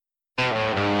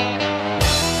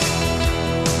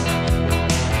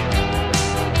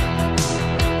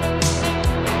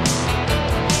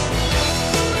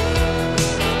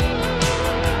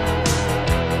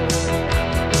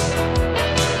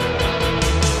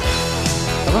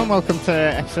Hello and welcome to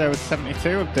episode 72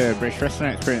 of the British Wrestling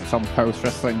Experience on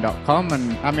postwrestling.com,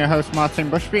 and I'm your host Martin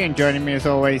Bushby, and joining me as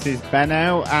always is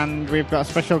Benno, and we've got a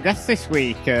special guest this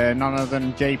week, none other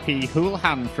than JP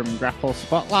Houlihan from Grapple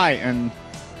Spotlight. And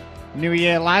New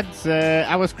Year, lads.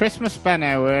 How was Christmas,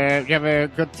 Benno? Did you have a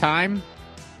good time?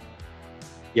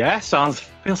 Yeah,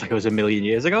 feels like it was a million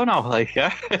years ago now. Like,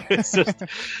 yeah, it's just,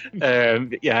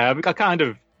 I kind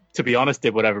of, to be honest,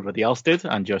 did what everybody else did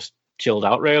and just chilled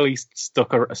out. Really,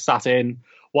 sat in,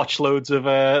 watched loads of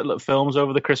films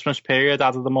over the Christmas period,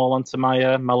 added them all onto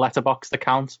my my Letterboxd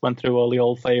account. Went through all the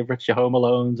old favourites, your Home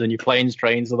Alones and your Planes,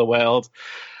 Trains of the World.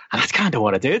 And that's kind of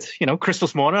what I did. You know,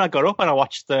 Christmas morning, I got up and I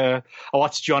watched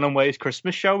John and Way's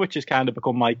Christmas show, which has kind of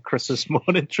become my Christmas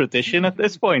morning tradition at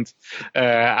this point.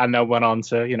 And then went on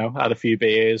to, had a few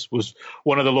beers, was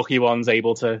one of the lucky ones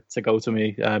able to go to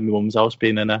my mum's house,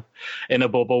 being in a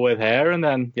bubble with her. And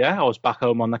then, I was back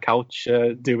home on the couch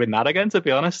doing that again, to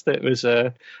be honest. It was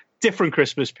a different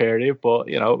Christmas period, but,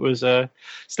 it was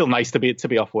still nice to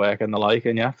be off work and the like.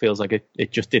 And feels like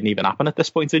it just didn't even happen at this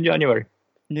point in January.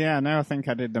 Yeah, no, I think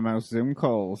I did the most Zoom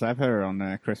calls ever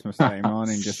on Christmas Day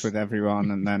morning, just with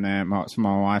everyone, and then some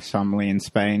of my wife's family in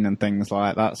Spain and things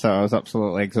like that. So I was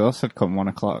absolutely exhausted come 1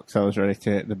 o'clock, so I was ready to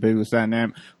hit the booze then.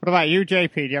 What about you,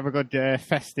 JP? Do you have a good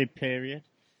festive period?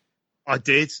 I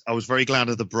did. I was very glad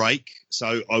of the break,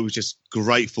 so I was just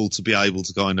grateful to be able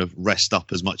to kind of rest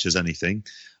up as much as anything.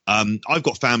 I've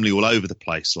got family all over the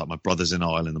place, like my brother's in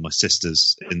Ireland and my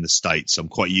sister's in the States. So I'm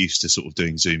quite used to sort of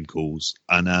doing Zoom calls.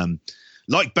 And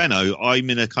like Benno, I'm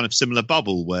in a kind of similar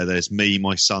bubble where there's me,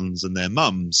 my sons, and their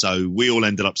mum. So we all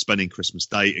ended up spending Christmas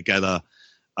Day together.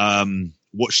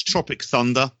 Watched Tropic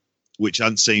Thunder, which I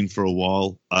hadn't seen for a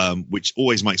while, which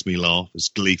always makes me laugh, as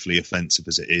gleefully offensive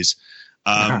as it is.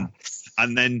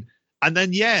 And then,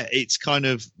 it's kind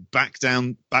of back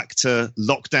to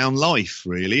lockdown life,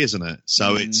 really, isn't it?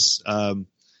 So it's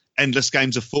endless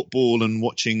games of football and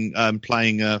watching,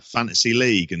 playing a fantasy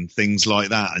league and things like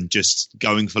that, and just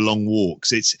going for long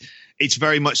walks. It's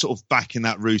very much sort of back in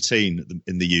that routine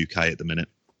in the UK at the minute.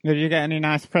 Did you get any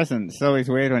nice presents? It's always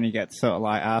weird when you get sort of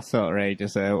like our sort of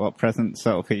ages, what presents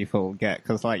sort of people get,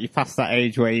 because like you pass that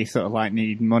age where you sort of like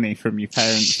need money from your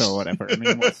parents or whatever. I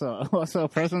mean, what sort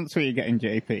of presents were you getting,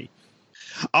 JP?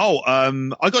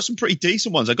 I got some pretty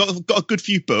decent ones. I got a good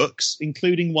few books,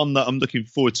 including one that I'm looking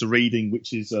forward to reading,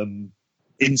 which is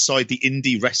Inside the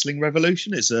Indie Wrestling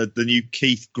Revolution. It's the new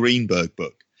Keith Greenberg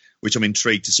book, which I'm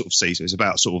intrigued to sort of see. So it's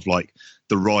about sort of like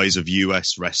the rise of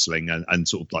US wrestling and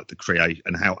sort of like the create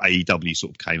and how AEW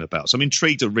sort of came about. So I'm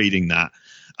intrigued at reading that.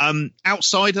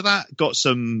 Outside of that, got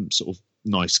some sort of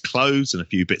nice clothes and a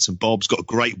few bits and bobs. Got a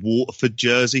great Waterford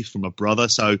jersey from my brother.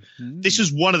 So this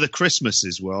was one of the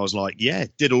Christmases where I was like,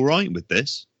 did all right with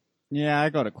this. Yeah,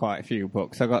 I got quite a few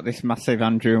books. I got this massive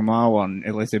Andrew Marr one,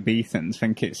 Elizabethans. I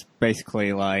think it's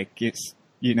basically like, it's,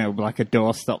 like a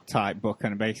doorstop type book,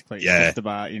 and basically it's just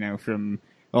about, from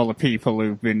all the people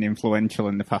who've been influential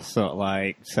in the past sort of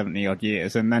like 70 odd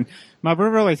years. And then my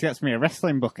brother always gets me a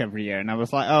wrestling book every year, and I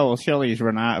was like, oh, well, surely he's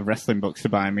run out of wrestling books to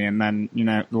buy me. And then,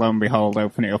 lo and behold,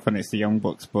 open it up and it's the Young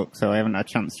Bucks book, so I haven't had a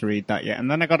chance to read that yet. And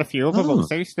then I got a few other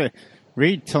books. I used to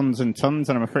read tons and tons,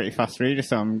 and I'm a pretty fast reader,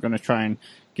 so I'm going to try and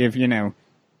give,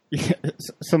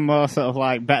 some more sort of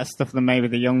like better stuff than maybe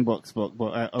the Young Bucks book,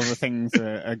 but other things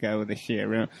a go this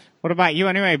year. What about you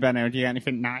anyway, Benno? Do you get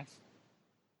anything nice?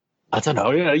 I don't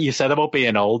know. You said about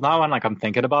being old now, and like I'm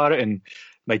thinking about it. And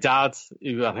my dad,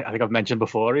 who I think I've mentioned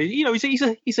before, he's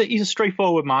a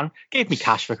straightforward man. Gave me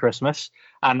cash for Christmas,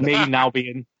 and me now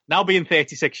being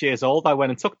 36 years old, I went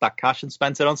and took that cash and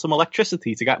spent it on some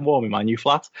electricity to get warm in my new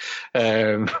flat.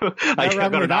 I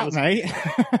got that, mate.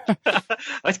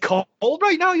 It's cold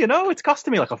right now, It's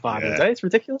costing me like a $5 a day. It's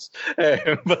ridiculous.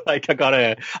 But like, I got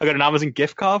an Amazon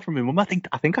gift card from my mum. I think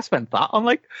I spent that on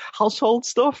like household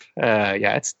stuff.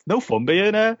 It's no fun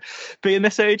being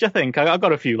this age. I think I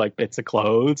got a few like bits of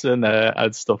clothes and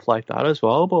stuff like that as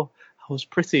well. But I was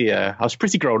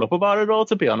pretty grown up about it all,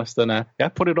 to be honest, and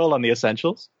put it all on the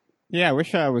essentials. Yeah, I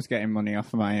wish I was getting money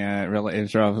off my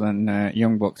relatives rather than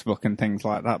Young Bucks book and things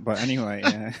like that. But anyway,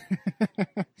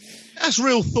 that's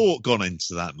real thought gone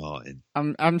into that, Martin.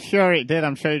 I'm sure it did.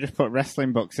 I'm sure you just put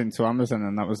wrestling books into Amazon,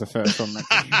 and that was the first one that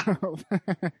came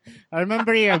up. I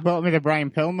remember he bought me the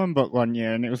Brian Pillman book one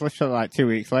year, and it was literally like 2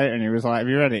 weeks later, and he was like, "Have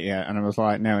you read it yet?" And I was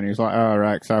like, "No," and he was like, "Oh,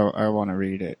 right, so I want to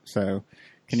read it. So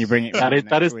can you bring it back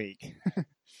next week?"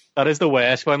 That is the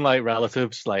worst when like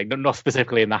relatives, like not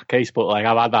specifically in that case, but like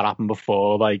I've had that happen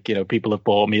before. Like, you know, people have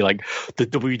bought me like the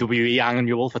WWE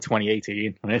annual for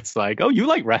 2018, and it's like, oh, you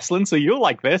like wrestling, so you'll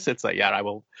like this. It's like, yeah, I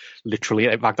will literally.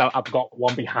 In fact, I've got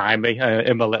one behind me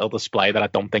in my little display that I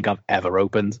don't think I've ever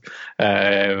opened.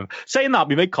 Saying that,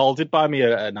 we made Cole did buy me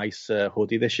a nice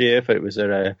hoodie this year. It was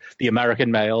the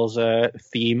American Males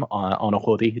theme on a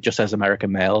hoodie. It just says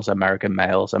American Males, American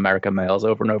Males, American Males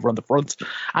over and over on the front.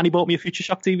 And he bought me a Future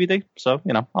Shock DVD. So,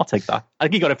 you know, I'll take that. I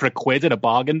think he got it for £1 in a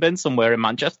bargain bin somewhere in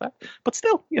Manchester. But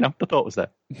still, you know, the thought was there.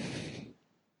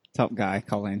 Top guy,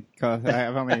 Colin.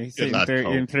 I've only seen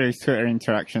him through his Twitter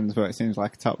interactions, but it seems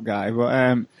like a top guy.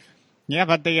 But, yeah, I've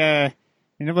had the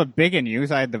another bigger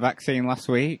news. I had the vaccine last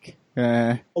week.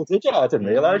 Oh, did you? I didn't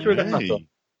realise you were getting that done.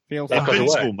 Feels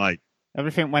invincible, mate.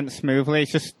 Everything went smoothly.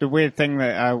 It's just the weird thing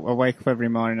that I wake up every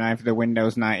morning and I have the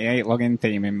Windows 98 login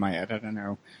theme in my head. I don't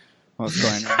know what's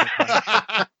going on.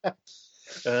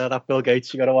 That Bill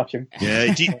Gates, you got to watch him.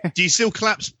 Yeah. Do you still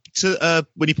collapse to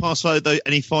when you pass over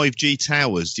any 5G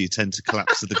towers? Do you tend to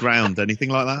collapse to the ground? Anything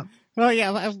like that? Well,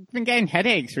 yeah, I've been getting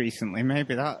headaches recently.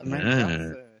 Maybe that's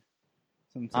something.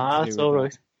 That's all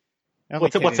right.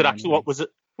 What was it?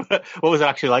 What was it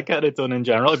actually like getting it done in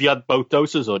general? Have you had both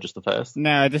doses or just the first?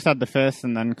 No, I just had the first,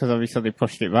 and then because obviously they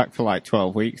pushed it back for like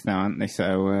 12 weeks now, haven't they?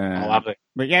 So, have they?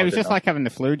 But yeah, it was just like having the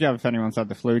flu jab. If anyone's had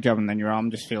the flu jab, and then your arm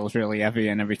just feels really heavy,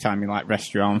 and every time you like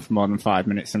rest your arm for more than 5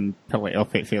 minutes and pull it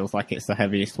up, it feels like it's the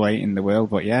heaviest weight in the world.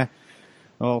 But yeah,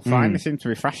 all fine. They seem to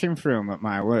be flashing through them at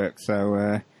my work.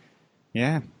 So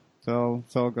yeah, it's all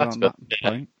good on that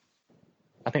point.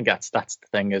 I think that's the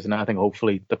thing, isn't it? I think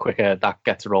hopefully the quicker that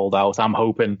gets rolled out, I'm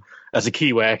hoping as a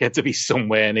key worker to be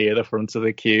somewhere near the front of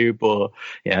the queue. But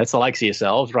yeah, it's the likes of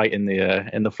yourselves right in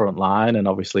the front line, and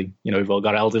obviously, you know, we've all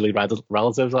got elderly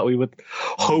relatives that we would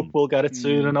hope will get it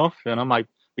soon enough. You know, my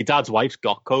dad's wife's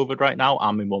got COVID right now,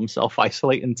 and my mum's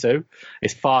self-isolating too.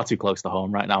 It's far too close to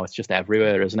home right now. It's just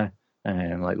everywhere, isn't it?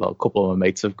 Like a couple of my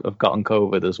mates have gotten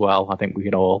COVID as well. I think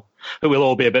we'll all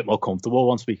be a bit more comfortable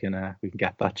once we can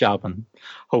get that jab, and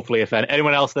hopefully, if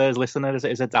anyone else there is listening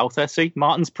is a doubter, see,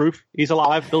 Martin's proof he's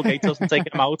alive. Bill Gates hasn't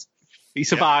taken him out. He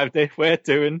survived it. We're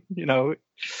doing, you know.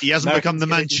 He hasn't become the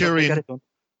Manchurian.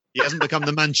 He hasn't become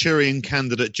the Manchurian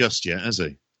candidate just yet, has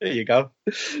he? There you go.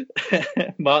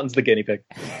 Martin's the guinea pig.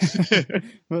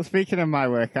 Well, speaking of my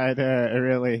work, I had a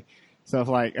really sort of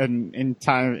like in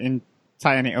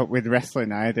tying it up with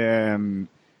wrestling, I had a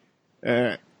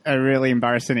really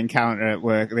embarrassing encounter at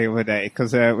work the other day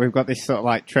because we've got this sort of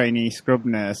like trainee scrub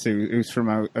nurse who's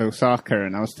from Osaka,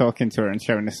 and I was talking to her and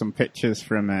showing her some pictures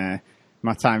from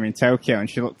my time in Tokyo, and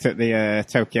she looked at the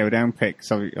Tokyo Dome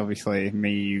pics, obviously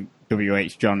me,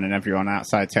 WH John and everyone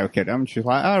outside Tokyo Dome. She was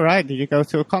like, all right, did you go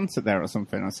to a concert there or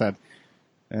something? I said,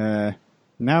 no,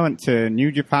 I went to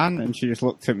New Japan, and she just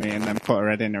looked at me and then put her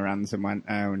head in her hands and went,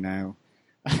 oh no.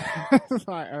 I was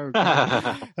like, oh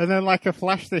God. And then like a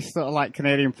flash, this sort of like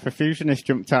Canadian perfusionist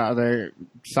jumped out of the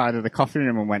side of the coffee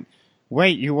room and went,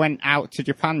 wait, you went out to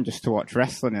Japan just to watch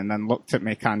wrestling? And then looked at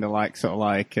me kind of like sort of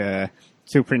like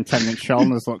Superintendent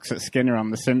Chalmers looks at Skinner on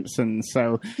The Simpsons.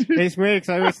 So it's weird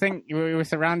because I always think we were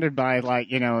surrounded by like,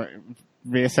 you know,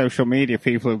 via social media,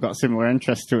 people who've got similar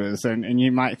interests to us, and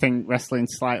you might think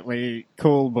wrestling's slightly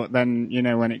cool, but then, you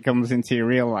know, when it comes into your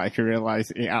real life, you realise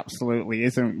it absolutely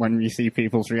isn't when you see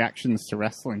people's reactions to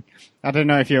wrestling. I don't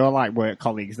know if your like work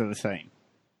colleagues are the same.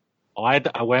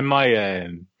 When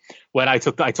I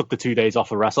took the 2 days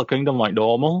off of Wrestle Kingdom like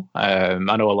normal, I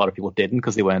know a lot of people didn't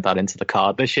because they weren't that into the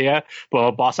card this year, but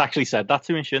our boss actually said that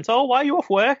to me. She went, oh, why are you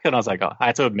off work? And I was like, I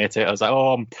had to admit it. I was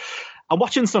like, I'm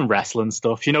watching some wrestling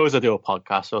stuff. She knows I do a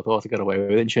podcast, so I thought to get away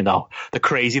with it. And she went, oh, they're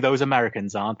crazy, those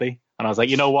Americans, aren't they? And I was like,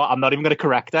 you know what? I'm not even going to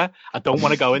correct her. I don't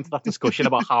want to go into that discussion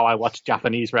about how I watch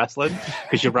Japanese wrestling,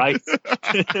 because you're right.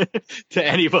 To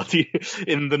anybody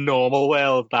in the normal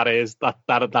world, that's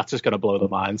just going to blow their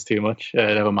minds too much.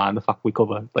 Never mind the fact we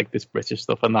cover like this British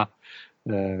stuff and that.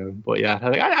 But yeah,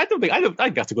 I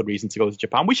think that's a good reason to go to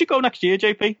Japan. We should go next year,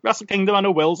 JP. Wrestle Kingdom. I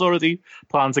know Will's already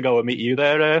planned to go and meet you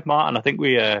there, Martin. I think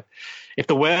if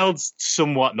the world's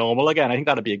somewhat normal again, I think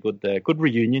that'd be a good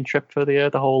reunion trip for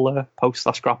the whole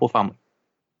post/Grapple family.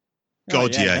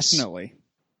 God, yeah, yes, definitely.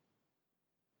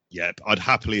 Yeah, I'd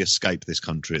happily escape this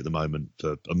country at the moment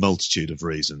for a multitude of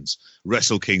reasons.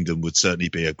 Wrestle Kingdom would certainly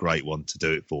be a great one to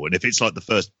do it for, and if it's like the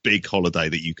first big holiday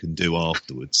that you can do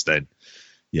afterwards, then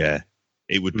yeah,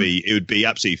 it would be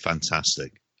absolutely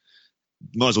fantastic.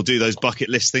 Might as well do those bucket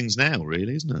list things now,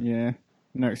 really, isn't it? Yeah.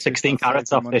 No, 16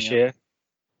 carats off this year.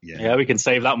 Yeah, we can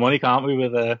save that money, can't we,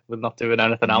 with not doing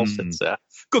anything else? It's a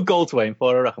good goal to aim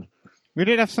for, I reckon. We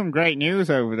did have some great news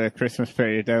over the Christmas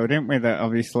period, though, didn't we? That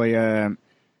obviously our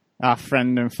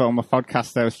friend and former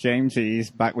podcast host, Jamesy,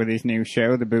 is back with his new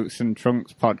show, the Boots and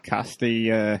Trunks podcast. He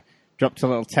dropped a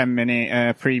little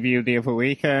 10-minute preview the other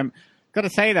week. Got to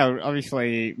say, though,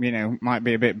 obviously, might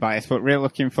be a bit biased, but really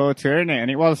looking forward to hearing it. And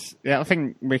it was, I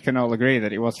think we can all agree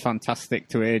that it was fantastic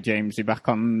to hear Jamesy back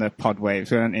on the pod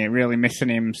waves, weren't he? Really missing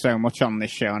him so much on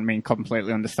this show. I mean,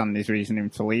 completely understand his reasoning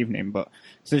for leaving him, but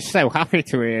just so happy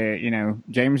to hear,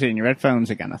 Jamesy in your headphones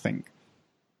again, I think.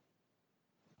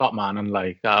 Top man,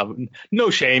 and no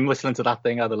shame listening to that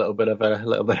thing. I had a little bit of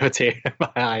a tear in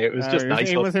my eye. It was just nice.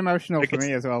 It was emotional for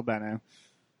me as well, Benno.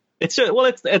 It's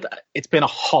been a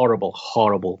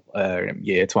horrible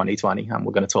year 2020, and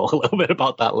we're going to talk a little bit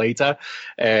about that later.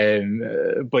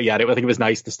 But yeah, I think it was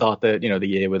nice to start the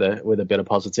year with a bit of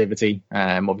positivity.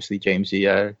 Obviously,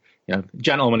 Jamesy,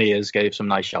 gentleman he is, gave some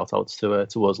nice shout outs to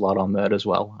us lot on there as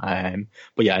well.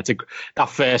 But yeah, that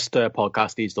first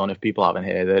podcast he's done. If people haven't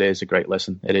heard it, is a great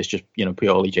listen. It is just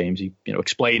purely Jamesy,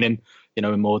 explaining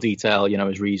in more detail,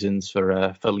 his reasons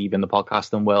for leaving the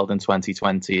podcasting world in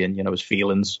 2020 and, his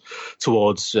feelings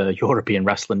towards European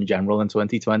wrestling in general in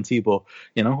 2020, but,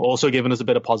 also giving us a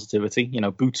bit of positivity,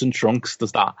 Boots and Trunks.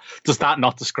 Does that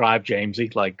not describe Jamesy?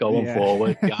 Going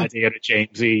forward, the idea of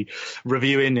Jamesy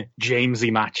reviewing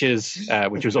Jamesy matches,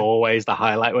 which was always the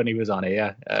highlight when he was on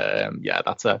here.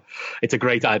 It's a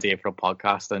great idea for a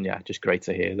podcast, and just great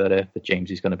to hear that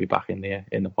Jamesy's going to be back in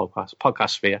the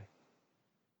podcast sphere.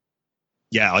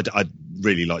 Yeah, I'd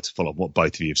really like to follow up what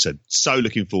both of you have said. So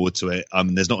looking forward to it.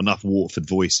 There's not enough Waterford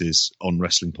voices on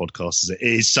wrestling podcasts as it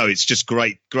is, so it's just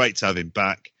great to have him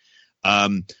back.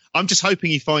 I'm just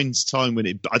hoping he finds time I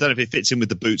don't know if it fits in with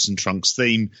the Boots and Trunks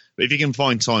theme, but if he can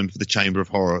find time for the Chamber of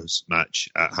Horrors match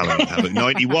at Halloween Havoc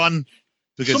 91.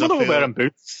 Because some of them are wearing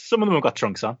boots. Some of them have got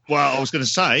trunks on. Well, I was going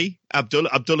to say,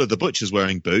 Abdullah the Butcher's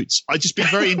wearing boots. I'd just be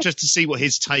very interested to see what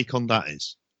his take on that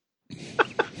is.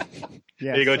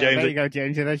 Yes, there you go,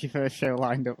 James. There's your first show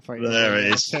lined up for you. There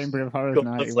it is. Chamber of Horrors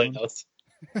 91.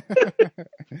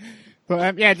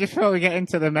 But just before we get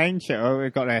into the main show,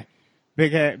 we've got a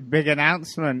big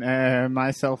announcement.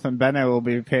 Myself and Benno will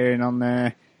be appearing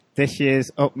on this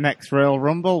year's Up Next Royal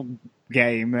Rumble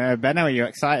game. Benno, are you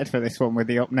excited for this one with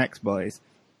the Up Next boys?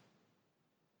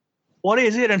 What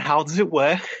is it and how does it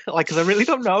work? Because I really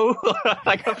don't know.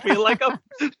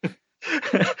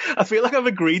 I feel like I've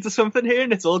agreed to something here,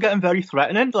 and it's all getting very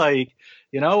threatening.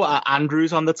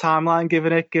 Andrew's on the timeline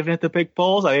giving it the big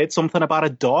balls. I heard something about a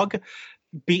dog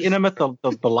beating him at the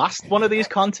last one of these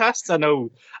contests. I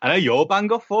know you're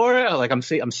bang up for it.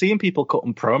 I'm seeing people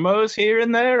cutting promos here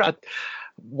and there. I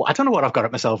don't know what I've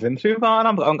got myself into, man.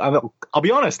 I'll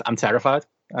be honest, I'm terrified.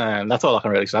 That's all I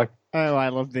can really say. Oh, I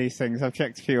love these things. I've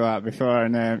checked a few out before,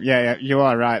 and you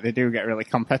are right. They do get really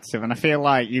competitive, and I feel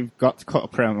like you've got to cut a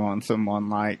promo on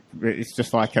someone. It's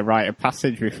just like a rite of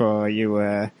passage before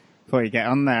you get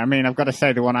on there. I mean, I've got to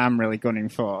say the one I'm really gunning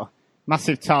for,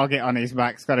 massive target on his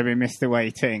back's got to be Mr.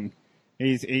 Wei Ting.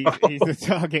 He's the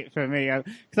target for me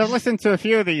because I've listened to a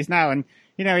few of these now, and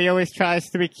he always tries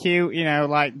to be cute.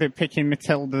 Like they're picking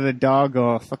Matilda the dog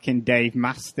or fucking Dave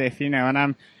Mastiff.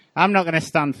 And I'm not going to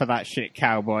stand for that shit,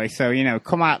 cowboy. So,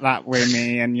 come at that with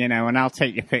me and I'll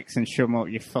take your pics and shove them up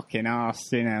your fucking arse,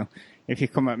 if you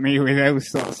come at me with those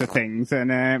sorts of things.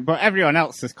 And, but everyone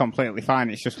else is completely fine.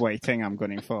 It's just Wei Ting I'm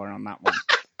gunning for on that one.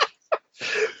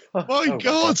 My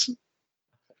God.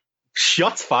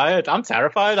 Shots fired. I'm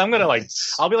terrified. I'm going to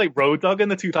I'll be like Road Dogg in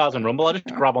the 2000 Rumble. I'll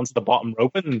just grab onto the bottom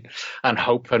rope and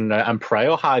hope and pray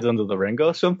or hide under the ring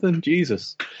or something.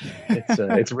 Jesus.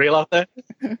 It's real out there.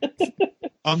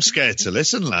 I'm scared to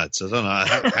listen, lads. I don't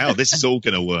know how this is all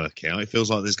going to work out. It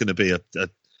feels like there's going to be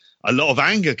a lot of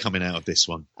anger coming out of this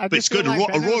one. But it's good. A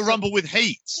Royal Rumble with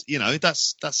heat.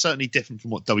 That's certainly different from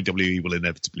what WWE will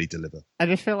inevitably deliver. I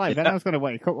just feel like Benno's going to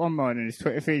wake up one morning and his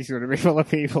Twitter feed's going to be full of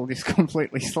people just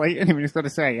completely slating him and he's going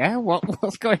to say,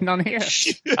 what's going on here?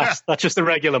 That's just a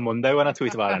regular Monday when I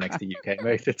tweet about NXT UK,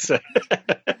 mate. It's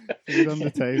Food on the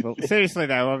table. Seriously,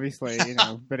 though, obviously,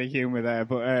 bit of humour there.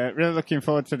 But really looking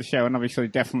forward to the show, and obviously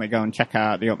definitely go and check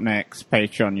out the Up Next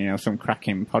Patreon, some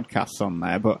cracking podcasts on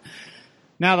there. But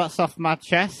now that's off my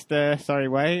chest. Sorry,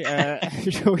 Wei.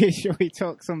 Shall we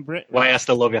talk some Brit? Wei, I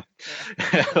still love you.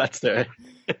 Let's do it.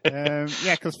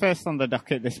 Because first on the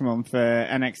docket this month,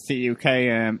 NXT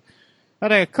UK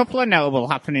had a couple of notable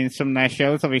happenings from their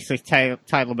shows. Obviously,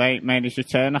 Tyler Bate made his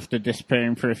return after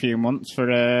disappearing for a few months for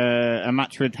a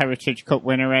match with Heritage Cup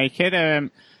winner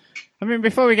A-Kid. I mean,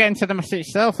 before we get into the match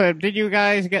itself, did you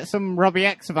guys get some Robbie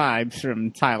X vibes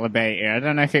from Tyler Bate here? I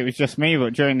don't know if it was just me,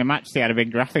 but during the match, they had a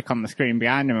big graphic on the screen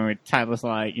behind him with Tyler's,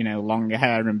 like, you know, longer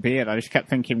hair and beard. I just kept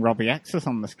thinking Robbie X was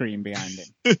on the screen behind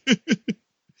him.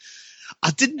 I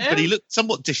didn't, but he looked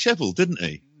somewhat dishevelled, didn't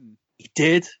he? He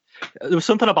did. There was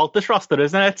something about this roster,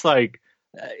 isn't it? It's like,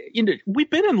 you know, we've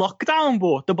been in lockdown,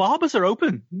 but the barbers are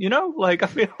open, you know? Like, I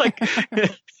feel like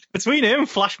between him,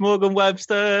 Flash Morgan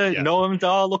Webster, Noam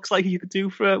Dar looks like he could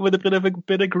do with a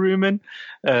bit of grooming.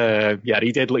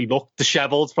 He did. He looked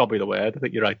dishevelled, probably the word. I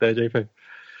think you're right there, JP.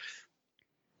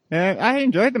 I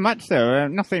enjoyed the match, though.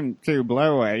 Nothing too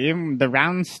blow away. Even the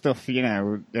round stuff, you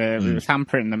know, it was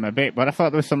hampering them a bit. But I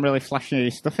thought there was some really flashy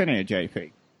stuff in here,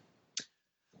 JP.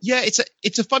 Yeah,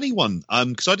 it's a funny one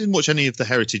because I didn't watch any of the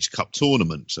Heritage Cup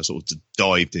tournaments. I sort of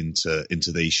dived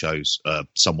into these shows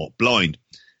somewhat blind.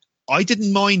 I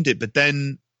didn't mind it, but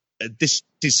then this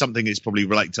is something that's probably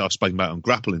related to I've spoken about on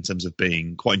Grapple in terms of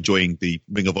being quite enjoying the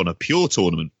Ring of Honor Pure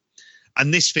tournament.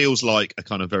 And this feels like a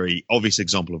kind of very obvious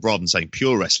example of, rather than saying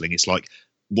pure wrestling, it's like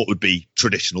what would be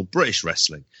traditional British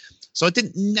wrestling. So I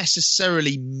didn't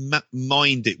necessarily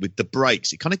mind it with the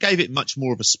breaks. It kind of gave it much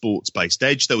more of a sports-based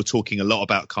edge. They were talking a lot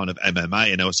about kind of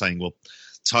MMA, and they were saying, well,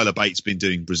 Tyler Bate's been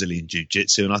doing Brazilian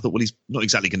Jiu-Jitsu, and I thought, well, he's not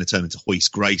exactly going to turn into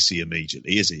Hoist Gracie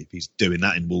immediately, is he, if he's doing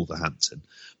that in Wolverhampton?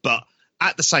 But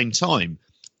at the same time,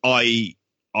 I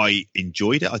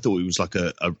enjoyed it. I thought it was like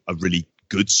a really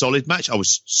good, solid match. I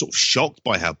was sort of shocked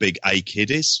by how big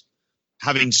A-Kid is,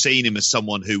 having seen him as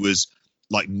someone who was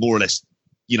like more or less,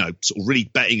 you know, sort of really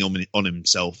betting on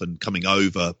himself and coming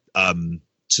over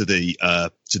to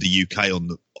the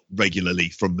UK regularly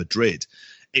from Madrid.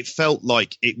 It felt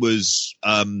like it was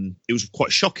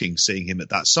quite shocking seeing him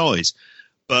at that size,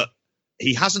 but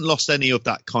he hasn't lost any of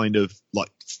that kind of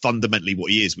like fundamentally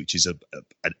what he is, which is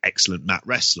an excellent mat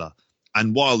wrestler.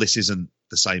 And while this isn't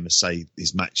the same as, say,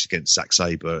 his match against Zack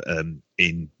Sabre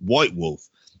in White Wolf,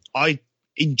 I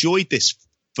enjoyed this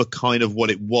for kind of what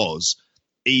it was,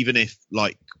 even if,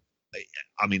 like,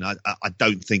 I mean, I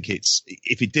don't think it's,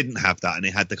 if it didn't have that and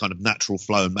it had the kind of natural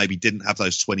flow and maybe didn't have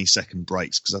those 20-second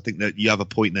breaks, because I think that you have a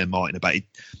point there, Martin, about it.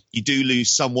 You do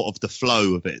lose somewhat of the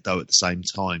flow of it, though, at the same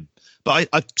time. But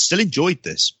I still enjoyed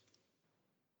this.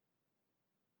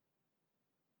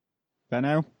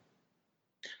 Benno?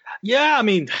 Yeah, I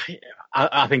mean,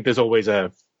 I think there's always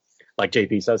like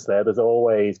JP says there's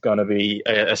always going to be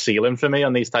a ceiling for me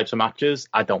on these types of matches.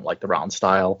 I don't like the round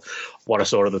style. What I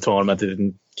saw of the tournament, I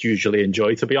didn't usually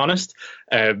enjoy, to be honest.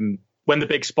 When the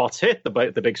big spots hit,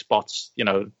 the big spots, you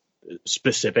know,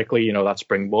 specifically, you know, that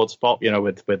springboard spot, you know,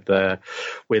 with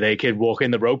A-Kid walking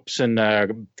the ropes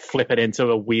and flipping into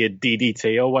a weird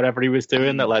DDT or whatever he was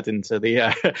doing that led into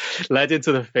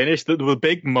the finish. There were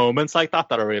big moments like that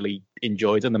I really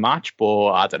enjoyed in the match, but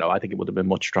I don't know, I think it would have been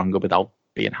much stronger without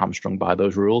being hamstrung by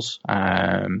those rules.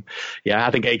 I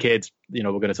think A-Kid, you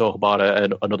know, we're going to talk about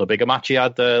another bigger match he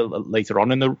had later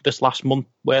on in this last month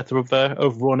worth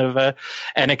of run of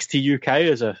NXT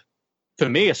UK for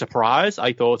me, a surprise.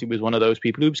 I thought he was one of those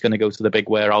people who was going to go to the big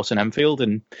warehouse in Enfield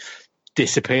and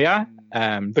disappear.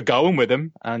 They're going with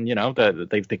him, and you know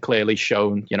they've clearly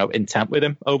shown, you know, intent with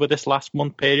him over this last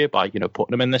month period by, you know,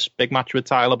 putting him in this big match with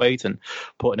Tyler Bate and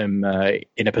putting him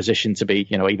in a position to be,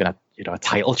 you know, even a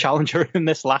title challenger in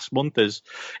this last month is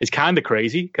kind of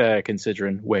crazy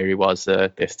considering where he was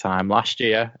this time last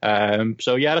year.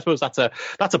 So yeah, I suppose that's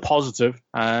a positive.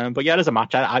 But yeah, as a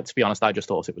match, I to be honest, I just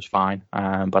thought it was fine.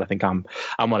 But I think I'm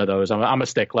one of those. I'm a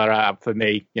stickler. For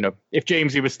me, you know, if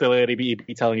Jamesy was still here, he'd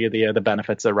be telling you the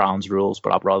benefits of rounds rules.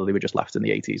 But I'd rather they were just left in the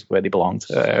 80s where they belonged.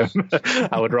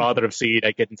 I would rather have seen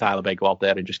A-Kid and Tyler Bate go out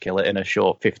there and just kill it in a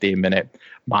short 15-minute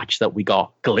match that we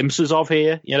got glimpses of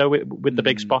here, you know, with the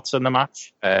big spots in the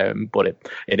match. But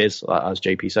it is, as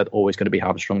JP said, always going to be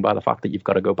hamstrung by the fact that you've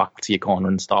got to go back to your corner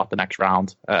and start the next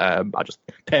round. I just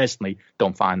personally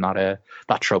don't find that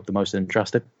trope the most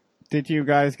interesting. Did you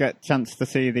guys get a chance to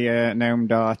see the Noam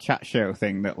Dar chat show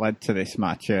thing that led to this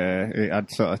match? It had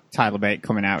sort of Tyler Bate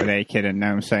coming out with A-Kid and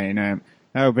Noam saying,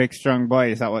 "Oh, big strong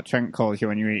boy, is that what Trent calls you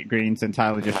when you eat greens?" And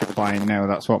Tyler just replying, "No,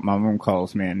 that's what my mum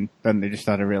calls me." And then they just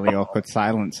had a really awkward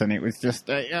silence, and it was just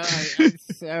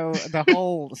so the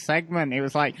whole segment, it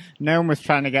was like Noam was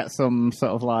trying to get some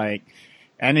sort of like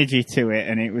energy to it,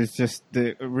 and it was just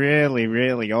really,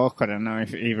 really awkward. I don't know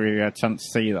if either of you had a chance to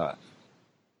see that.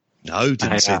 No,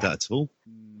 didn't see that at all.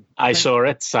 I saw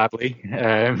it, sadly.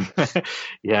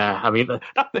 Yeah, I mean,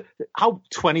 how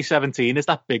 2017 is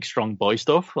that big strong boy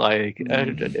stuff? Like,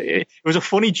 it was a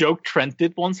funny joke Trent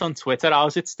did once on Twitter. How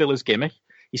is it still his gimmick?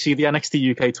 You see the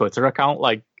NXT UK Twitter account,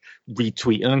 like,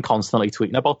 retweeting and constantly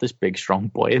tweeting about this big, strong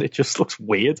boy, and it just looks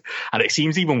weird. And it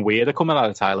seems even weirder coming out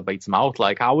of Tyler Bates' mouth.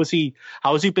 Like, how has he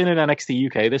been in NXT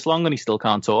UK this long and he still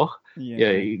can't talk?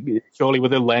 Yeah, surely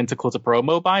would have learned to cut a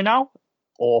promo by now.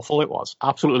 Awful it was.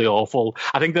 Absolutely awful.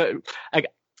 I think that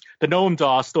the Noam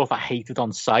Dar stuff I hated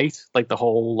on site, like the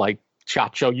whole like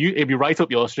chat show. It'd be right up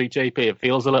your street, JP. It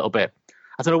feels a little bit,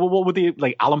 I don't know, what would the,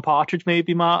 like Alan Partridge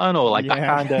maybe, Martin, or like that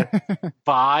kind of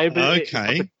vibe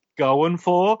Okay. Going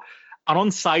for. And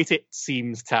on site it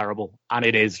seems terrible, and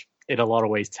it is in a lot of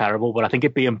ways terrible, but I think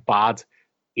it being bad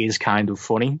is kind of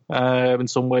funny in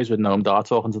some ways, with Noam Dar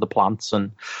talking to the plants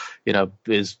and, you know,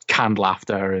 his canned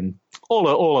laughter and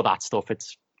all of that stuff.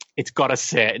 It's got a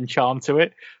certain charm to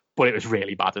it. But it was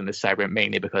really bad in this segment,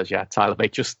 mainly because Tyler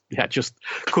Bate just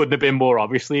couldn't have been more.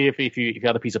 Obviously, if he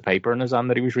had a piece of paper in his hand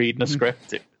that he was reading a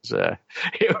script,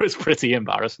 it was pretty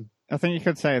embarrassing. I think you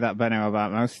could say that, Benno,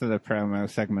 about most of the promo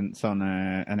segments on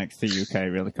NXT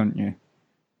UK, really, couldn't you?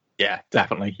 Yeah,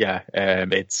 definitely. Yeah,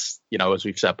 it's, you know, as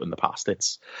we've said in the past, it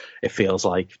feels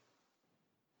like,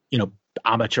 you know,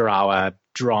 amateur hour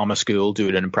drama school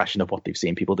doing an impression of what they've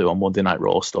seen people do on Monday Night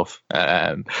Raw stuff,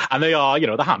 and they are, you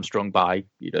know, they're hamstrung by,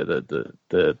 you know,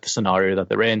 the scenario that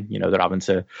they're in. You know, they're having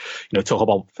to, you know, talk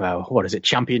about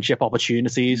championship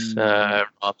opportunities, the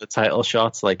title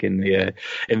shots, like in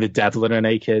the Devlin and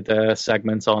Naked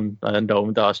segment on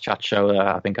Noam Dar's chat show.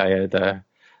 I think I heard.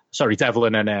 Sorry,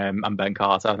 Devlin and Ben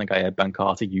Carter. I think I heard Ben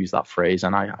Carter use that phrase,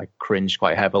 and I cringed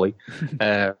quite heavily.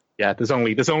 Yeah, there's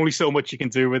only so much you can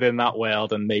do within that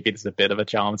world, and maybe there's a bit of a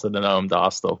charm to the Noam Dar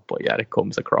stuff, but yeah, it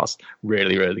comes across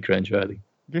really, really cringeworthy.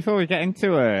 Before we get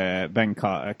into Ben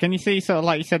Carter, can you see, sort of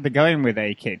like you said, they're going with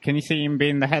A-Kid? Can you see him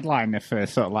being the headliner for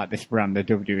sort of like this brand of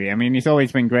WWE? I mean, he's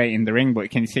always been great in the ring, but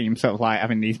can you see him sort of like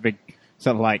having these big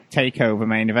sort of like takeover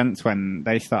main events when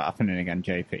they start happening again,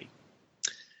 JP?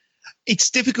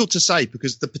 It's difficult to say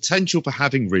because the potential for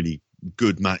having really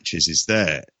good matches is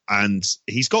there, and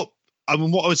he's got. I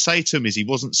mean, what I would say to him is he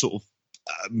wasn't sort of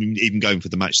even going for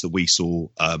the match that we saw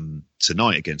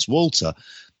tonight against Walter.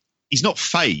 He's not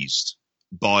fazed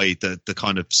by the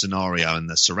kind of scenario and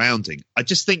the surrounding. I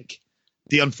just think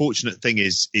the unfortunate thing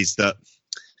is that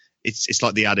it's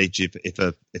like the adage: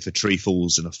 if a tree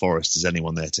falls in a forest, is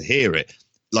anyone there to hear it?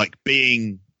 Like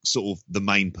being sort of the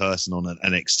main person on an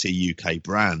NXT UK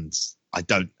brand, I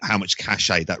don't how much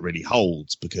cachet that really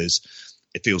holds, because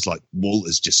it feels like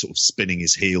Walter's just sort of spinning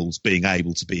his heels, being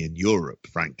able to be in Europe,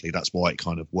 frankly. That's why it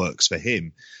kind of works for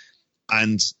him.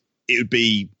 And it would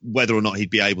be whether or not he'd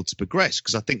be able to progress,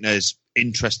 because I think there's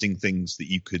interesting things that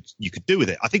you could do with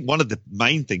it. I think one of the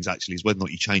main things actually is whether or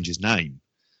not you change his name.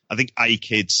 I think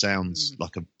A-Kid sounds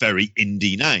like a very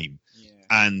indie name. Yeah.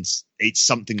 And it's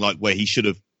something like where he should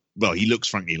have, well, he looks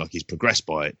frankly like he's progressed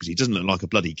by it, because he doesn't look like a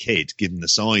bloody kid given the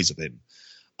size of him.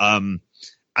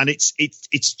 And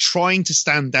it's trying to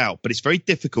stand out, but it's very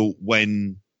difficult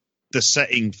when the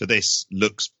setting for this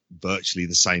looks virtually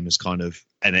the same as kind of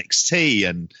NXT,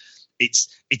 and it's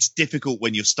difficult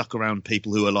when you're stuck around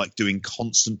people who are like doing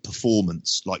constant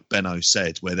performance, like Benno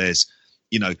said, where there's,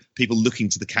 you know, people looking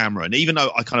to the camera. And even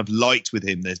though I kind of liked with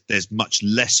him, there's much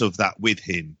less of that with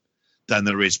him than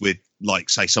there is with, like,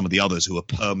 say, some of the others who are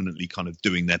permanently kind of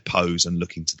doing their pose and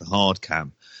looking to the hard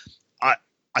cam.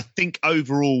 I think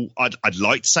overall, I'd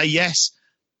like to say yes,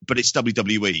 but it's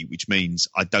WWE, which means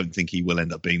I don't think he will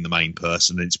end up being the main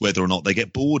person. It's whether or not they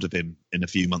get bored of him in a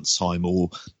few months' time, or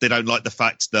they don't like the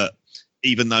fact that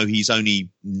even though he's only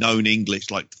known English,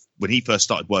 like when he first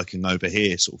started working over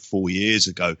here sort of 4 years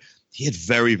ago, he had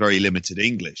very, very limited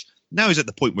English. Now he's at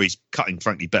the point where he's cutting,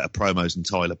 frankly, better promos than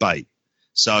Tyler Bate.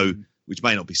 So, which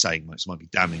may not be saying much, might be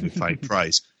damning with faint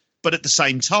praise. But at the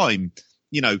same time,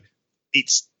 you know,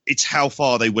 it's how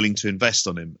far they're willing to invest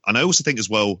on him. And I also think as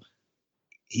well,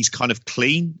 he's kind of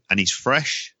clean and he's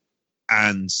fresh,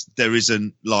 and there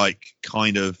isn't like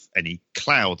kind of any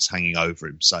clouds hanging over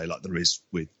him, say, like there is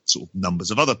with sort of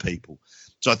numbers of other people.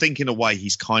 So I think in a way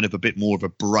he's kind of a bit more of a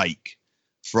break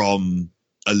from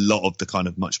a lot of the kind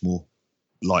of much more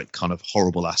like kind of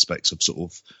horrible aspects of sort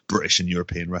of British and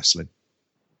European wrestling.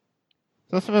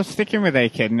 So I suppose sticking with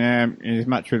A-Kid, his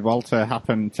match with Walter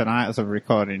happened tonight as of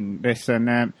recording this,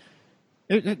 and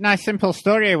it was a nice simple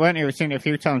story, weren't it? We've seen it a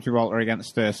few times with Walter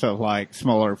against a sort of like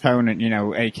smaller opponent, you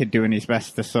know, A-Kid doing his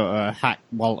best to sort of hack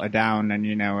Walter down and,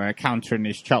 you know, countering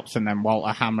his chops, and then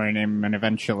Walter hammering him and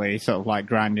eventually sort of like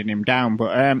grinding him down.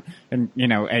 But, and, you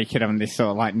know, A-Kid having this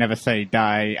sort of like never say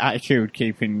die attitude,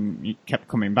 he kept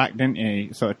coming back, didn't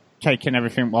he? Sort of taking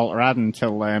everything Walter had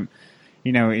until,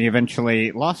 you know, he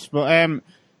eventually lost. But,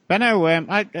 Benno,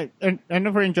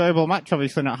 another enjoyable match,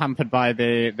 obviously not hampered by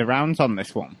the rounds on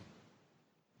this one.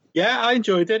 Yeah, I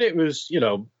enjoyed it. It was,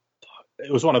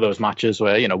 it was one of those matches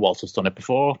where, Walter's done it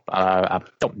before. I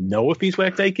don't know if he's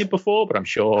worked A-Kid before, but I'm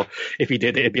sure if he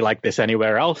did, it'd be like this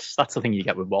anywhere else. That's the thing you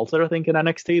get with Walter, I think, in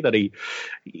NXT, that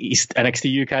he's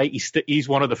NXT UK. He's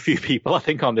one of the few people, I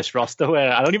think, on this roster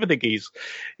where I don't even think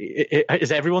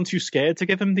is everyone too scared to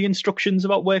give him the instructions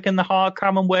about working the hard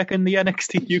cam and working the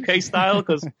NXT UK style?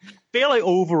 Because I feel like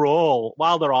overall,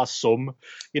 while there are some,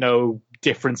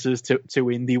 differences to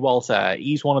Indie Walter,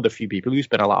 he's one of the few people who's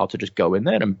been allowed to just go in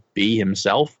there and be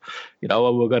himself.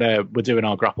 We're doing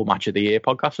our Grapple Match of the Year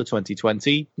podcast for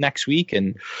 2020 next week,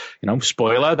 and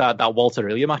spoiler, that Walter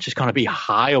Ilya match is going to be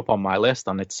high up on my list,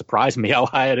 and it surprised me how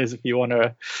high it is. If you want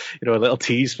a little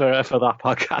tease for that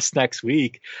podcast next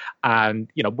week, and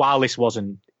while this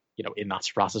wasn't in that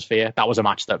stratosphere, that was a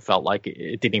match that felt like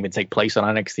it didn't even take place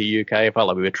on NXT UK. It felt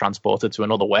like we were transported to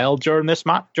another world during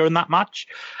that match.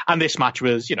 And this match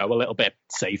was, a little bit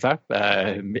safer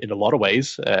in a lot of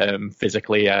ways,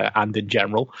 physically and in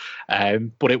general.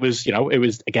 But it was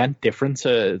again different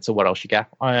to what else you get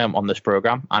on this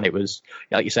program. And it was,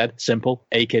 like you said, simple.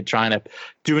 A-Kid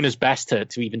doing his best to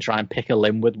even try and pick a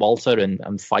limb with Walter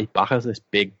and fight back as this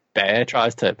big bear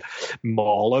tries to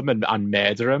maul him and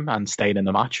murder him, and staying in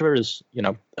the match for as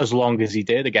long as he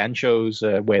did. Again, shows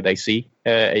where they see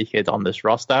A-Kid on this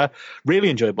roster. Really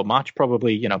enjoyable match,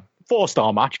 probably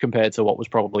 4-star match compared to what was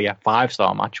probably a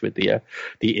 5-star match with the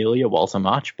Ilya Walter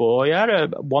match. But yeah,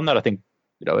 one that I think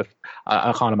if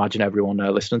I can't imagine everyone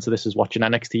listening to this is watching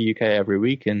NXT UK every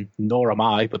week, and nor am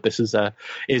I. But this is a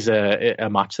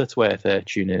match that's worth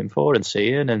tuning in for and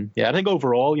seeing. And yeah, I think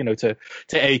overall, to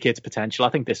A-Kid's potential, I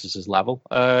think this is his level.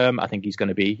 I think he's going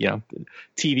to be,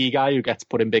 TV guy who gets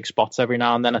put in big spots every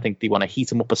now and then. I think they want to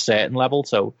heat him up a certain level,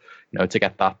 so to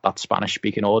get that Spanish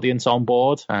speaking audience on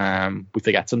board. We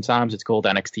forget sometimes it's called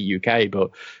NXT UK,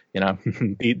 but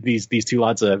these two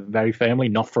lads are very firmly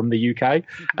not from the UK,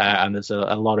 and there's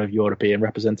a lot of European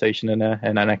representation in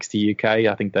NXT UK.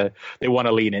 I think they want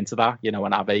to lean into that,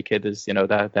 and have A-Kid as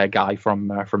their guy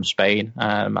from Spain,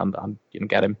 and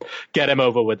get him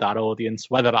over with that audience.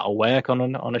 Whether that'll work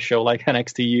on a show like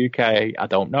NXT UK, I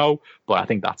don't know, but I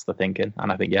think that's the thinking,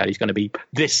 and I think he's going to be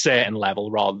this certain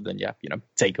level rather than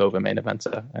take over main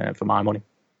eventer for my money.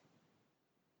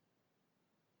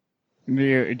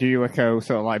 Do you echo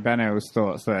sort of like Benno's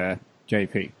thoughts there,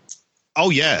 JP? Oh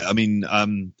yeah, I mean,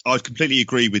 I completely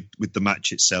agree with the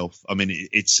match itself. I mean,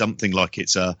 it's something like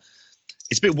it's a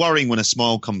bit worrying when a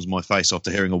smile comes on my face after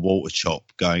hearing a Walter chop.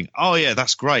 Going, oh yeah,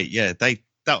 that's great. Yeah, I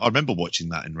remember watching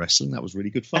that in wrestling. That was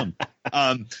really good fun.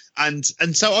 And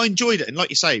so I enjoyed it. And like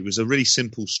you say, it was a really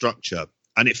simple structure,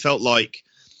 and it felt like,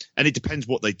 and it depends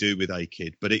what they do with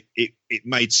A-Kid, but it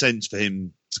made sense for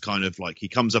him to kind of like, he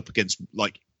comes up against,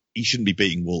 like, he shouldn't be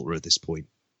beating Walter at this point.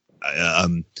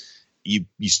 You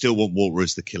still want Walter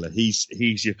as the killer. He's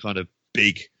your kind of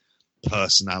big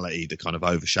personality that kind of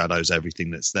overshadows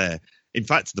everything that's there. In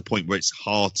fact, to the point where it's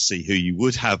hard to see who you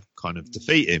would have kind of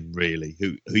defeat him, really,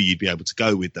 who you'd be able to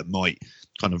go with that might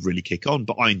kind of really kick on.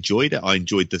 But I enjoyed it. I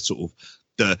enjoyed the sort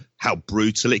of how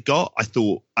brutal it got. I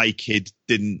thought A-Kid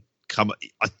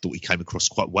I thought he came across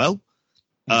quite well.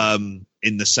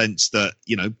 In the sense that,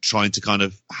 trying to kind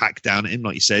of hack down at him,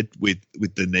 like you said, with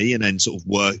the knee, and then sort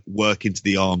of work into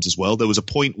the arms as well. There was a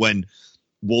point when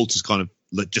Walters kind of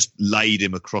just laid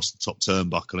him across the top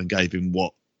turnbuckle and gave him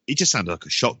what it just sounded like a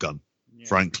shotgun,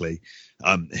 frankly,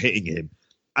 hitting him.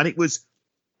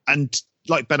 And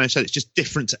like Benno said, it's just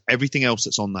different to everything else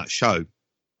that's on that show.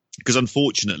 Because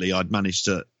unfortunately, I'd managed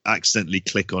to accidentally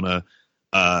click on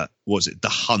was it the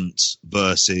Hunt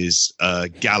versus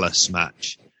Gallus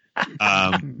match,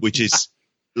 which is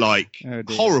like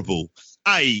horrible.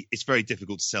 It's very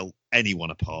difficult to tell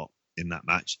anyone apart in that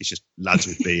match. It's just lads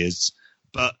with beards,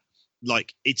 but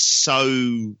like it just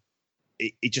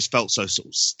felt so sort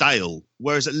of stale.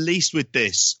 Whereas at least with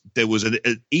this, there was an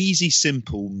easy,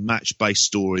 simple match-based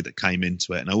story that came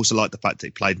into it, and I also like the fact that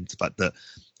it played into the fact that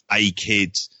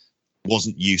A-Kid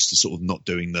wasn't used to sort of not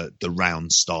doing the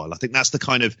round style. I think that's the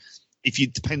kind of,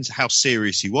 depends how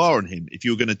serious you are on him. If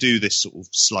you're going to do this sort of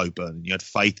slow burn and you had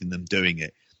faith in them doing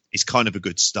it, it's kind of a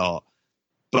good start.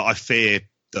 But I fear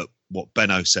that what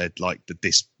Benno said, like that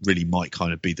this really might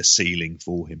kind of be the ceiling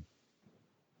for him.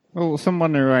 Well,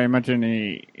 someone who I imagine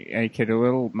A-Kid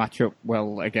will match up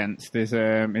well against is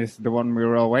the one we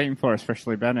were all waiting for,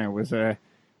 especially Benno, was Ben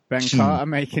Carter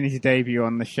making his debut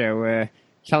on the show.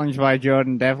 Challenged by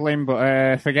Jordan Devlin,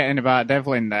 but forgetting about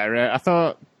Devlin there. I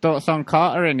thoughts on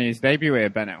Carter in his debut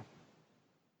here, Benno?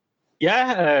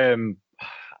 Yeah,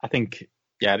 I think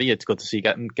yeah, it's good to see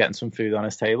getting some food on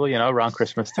his table, around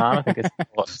Christmas time. I think it's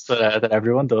important that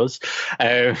everyone does.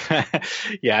 I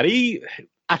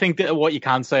think that what you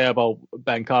can say about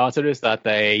Ben Carter is that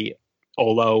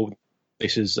although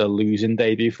this is a losing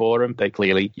debut for him, they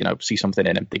clearly, see something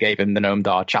in him. They gave him the Noam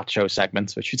Dar chat show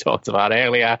segments, which we talked about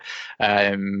earlier,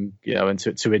 and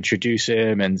to introduce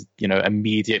him and,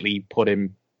 immediately put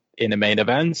him in the main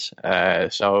event.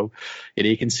 So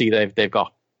you can see they've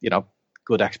got,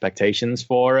 good expectations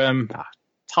for him.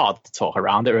 It's hard to talk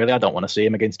around it, really. I don't want to see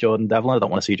him against Jordan Devlin. I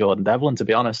don't want to see Jordan Devlin, to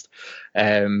be honest.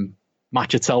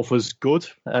 Match itself was good.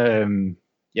 It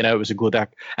was a good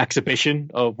exhibition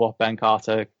of what Ben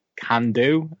Carter can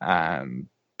do. I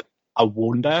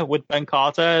wonder with Ben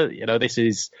Carter, this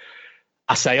is,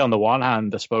 I say on the one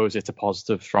hand, I suppose it's a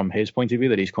positive from his point of view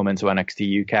that he's come into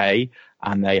NXT UK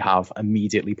and they have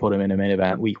immediately put him in a main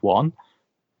event week 1.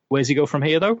 Where's he go from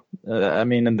here, though?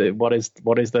 What is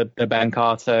the Ben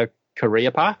Carter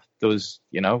career path?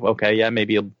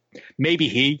 Maybe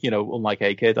he, unlike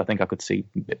A-Kid, I think I could see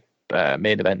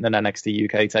main event in an NXT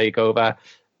UK takeover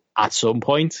at some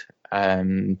point.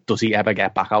 Does he ever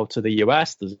get back out to the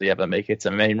US? Does he ever make it to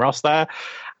the main roster?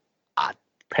 I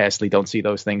personally don't see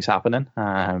those things happening.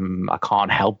 I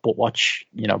can't help but watch,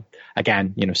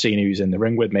 seeing who's in the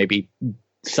ring with maybe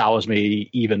sours me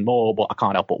even more, but I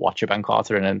can't help but watch a Ben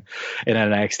Carter in an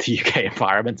NXT UK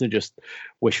environment and just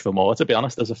wish for more, to be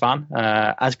honest, as a fan.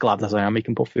 As glad as I am he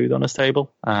can put food on his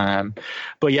table.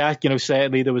 But yeah,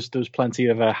 certainly there was plenty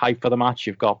of hype for the match.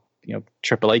 You've got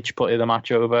Triple H putting the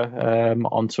match over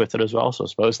on Twitter as well, so I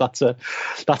suppose that's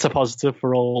a positive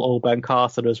for all Ben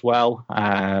Carter as well.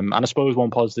 And I suppose one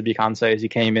positive you can say is he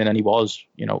came in and he was,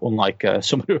 unlike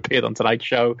someone who appeared on tonight's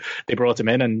show, they brought him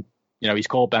in and he's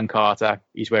called Ben Carter.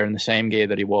 He's wearing the same gear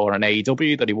that he wore on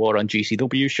AEW, that he wore on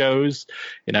GCW shows.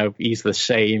 He's the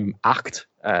same act.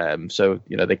 So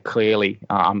they clearly,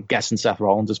 I'm guessing Seth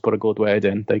Rollins has put a good word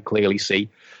in. They clearly see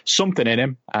something in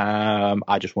him.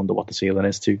 I just wonder what the ceiling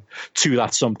is to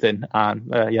that something.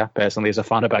 And personally, as a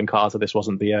fan of Ben Carter, this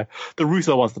wasn't the route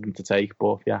I wanted him to take.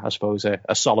 But yeah, I suppose a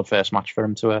solid first match for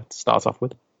him to start off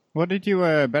with. What did you,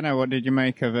 Benno, what did you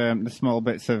make of the small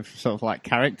bits of sort of like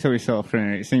character we saw from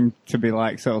him? It seemed to be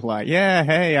like sort of like, yeah,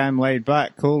 hey, I'm laid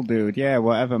back, cool dude, yeah,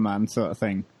 whatever, man, sort of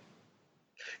thing.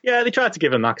 Yeah, they tried to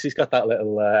give him that because he's got that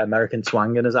little American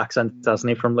twang in his accent, hasn't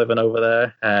he, from living over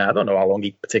there? I don't know how long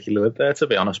he particularly lived there, to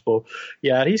be honest, but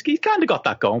yeah, he's kind of got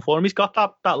that going for him. He's got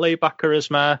that laid-back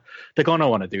charisma. They're going to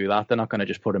want to do that. They're not going to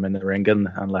just put him in the ring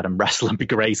and let him wrestle and be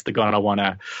great. They're going to want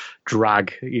to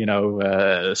drag,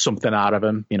 something out of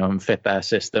him, and fit their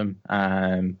system.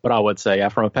 But I would say,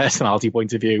 from a personality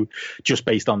point of view, just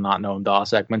based on that Noam Dar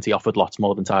segment, he offered lots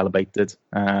more than Tyler Bate did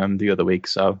the other week.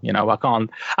 So,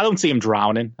 I don't see him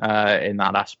drowning in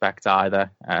that aspect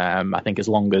either. I think as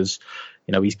long as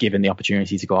he's given the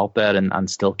opportunity to go out there and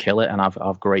still kill it and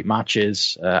have great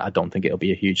matches, I don't think it'll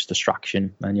be a huge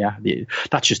distraction. And yeah,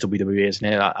 that's just WWE, isn't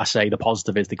it? I say the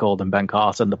positive is they called him Ben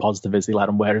Carter, and the positive is they let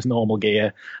him wear his normal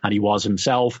gear, and he was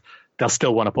himself. They'll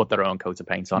still want to put their own coat of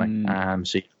paint on it.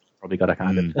 So you probably got to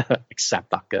kind of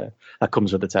accept that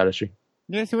comes with the territory.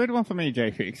 Yeah, it's a weird one for me,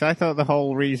 JP, because I thought the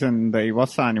whole reason that he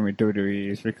was signing with WWE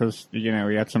is because, he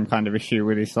had some kind of issue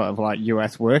with his sort of like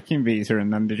US working visa,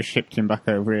 and then they just shipped him back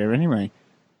over here anyway.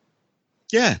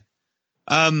 Yeah.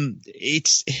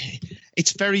 It's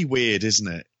very weird,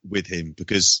 isn't it, with him?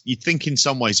 Because you'd think in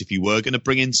some ways if you were going to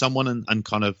bring in someone and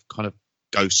kind of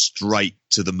go straight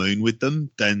to the moon with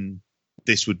them, then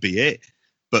this would be it.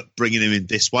 But bringing him in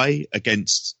this way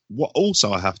against what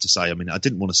also I have to say, I mean, I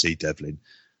didn't want to see Devlin,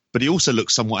 but he also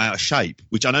looks somewhat out of shape,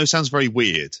 which I know sounds very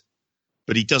weird,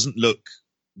 but he doesn't look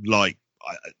like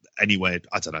anywhere.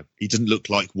 I don't know. He doesn't look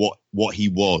like what he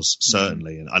was,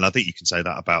 certainly. And I think you can say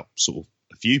that about sort of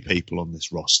a few people on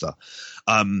this roster.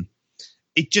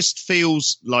 It just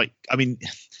feels like, I mean,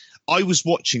 I was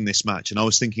watching this match and I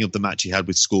was thinking of the match he had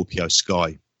with Scorpio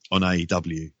Sky on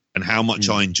AEW and how much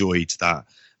I enjoyed that.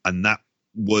 And that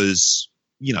was,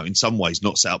 in some ways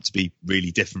not set up to be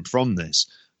really different from this.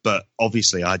 But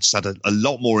obviously, I just had a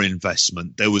lot more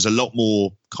investment. There was a lot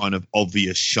more kind of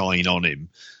obvious shine on him.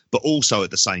 But also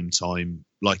at the same time,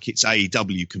 like it's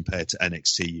AEW compared to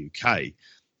NXT UK.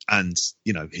 And,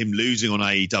 him losing on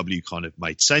AEW kind of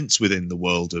made sense within the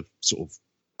world of sort of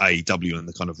AEW and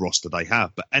the kind of roster they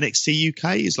have. But NXT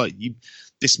UK is like,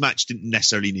 this match didn't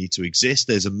necessarily need to exist.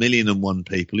 There's 1,000,001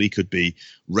 people he could be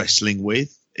wrestling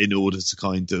with in order to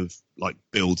kind of like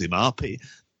build him up.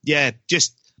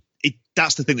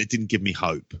 That's the thing that didn't give me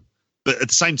hope. But at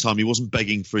the same time, he wasn't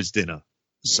begging for his dinner.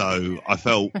 So I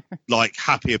felt like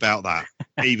happy about that,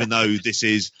 even though this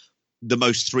is the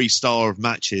most 3-star of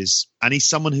matches, and he's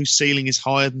someone whose ceiling is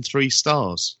higher than 3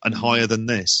 stars and higher than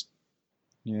this.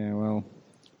 Yeah, well,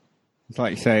 it's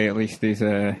like you say, at least he's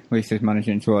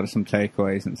managing to order some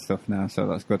takeaways and stuff now, so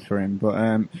that's good for him.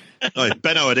 But if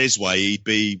Benno had his way, he'd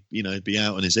be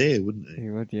out on his ear, wouldn't he? He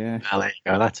would, yeah. Well, there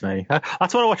you go. That's me.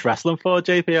 That's what I watch wrestling for,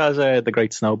 JP. As the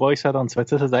great Snowboy said on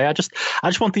Twitter today, I just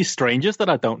want these strangers that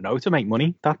I don't know to make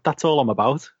money. That's all I'm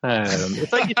about.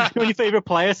 It's like when your favorite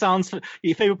player signs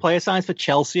for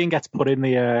Chelsea and gets put in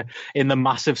the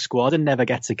massive squad and never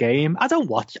gets a game. I don't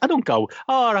go,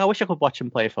 oh, I wish I could watch him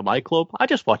play for my club. I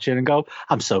just watch it and go,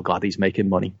 I'm so glad he's making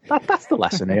money. That's the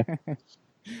lesson here.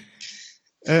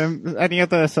 Any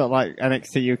other sort of like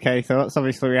NXT UK thoughts?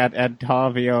 Obviously, we had Ed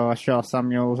Harvey or Shaw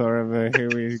Samuels or whoever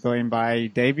who is going by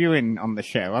debuting on the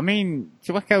show. I mean,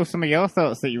 to echo some of your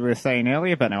thoughts that you were saying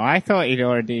earlier, Benno, I thought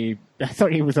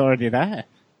he was already there.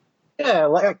 Yeah,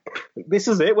 like this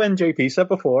is it. When JP said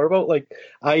before about like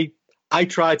I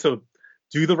try to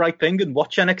do the right thing and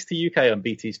watch NXT UK on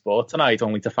BT Sport tonight,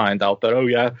 only to find out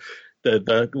that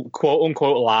the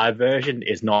quote-unquote live version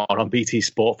is not on BT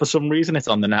Sport for some reason. It's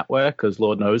on the network because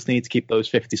Lord knows they need to keep those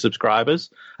 50 subscribers.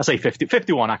 I say 50,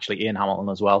 51 actually, Ian Hamilton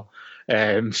as well.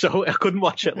 So I couldn't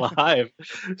watch it live.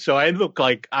 So I ended up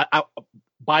I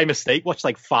by mistake watched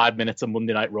like 5 minutes of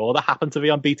Monday Night Raw that happened to be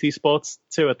on BT Sports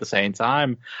 2 at the same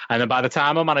time. And then by the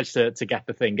time I managed to get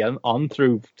the thing on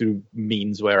through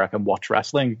means where I can watch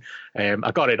wrestling,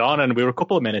 I got it on and we were a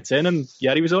couple of minutes in and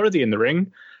yeah, he was already in the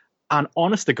ring. And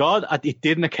honest to God, it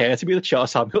didn't occur to me that Shaw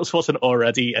Samuels wasn't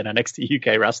already an NXT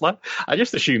UK wrestler. I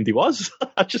just assumed he was.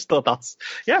 I just thought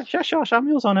Shaw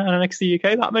Samuels on NXT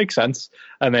UK. That makes sense.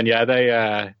 And then, yeah,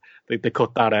 they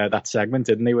cut that segment,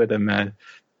 didn't they, with him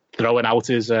throwing out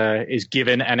his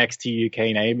given NXT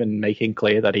UK name and making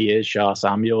clear that he is Shaw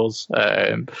Samuels.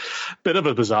 Bit of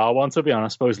a bizarre one, to be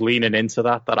honest. I suppose leaning into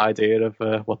that idea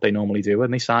of what they normally do when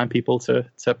they sign people to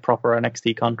proper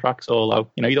NXT contracts.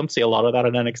 Although, you don't see a lot of that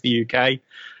in NXT UK.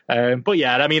 But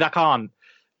yeah, I mean, I can't.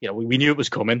 We knew it was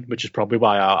coming, which is probably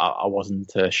why I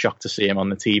wasn't shocked to see him on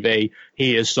the TV.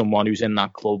 He is someone who's in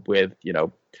that club with,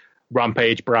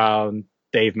 Rampage Brown,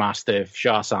 Dave Mastiff,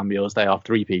 Shaw Samuels. They are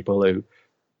 3 people who,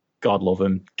 God love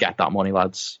them, get that money,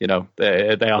 lads. They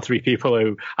are 3 people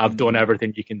who have done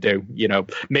everything you can do.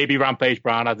 Maybe Rampage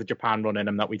Brown had the Japan run in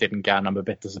him that we didn't get, and I'm a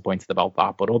bit disappointed about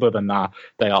that. But other than that,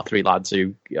 they are 3 lads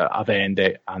who have earned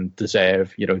it and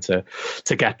deserve,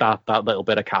 to get that little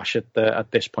bit of cash at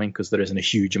this point, because there isn't a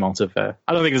huge amount of. I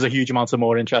don't think there's a huge amount of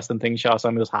more interesting things Shaw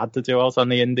Samuels had to do out on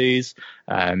the Indies.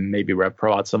 Maybe Rev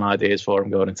Pro had some ideas for him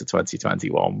going into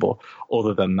 2021, but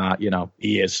other than that,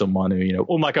 he is someone who,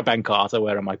 unlike a Ben Carter,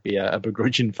 where I might be a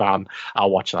begrudging fan, I'll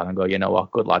watch that and go, you know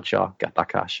what, good lad, Shaw, get that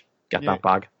cash, get that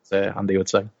bag, as Andy would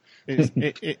say.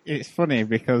 It's funny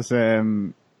because,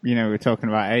 we were talking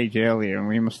about age earlier and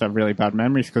we must have really bad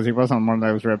memories because he was on one of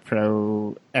those Red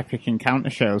Pro Epic Encounter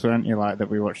shows, weren't you, like that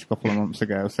we watched a couple of months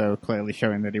ago, so clearly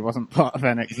showing that he wasn't part of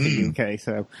NXT UK,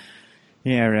 so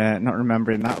yeah, not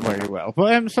remembering that very well.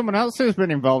 But someone else who's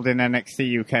been involved in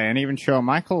NXT UK, and even Shawn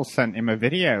Michaels sent him a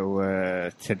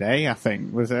video today, I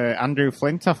think, was Andrew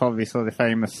Flintoff, obviously the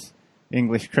famous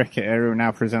English cricketer who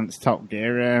now presents Top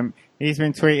Gear. He's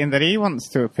been tweeting that he wants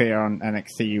to appear on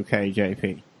NXT UK,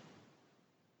 JP.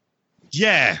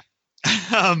 Yeah.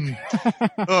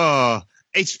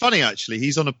 It's funny, actually.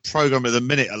 He's on a program at the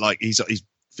minute. Like I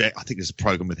think there's a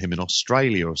program with him in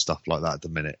Australia or stuff like that at the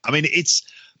minute. I mean, it's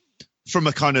from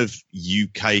a kind of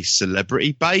UK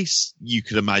celebrity base, you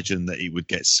could imagine that he would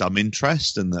get some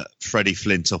interest and that Freddie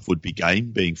Flintoff would be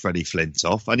game, being Freddie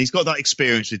Flintoff. And he's got that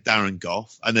experience with Darren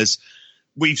Gough. And as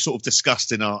we've sort of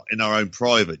discussed in our own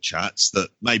private chats, that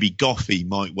maybe Goughy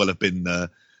might well have been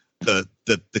the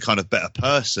kind of better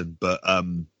person. But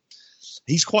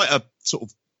he's quite a sort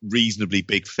of reasonably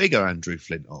big figure, Andrew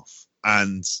Flintoff.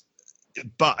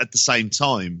 But at the same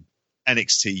time,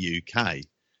 NXT UK,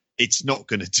 it's not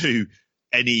going to do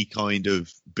any kind of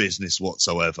business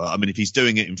whatsoever. I mean, if he's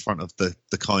doing it in front of the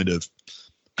kind of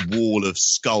wall of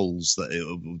skulls,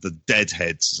 the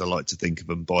deadheads, as I like to think of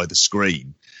them, by the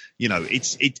screen,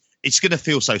 it's going to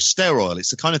feel so sterile. It's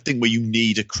the kind of thing where you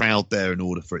need a crowd there in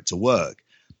order for it to work.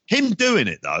 Him doing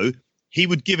it, though, he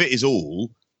would give it his all.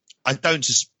 I don't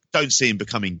see him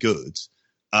becoming good.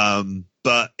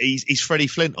 But he's Freddie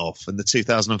Flintoff, and the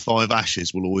 2005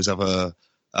 Ashes will always have a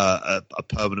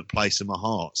permanent place in my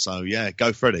heart. So yeah,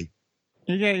 go Freddie.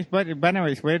 Yeah, Benno,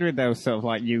 it's weird with those sort of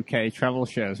like UK travel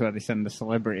shows where they send the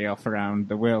celebrity off around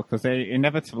the world, because they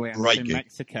inevitably end up in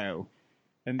Mexico.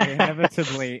 And they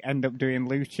inevitably end up doing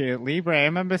Lucha Libre. I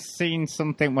remember seeing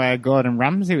something where Gordon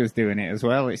Ramsay was doing it as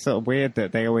well. It's sort of weird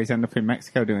that they always end up in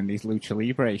Mexico doing these Lucha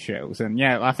Libre shows. And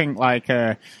yeah, I think like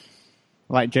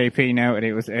JP noted,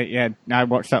 it was I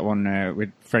watched that one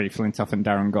with Freddie Flintoff and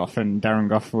Darren Goff, and Darren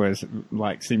Goff was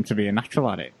seemed to be a natural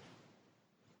at it.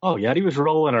 Oh yeah, he was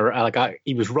rolling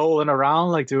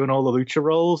around like doing all the lucha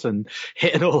rolls and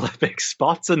hitting all the big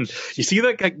spots, and you see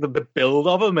that like the build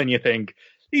of him, and you think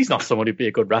he's not someone who'd be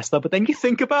a good wrestler. But then you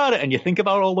think about it, and you think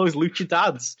about all those lucha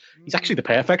dads. He's actually the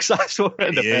perfect size for it,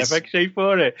 and the perfect shape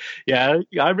for it. Yeah,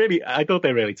 I thought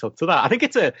they really took to that. I think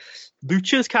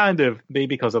lucha's kind of, maybe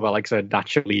because of like I said,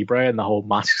 Nacho Libre and the whole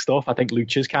mask stuff. I think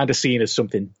lucha's kind of seen as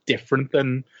something different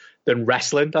than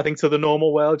wrestling, I think, to the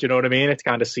normal world. You know what I mean? It's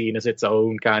kind of seen as its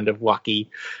own kind of wacky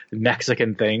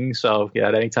Mexican thing. So yeah,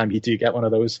 anytime you do get one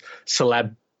of those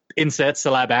Celeb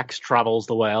X travels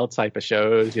the world type of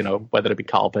shows, you know, whether it be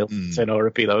Carl Pilson or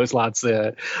it be those lads,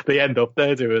 they end up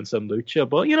there doing some lucha.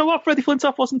 But you know what, Freddie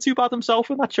Flintoff wasn't too bad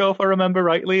himself in that show, if I remember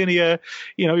rightly, and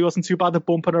he wasn't too bad at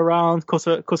bumping around, cut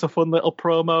a fun little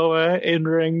promo in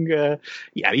ring.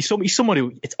 Yeah, he's someone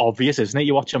who, it's obvious, isn't it?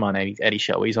 You watch him on any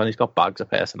show he's on, he's got bags of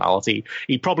personality.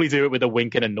 He'd probably do it with a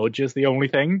wink and a nudge is the only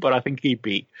thing, but I think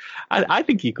I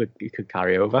think he could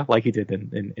carry over like he did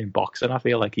in boxing. I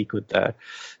feel like he could.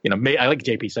 I like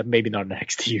JP said, maybe not in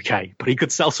NXT UK, but he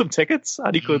could sell some tickets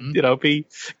and he could, be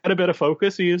get a bit of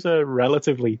focus. He is a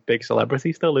relatively big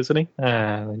celebrity still, isn't he?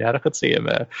 I could see him.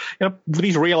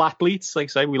 These real athletes, like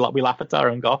say, we laugh at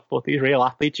Darren Goff, but these real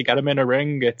athletes, you get them in a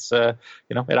ring, it's it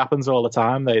happens all the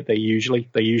time. They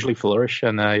usually flourish,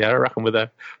 and I reckon with a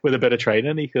bit of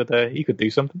training, he could do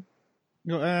something.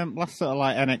 Last sort of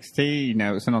like NXT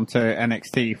notes and onto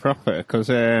NXT proper, because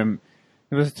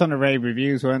there was a ton of rave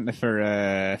reviews, weren't there,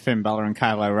 for Finn Balor and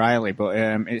Kyle O'Reilly, but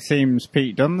it seems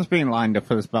Pete Dunne's been lined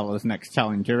up as Balor's next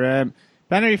challenger.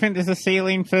 Ben, do you think there's a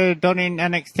ceiling for Dunne in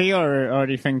NXT, or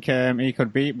do you think he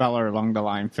could beat Balor along the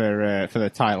line for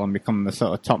the title and become the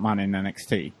sort of top man in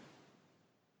NXT?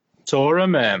 Saw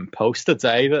him post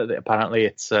today that apparently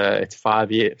it's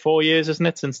 4 years, isn't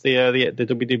it, since the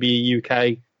WWE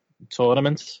UK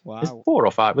tournament? Wow. Is it 4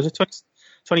 or 5? Was it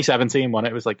 2017 when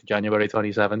it was like January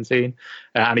 2017,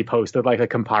 and he posted like a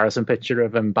comparison picture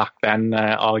of him back then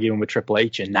arguing with Triple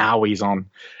H, and now he's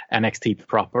on NXT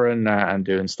proper and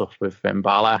doing stuff with Finn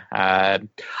Balor. I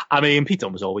mean, Pete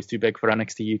Dunne was always too big for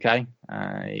NXT UK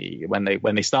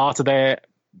when they started it.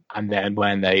 And then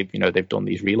when they've done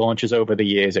these relaunches over the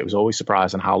years, it was always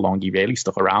surprising how long he really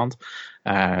stuck around,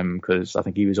 because I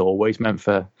think he was always meant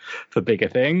for bigger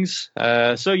things.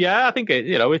 So yeah, I think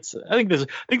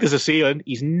there's a ceiling.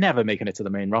 He's never making it to the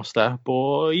main roster,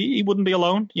 but he wouldn't be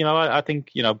alone. I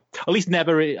think at least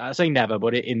never. I say never,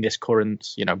 but in this current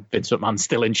Vince McMahon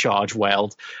still in charge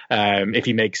world, if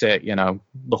he makes it,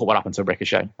 look at what happened to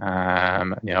Ricochet. I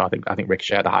think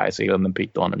Ricochet had a higher ceiling than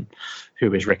Pete Dunne, and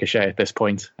who is Ricochet at this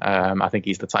point? I think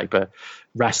he's the type of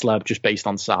wrestler, just based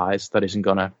on size, that isn't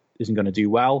gonna do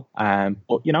well.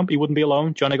 But he wouldn't be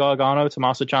alone. Johnny Gargano,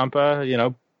 Tommaso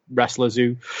Ciampa, wrestlers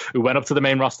who went up to the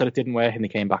main roster, it didn't work, and they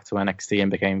came back to NXT and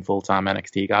became full-time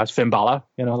NXT guys. Finn Balor,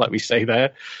 like we say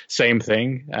there, same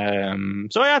thing.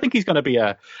 So yeah, I think he's going to be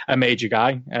a major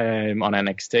guy on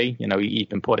NXT. He's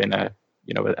been put in a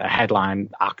headline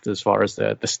act as far as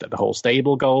the whole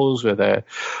stable goes with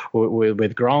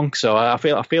Gronk. So I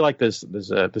feel like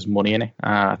there's money in it.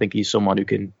 I think he's someone who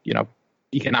can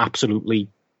he can absolutely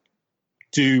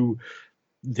do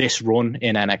this run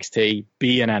in NXT,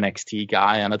 be an NXT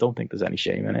guy, and I don't think there's any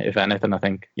shame in it. If anything, I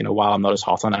think while I'm not as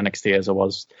hot on NXT as I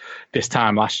was this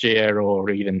time last year, or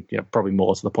even probably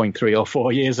more to the point 3 or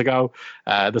 4 years ago,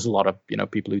 there's a lot of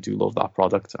people who do love that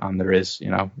product, and there is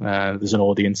there's an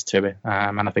audience to it,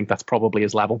 and I think that's probably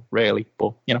his level, really.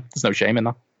 But there's no shame in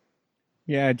that.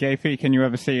 Yeah, JP, can you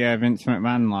ever see Vince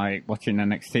McMahon watching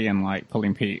NXT and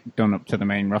pulling Pete Dunne up to the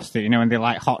main roster? And they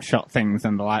hotshot things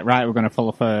and they're like, right, we're going to pull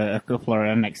up a couple of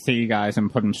NXT guys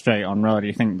and put them straight on Raw. Do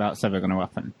you think that's ever going to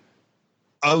happen?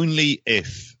 Only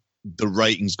if the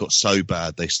ratings got so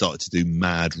bad they started to do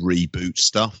mad reboot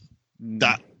stuff.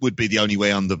 That would be the only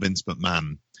way under Vince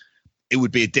McMahon. It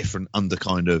would be a different under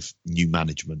kind of new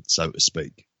management, so to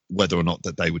speak, whether or not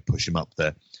that they would push him up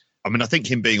there. I mean, I think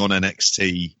him being on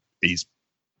NXT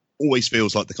always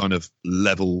feels like the kind of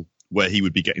level where he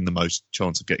would be getting the most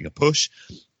chance of getting a push.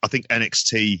 I think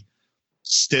NXT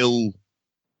still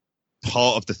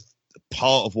part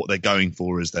of what they're going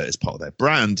for is that as part of their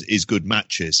brand is good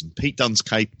matches, and Pete Dunne's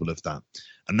capable of that,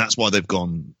 and that's why they've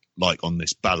gone on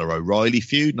this Balor O'Reilly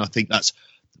feud, and I think that's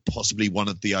possibly one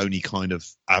of the only kind of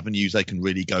avenues they can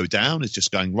really go down, is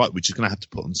just going, right, we're just going to have to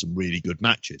put on some really good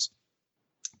matches.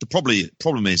 the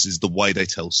problem is the way they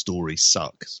tell stories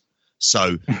sucks.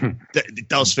 So it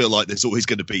does feel like there's always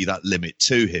going to be that limit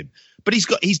to him. But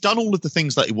he's done all of the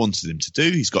things that he wanted him to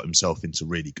do. He's got himself into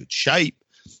really good shape.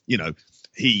 You know,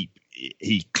 he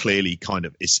clearly kind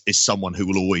of is someone who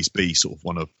will always be sort of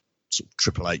one of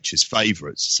Triple H's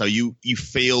favourites. So you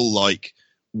feel like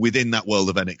within that world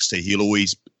of NXT,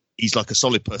 he's like a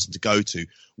solid person to go to.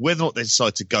 Whether or not they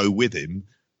decide to go with him,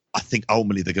 I think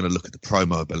ultimately they're going to look at the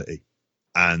promo ability.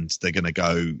 And they're going to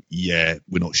go, yeah,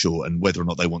 we're not sure. And whether or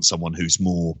not they want someone who's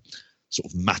more sort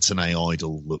of matinee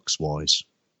idol looks wise.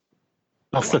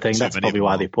 That's the thing. That's probably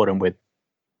why they put him with.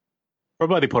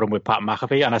 Probably they put him with Pat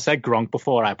McAfee. And I said Gronk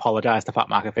before. I apologise to Pat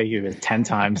McAfee, who is 10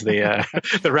 times the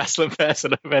the wrestling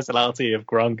personality of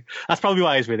Gronk. That's probably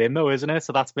why he's with him, though, isn't it?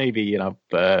 So that's maybe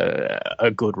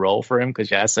a good role for him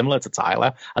because similar to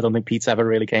Tyler, I don't think Pete's ever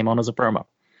really came on as a promo.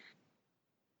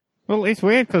 Well, it's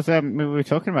weird because we were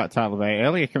talking about Tyler Bate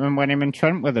earlier. Remember when him and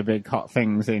Trent were the big hot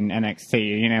things in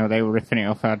NXT? You know, they were ripping it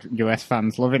off, had US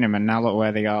fans loving him, and now look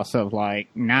where they are. Sort of like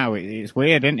now it's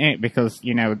weird, isn't it? Because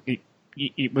you know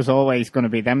it was always going to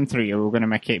be them three who were going to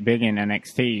make it big in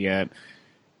NXT,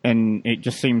 and it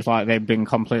just seems like they've been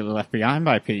completely left behind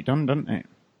by Pete Dunne, doesn't it?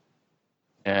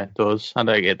 Yeah, it does, and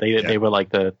they were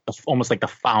like almost like the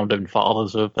founding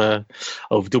fathers of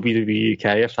WWE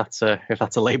UK, if that's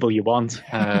a label you want.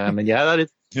 And yeah,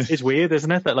 it's weird,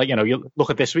 isn't it? That you look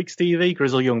at this week's TV,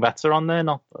 Grizzled Young Vets are on there,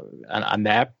 and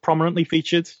they're prominently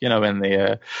featured, in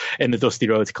the Dusty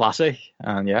Rhodes Classic,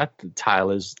 and yeah,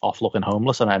 Tyler's off looking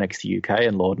homeless on NXT UK,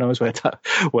 and Lord knows where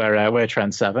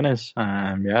Trent Seven is.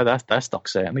 Their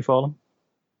stock's certainly fallen.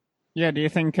 Yeah, do you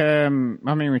think,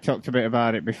 we talked a bit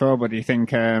about it before, but do you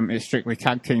think it's strictly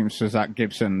tag teams for Zach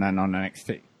Gibson then on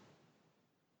NXT?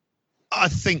 I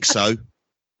think so.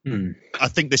 I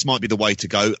think this might be the way to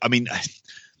go. I mean,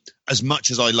 as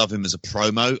much as I love him as a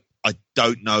promo, I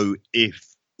don't know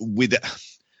whether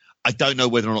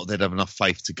or not they'd have enough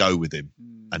faith to go with him.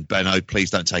 And Benno,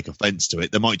 please don't take offence to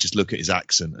it. They might just look at his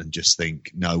accent and just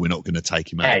think, no, we're not going to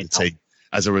take him out of the team.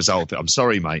 As a result of it. I'm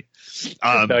sorry, mate.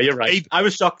 No, you're right. I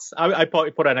was shocked. I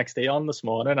put NXT on this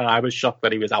morning, and I was shocked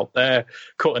that he was out there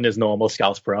cutting his normal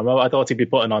Scouse promo. I thought he'd be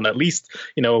putting on at least,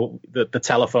 the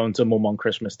telephone to mum on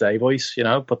Christmas Day voice,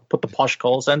 put the posh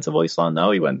call centre voice on.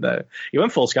 No, he went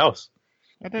full Scouse.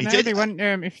 I don't know. They went,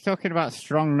 if you're talking about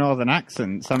strong northern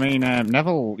accents, I mean,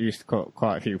 Neville used to cut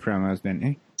quite a few promos, didn't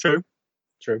he? True.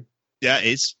 Yeah, it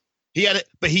is. He had it,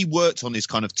 but he worked on his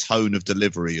kind of tone of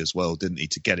delivery as well, didn't he?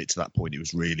 To get it to that point, it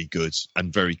was really good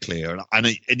and very clear. And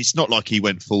it's not like he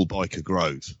went full Biker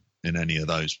Grove in any of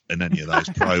those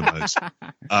promos,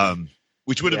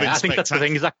 which would have been. I think that's the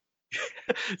thing.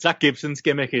 Zach Gibson's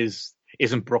gimmick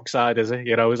isn't Brookside, is it?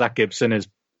 Zach Gibson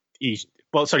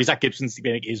Zach Gibson's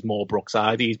gimmick is more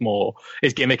Brookside.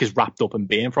 His gimmick is wrapped up in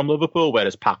being from Liverpool,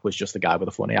 whereas Pac was just a guy with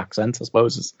a funny accent, I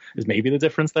suppose, is maybe the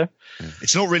difference there.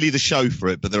 It's not really the show for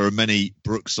it, but there are many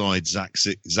Brookside, Zach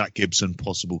Gibson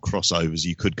possible crossovers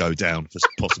you could go down for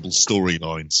possible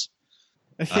storylines.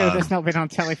 A show that's not been on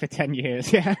telly for 10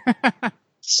 years, yeah.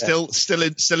 Still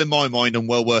in my mind and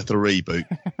well worth a reboot.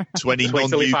 To any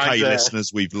non-UK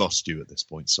listeners, we've lost you at this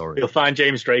point. Sorry. You'll find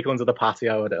James Drake under the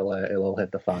patio and it'll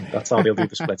hit the fan. That's how they'll do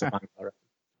the split of fan.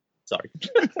 Sorry.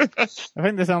 I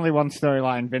think there's only one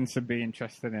storyline Vince would be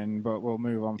interested in, but we'll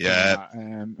move on from that.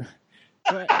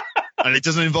 And it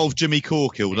doesn't involve Jimmy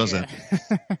Corkill, does it?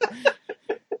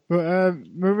 But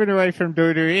moving away from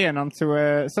WWE and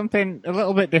onto something a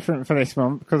little bit different for this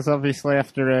month, because obviously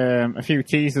after a few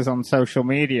teasers on social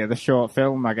media, the short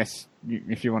film, I guess,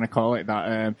 if you want to call it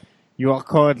that, You Are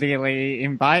Cordially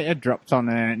Invited dropped on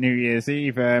New Year's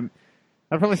Eve. I'd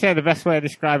probably say the best way of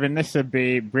describing this would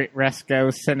be Britt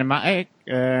Resco's cinematic,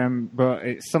 but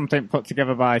it's something put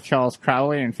together by Charles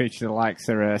Crowley and features the likes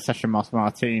of Sasha Moss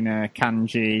Martina,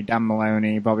 Kanji, Dan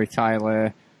Maloney, Bobby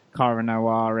Tyler, Cara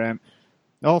Noir,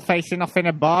 all facing off in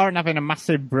a bar and having a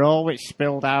massive brawl which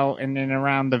spilled out in and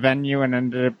around the venue and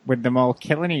ended up with them all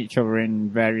killing each other in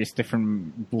various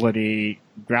different bloody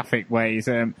graphic ways.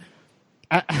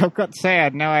 I've got to say I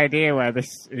had no idea where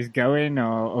this is going,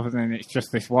 or other than it's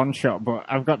just this one shot, but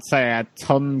I've got to say I had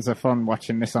tons of fun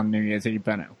watching this on New Year's Eve,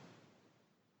 Benno.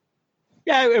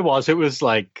 Yeah, it was. It was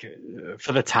like,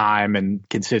 for the time and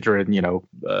considering,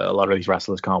 a lot of these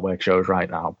wrestlers can't work shows right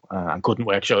now and couldn't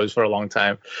work shows for a long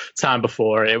time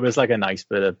before, it was like a nice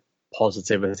bit of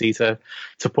positivity to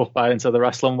put back into the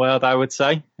wrestling world, I would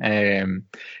say.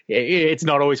 It's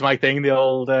not always my thing, the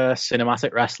old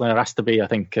cinematic wrestling. It has to be, I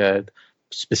think,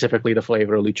 specifically the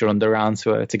flavor of Lucha Underground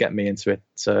to get me into it,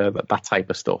 that type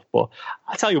of stuff. But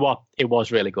I tell you what, it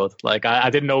was really good. Like I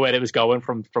didn't know where it was going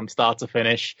from start to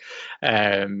finish.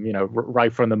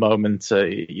 Right from the moment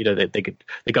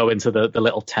they go into the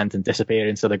little tent and disappear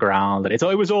into the ground, and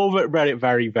it was all very,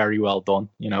 very, very well done.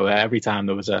 Every time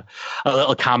there was a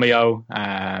little cameo,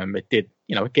 it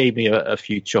gave me a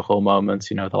few chuckle moments,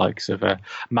 the likes of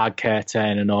Madcare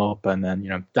turning up, and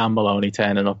then, Dan Maloney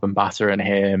turning up and battering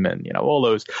him, and, all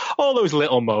those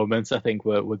little moments I think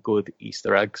were good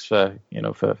Easter eggs for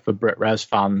Brit Res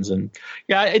fans. And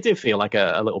yeah, it did feel like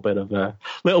a little bit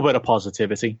of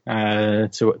positivity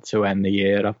to end the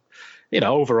year.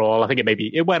 Overall, I think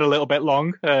it went a little bit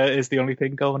long, is the only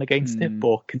thing going against it.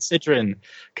 But considering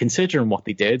what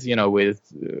they did, with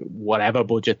whatever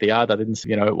budget they had,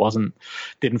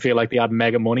 didn't feel like they had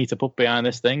mega money to put behind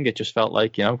this thing. It just felt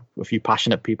like, a few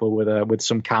passionate people with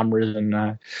some cameras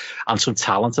and some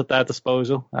talent at their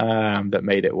disposal, that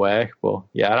made it work. But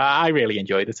yeah, I really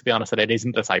enjoyed it, to be honest. And it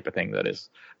isn't the type of thing that is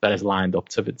lined up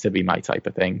to be my type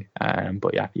of thing.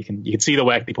 But yeah, you can see the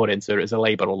work they put into it as a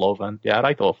labor of love. And yeah,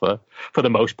 I thought for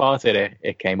the most part,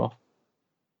 it came off.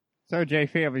 So,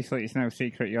 JP, obviously it's no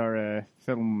secret you're a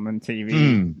film and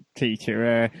TV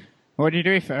teacher. What do you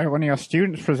do if one of your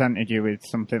students presented you with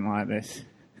something like this?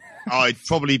 I'd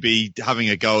probably be having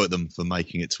a go at them for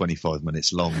making it 25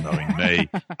 minutes long, knowing me,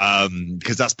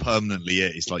 because that's permanently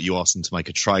it. It's like you ask them to make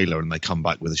a trailer and they come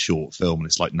back with a short film, and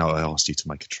it's like, no, I asked you to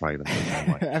make a trailer.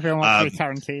 Everyone wants to be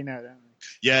Tarantino, don't they?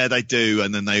 Yeah, they do.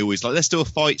 And then they always let's do a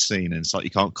fight scene. And it's like,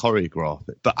 you can't choreograph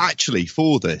it. But actually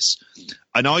for this,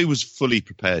 and I was fully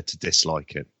prepared to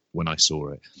dislike it when I saw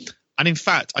it. And in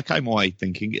fact, I came away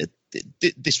thinking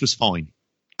this was fine,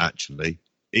 actually.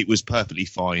 It was perfectly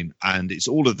fine. And it's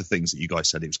all of the things that you guys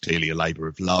said. It was clearly a labour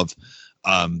of love.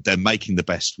 They're making the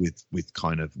best with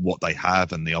kind of what they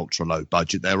have and the ultra low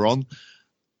budget they're on.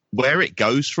 Where it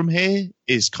goes from here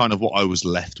is kind of what I was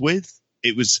left with.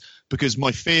 It was because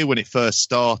my fear when it first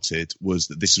started was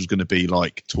that this was going to be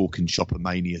like Talking Chopper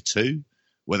Mania 2,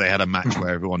 where they had a match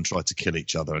where everyone tried to kill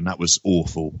each other, and that was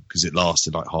awful because it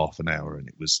lasted like half an hour, and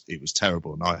it was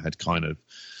terrible. And I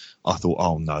thought,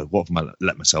 oh no, what have I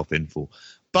let myself in for?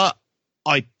 But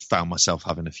I found myself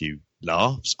having a few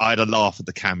laughs. I had a laugh at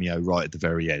the cameo right at the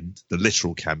very end, the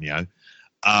literal cameo,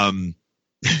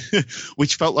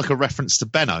 which felt like a reference to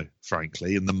Benno,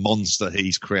 frankly, and the monster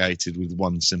he's created with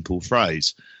one simple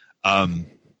phrase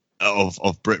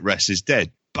of Brit Res is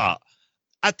dead. But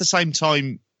at the same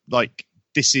time, like,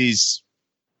 it's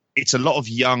a lot of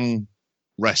young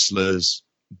wrestlers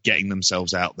getting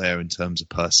themselves out there in terms of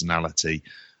personality.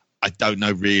 I don't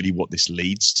know really what this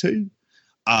leads to,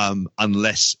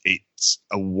 unless it's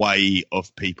a way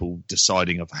of people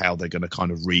deciding of how they're going to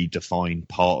kind of redefine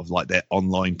part of like their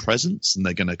online presence, and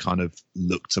they're going to kind of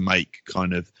look to make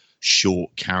kind of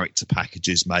short character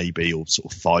packages maybe, or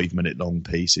sort of 5-minute long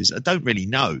pieces. I don't really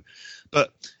know.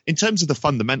 But in terms of the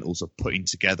fundamentals of putting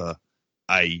together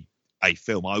a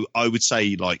film, I would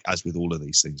say, like, as with all of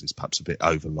these things, it's perhaps a bit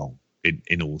overlong.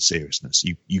 In all seriousness,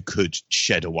 you could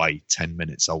shed away 10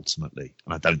 minutes ultimately,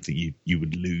 and I don't think you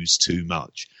would lose too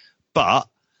much. But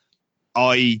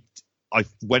I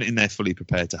went in there fully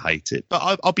prepared to hate it. But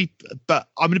I'm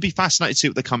going to be fascinated to see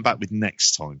what they come back with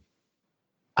next time.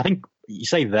 I think you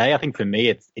say they. I think for me,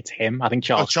 it's him. I think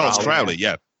Charles Crowley.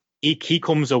 Yeah. He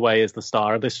comes away as the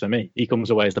star of this for me. He comes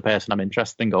away as the person I'm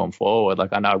interested in going forward.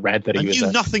 Like, I read that he was. I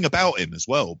knew nothing about him as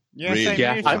well. Yeah,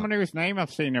 really. Someone whose name I've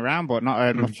seen around, but not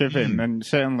heard much of him. And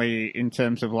certainly in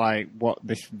terms of like what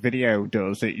this video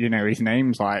does, his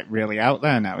name's like really out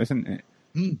there now, isn't it?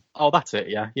 Oh, that's it.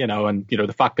 Yeah, and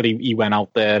the fact that he went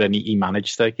out there and he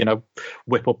managed to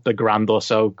whip up the grand or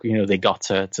so they got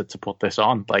to put this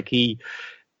on. Like he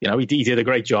did a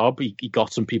great job. He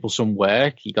got some people some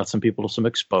work. He got some people some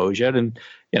exposure. And,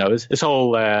 his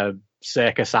whole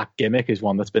circus act gimmick is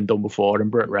one that's been done before in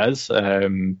Brit Res.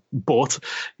 But,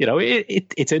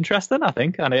 it's interesting, I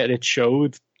think. And it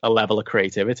showed a level of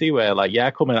creativity where, like, yeah,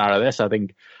 coming out of this, I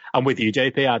think I'm with you,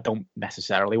 JP. I don't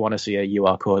necessarily want to see a You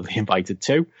Are Cordially Invited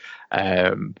to.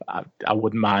 I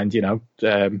wouldn't mind,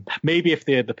 maybe if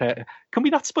the can we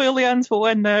not spoil the end for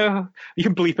when you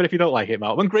can bleep it if you don't like it,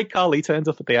 Mark. When Great Khali turns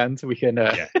up at the end, we can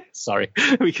sorry,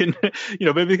 we can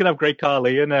maybe we can have Great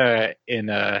Khali in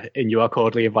You Are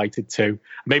Cordially Invited to.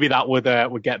 Maybe that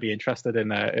would get me interested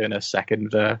in a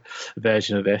second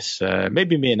version of this.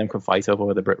 Maybe me and him can fight over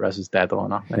whether Brit Res is dead or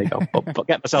not. There you go. But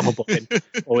get myself a booking.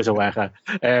 Always a worker.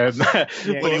 Well,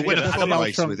 you win a full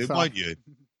race with him, won't you?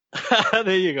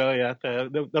 There you go. Yeah,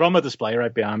 they're on my display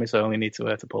right behind me, so I only need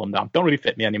to pull them down. Don't really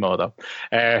fit me anymore though.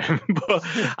 But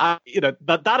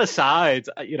that aside,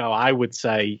 I would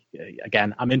say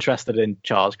again, I'm interested in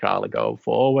Charles Crowley going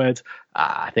forward.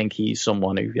 I think he's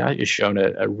someone who has shown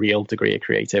a real degree of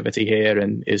creativity here,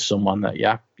 and is someone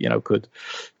that could.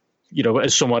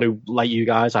 As someone who, like you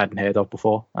guys, I hadn't heard of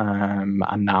before, and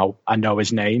now I know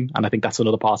his name, and I think that's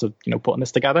another part of putting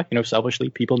this together. Selfishly,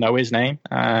 people know his name,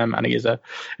 and he is a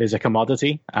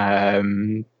commodity.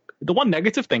 The one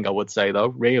negative thing I would say, though,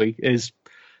 really is,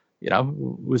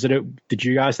 did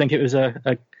you guys think it was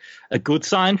a good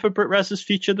sign for Brit Rez's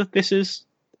future that this is?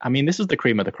 I mean, this is the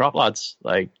cream of the crop, lads.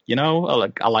 I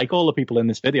like all the people in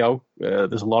this video.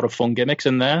 There's a lot of fun gimmicks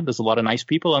in there. There's a lot of nice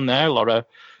people in there. A lot of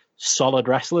solid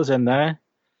wrestlers in there.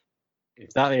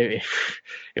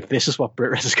 If this is what Brit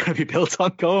Rez is going to be built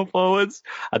on going forwards,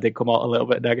 I did come out a little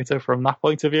bit negative from that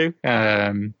point of view.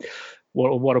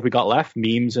 What have we got left?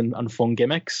 Memes and fun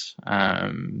gimmicks.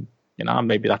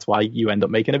 Maybe that's why you end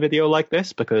up making a video like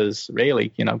this, because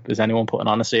really, is anyone putting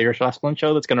on a serious wrestling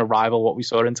show that's going to rival what we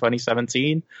saw in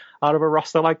 2017 out of a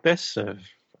roster like this?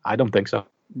 I don't think so.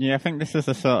 Yeah, I think this is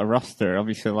a sort of roster.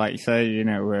 Obviously, like you say,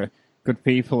 we're good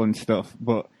people and stuff,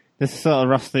 but this sort of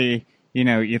roster,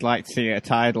 you'd like to see a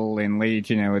title in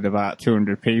Leeds, with about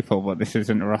 200 people, but this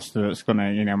isn't a roster that's going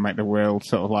to, make the world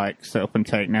sort of like sit up and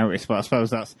take notice. But I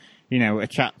suppose that's, a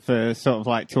chat for sort of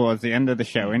like towards the end of the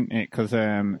show, isn't it? Because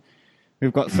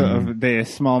we've got sort of the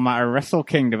small matter of Wrestle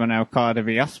Kingdom and Okada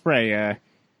v Ospreay.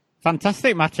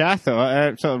 Fantastic match, I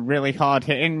thought. Sort of really hard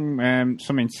hitting,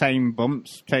 some insane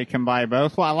bumps taken by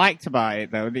both. What I liked about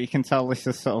it, though, that you can tell this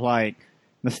is sort of like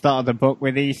the start of the book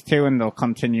with these two, and they'll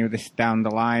continue this down the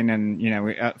line. And,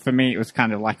 for me, it was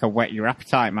kind of like a whet your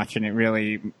appetite match, and it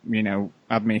really,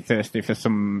 had me thirsty for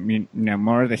some,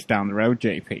 more of this down the road,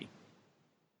 JP.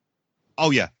 Oh,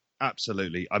 yeah,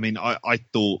 absolutely. I mean, I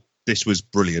thought this was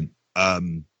brilliant.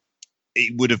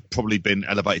 It would have probably been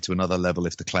elevated to another level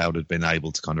if the Cloud had been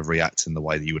able to kind of react in the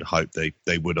way that you would hope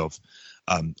they would have.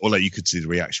 Although you could see the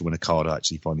reaction when Okada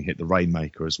actually finally hit the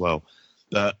Rainmaker as well.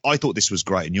 I thought this was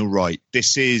great, and you're right.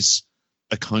 This is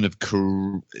a kind of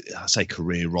career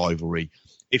rivalry.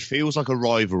 It feels like a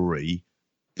rivalry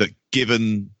that,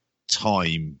 given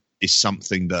time, is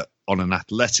something that on an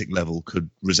athletic level could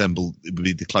resemble. It would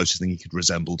be the closest thing he could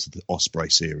resemble to the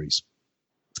Ospreay series.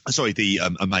 Sorry, the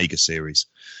Omega series,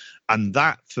 and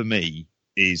that for me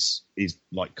is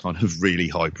like kind of really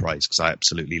high praise, because I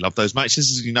absolutely love those matches,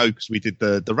 as you know, because we did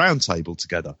the round table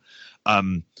together.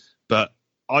 But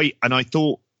I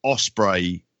thought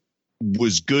Ospreay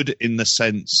was good in the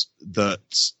sense that,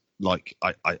 like,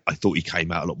 I thought he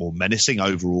came out a lot more menacing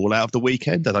overall out of the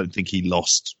weekend. I don't think he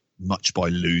lost much by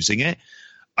losing it.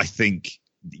 I think,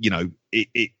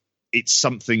 it's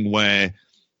something where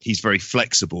he's very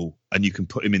flexible, and you can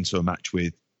put him into a match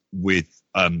with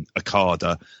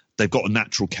Okada. They've got a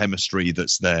natural chemistry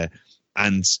that's there,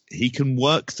 and he can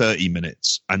work 30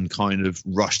 minutes and kind of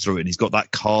rush through it. And he's got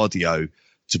that cardio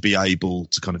to be able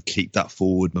to kind of keep that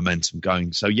forward momentum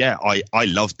going. So, yeah, I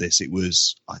loved this.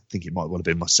 I think it might well have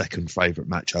been my second favourite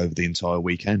match over the entire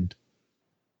weekend.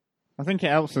 I think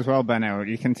it helps as well, Benno.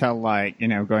 You can tell, like,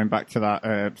 going back to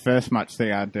that first match they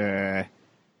had,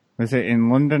 was it in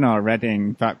London or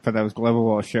Reading, back for those Global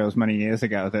War shows many years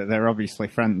ago, that they're obviously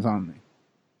friends, aren't they?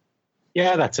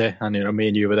 Yeah, that's it. And, me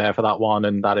and you were there for that one,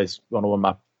 and that is one of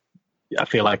my... I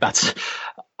feel like that's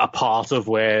a part of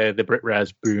where the Brit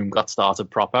Rez boom got started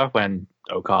proper, when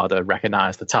Okada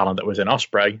recognised the talent that was in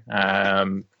Ospreay.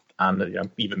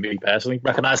 And even me personally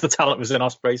recognised the talent was in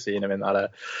Ospreay, seeing him in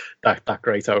that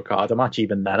great Okada match,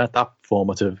 even then at that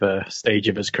formative stage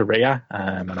of his career,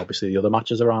 and obviously the other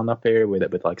matches around that period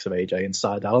with likes of AJ and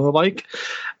Seidel and the like.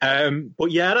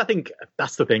 But yeah, I think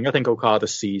that's the thing. I think Okada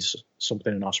sees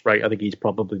something in Ospreay. I think he's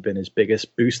probably been his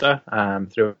biggest booster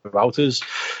throughout his,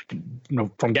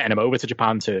 from getting him over to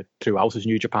Japan to throughout his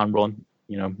New Japan run.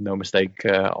 No mistake,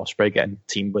 Ospreay getting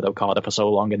teamed with Okada for so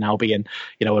long and now being,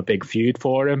 a big feud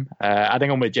for him. I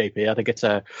think I'm with JP. I think it's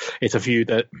a feud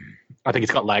that I think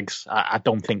it's got legs. I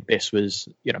don't think this was,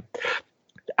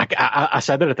 I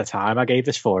said it at the time. I gave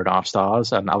this 4.5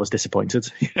 stars, and I was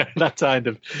disappointed. That kind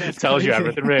of tells you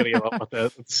everything, really, about what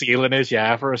the ceiling is.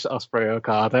 Yeah, for Ospreay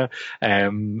Okada. I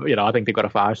think they've got a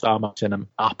 5-star match in them,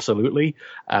 absolutely.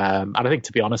 And I think,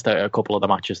 to be honest, a couple of the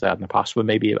matches they had in the past were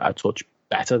maybe a touch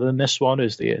better than this one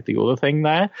is the other thing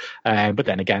there. But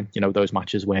then again, those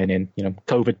matches weren't in,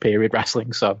 COVID period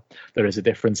wrestling, so there is a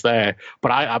difference there.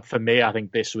 But for me, I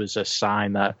think this was a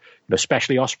sign that,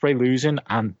 especially Ospreay losing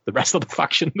and the rest of the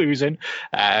faction losing,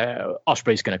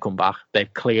 Ospreay's going to come back. They're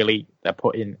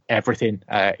putting everything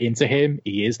into him.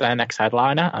 He is their next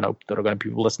headliner. I know there are going to be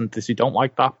people listening to this who don't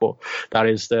like that, but that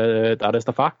is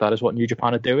the fact. That is what New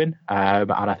Japan are doing.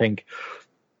 And I think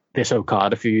this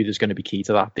Okada feud is going to be key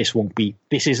to that.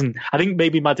 I think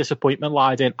maybe my disappointment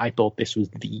lied in, I thought this was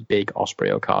the big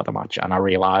Ospreay Okada match, and I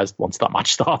realised once that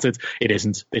match started, it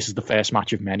isn't. This is the first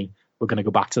match of many. We're going to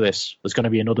go back to this. There's going to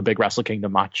be another big Wrestle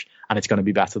Kingdom match, and it's going to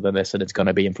be better than this, and it's going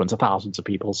to be in front of thousands of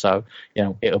people. So,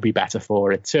 it'll be better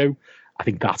for it too. I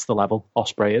think that's the level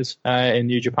Ospreay is in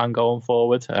New Japan going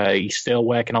forward. He's still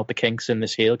working out the kinks in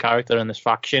this heel character and this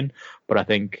faction, but I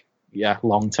think,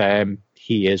 long term,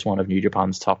 he is one of New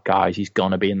Japan's top guys. He's going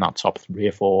to be in that top 3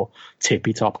 or 4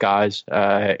 tippy top guys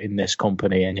in this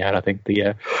company. And I think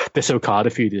this Okada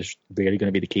feud is really going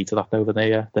to be the key to that over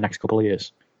the next couple of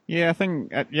years. Yeah, I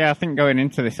think going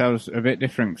into this I was a bit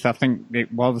different, because I think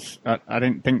it was. I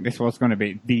didn't think this was going to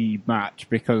be the match,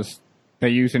 because they're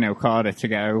using Okada to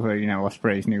get over,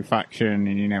 Ospreay's new faction,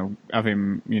 and have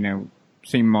him,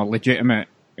 seem more legitimate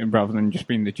rather than just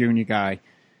being the junior guy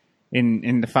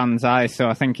in the fans' eyes. So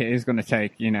I think it is going to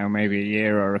take, maybe a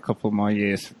year or a couple more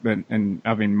years and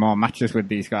having more matches with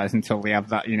these guys until they have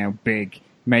that, big,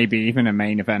 maybe even a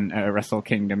main event at a Wrestle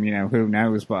Kingdom, who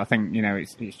knows. But I think,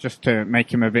 it's just to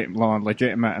make him a bit more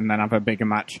legitimate and then have a bigger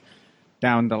match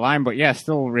down the line. But yeah,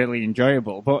 still really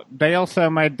enjoyable. But they also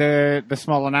made the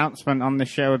small announcement on the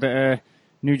show that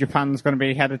New Japan's going to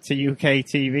be headed to UK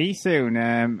TV soon.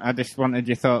 I just wanted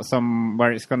your thoughts on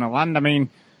where it's going to land. I mean,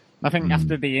 I think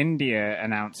after the India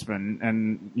announcement,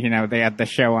 and, they had the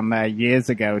show on there years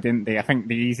ago, didn't they? I think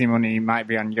the easy money might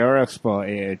be on Eurosport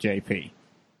here, JP.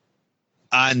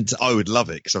 And I would love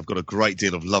it, because I've got a great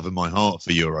deal of love in my heart for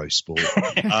Eurosport.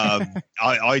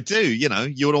 I do. You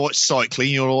want to watch cycling,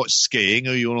 you want to watch skiing,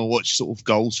 or you want to watch sort of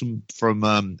goals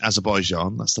from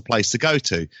Azerbaijan. That's the place to go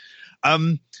to.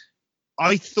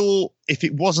 I thought if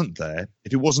it wasn't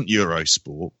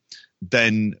Eurosport,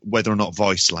 then whether or not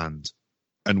Viceland,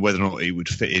 and whether or not it would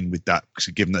fit in with that,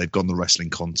 given that they've gone the wrestling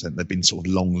content, they've been sort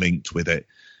of long linked with it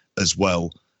as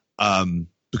well.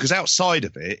 Because outside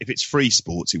of it, if it's free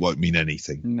sports, it won't mean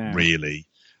anything, really.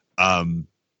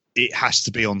 It has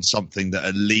to be on something that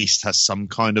at least has some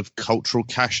kind of cultural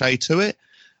cachet to it.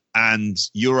 And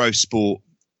Eurosport,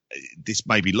 this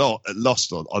may be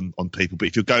lost on people, but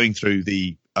if you're going through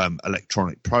the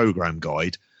electronic program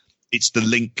guide, it's the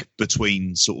link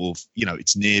between sort of,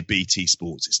 it's near BT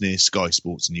Sports, it's near Sky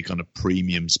Sports, and your kind of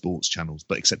premium sports channels,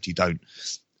 but except you don't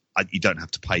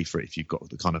have to pay for it if you've got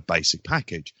the kind of basic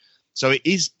package. So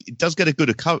it does get a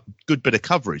good bit of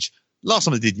coverage. Last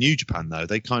time they did New Japan, though,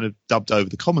 they kind of dubbed over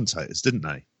the commentators, didn't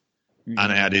they? Yeah.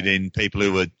 And added in people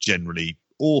who were generally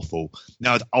awful.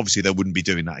 Now, obviously, they wouldn't be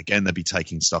doing that again. They'd be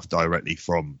taking stuff directly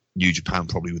from New Japan,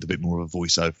 probably with a bit more of a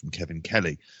voiceover from Kevin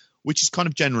Kelly, which is kind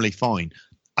of generally fine.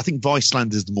 I think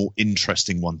Viceland is the more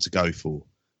interesting one to go for,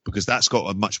 because that's got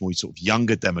a much more sort of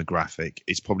younger demographic.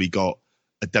 It's probably got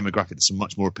a demographic that's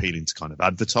much more appealing to kind of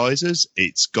advertisers.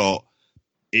 It's got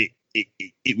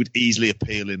it would easily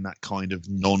appeal in that kind of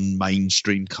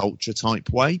non-mainstream culture type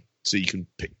way. So you can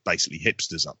pick basically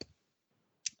hipsters up.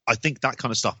 I think that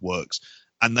kind of stuff works.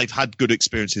 And they've had good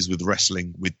experiences with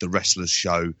wrestling, with the Wrestlers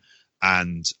Show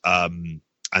and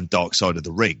Dark Side of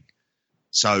the Ring.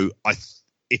 So I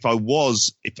kind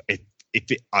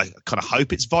of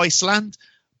hope it's Viceland,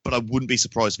 but I wouldn't be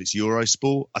surprised if it's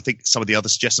Eurosport. I think some of the other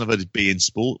suggestions I've heard is Be In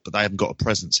Sport, but they haven't got a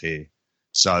presence here.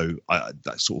 So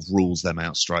that sort of rules them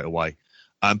out straight away.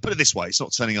 Put it this way, it's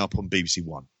not turning up on BBC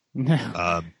One.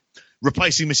 No.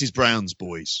 Replacing Mrs. Brown's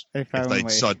Boys. If they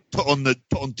decide, put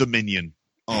on Dominion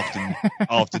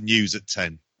after news at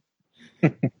 10.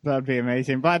 That'd be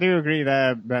amazing. But I do agree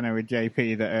there, Benno, with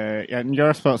JP, that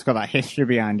Eurosport's got that history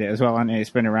behind it as well, hasn't it? It's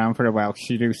been around for a while, because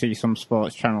you do see some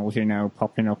sports channels,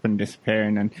 popping up and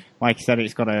disappearing. And like you said,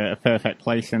 it's got a perfect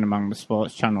place in among the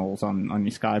sports channels on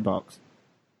your Skybox.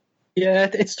 Yeah,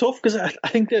 it's tough, because I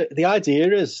think the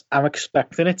idea is, I'm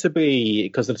expecting it to be,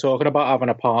 because they're talking about having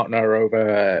a partner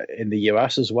over in the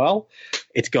US as well.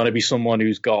 It's going to be someone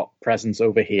who's got presence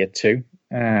over here too.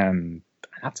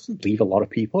 That doesn't leave a lot of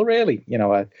people, really.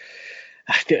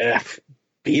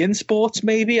 Be In Sports,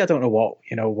 maybe. I don't know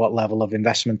what level of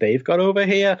investment they've got over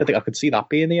here. I think I could see that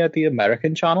being the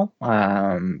American channel.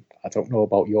 I don't know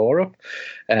about Europe.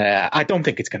 I don't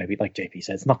think it's going to be, like JP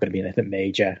said, it's not going to be anything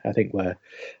major. I think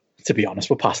to be honest,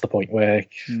 we're past the point where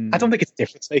I don't think it's a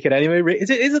difference maker anyway. Is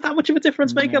it that much of a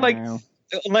difference maker? Like,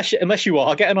 unless you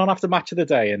are getting on after match of the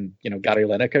day, and Gary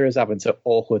Lineker is having to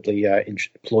awkwardly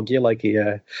plug you like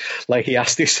he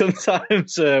has to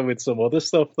sometimes with some other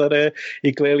stuff that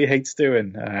he clearly hates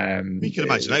doing. You can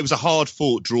imagine it was a hard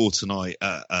fought draw tonight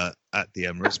at the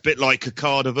Emirates, a bit like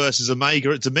Okada versus Omega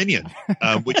at Dominion,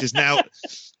 which is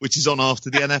on after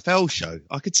the NFL show.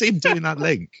 I could see him doing that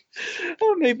link.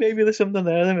 Oh, maybe there's something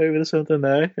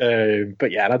there.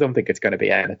 But yeah, I don't think it's going to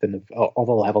be anything of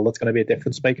a level that's going to be a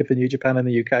difference maker for New Japan in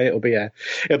the UK. It'll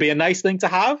be a nice thing to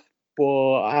have,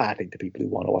 but I think the people who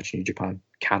want to watch New Japan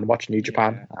can watch New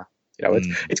Japan. Yeah.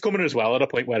 It's coming as well at a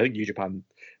point where I think New Japan,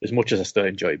 as much as I still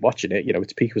enjoyed watching it,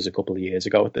 its peak was a couple of years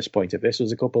ago. At this point, if this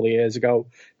was a couple of years ago,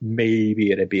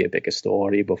 maybe it'd be a bigger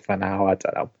story. But for now, I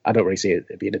don't know. I don't really see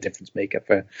it being a difference maker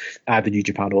for either New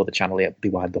Japan or the channel it'll be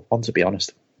wound up on, to be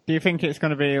honest. Do you think it's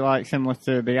going to be like similar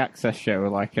to the Access show,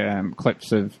 like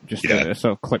clips of just a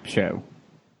sort of clip show?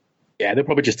 Yeah, they'll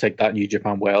probably just take that New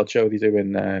Japan World show they do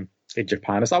in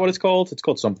Japan. Is that what it's called? It's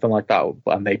called something like that.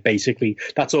 And they basically,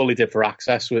 that's all they did for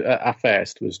Access at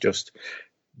first, was just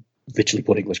literally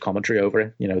put English commentary over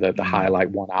it. The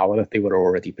highlight 1 hour that they were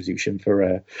already producing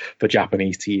for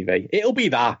Japanese TV. It'll be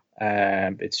that.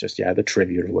 It's just, the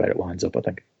trivia of where it winds up, I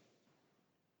think.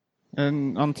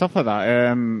 And on top of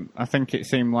that, I think it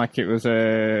seemed like it was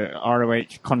a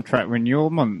ROH contract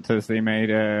renewal month, as they made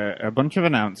a bunch of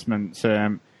announcements.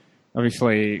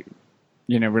 Obviously,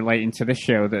 relating to this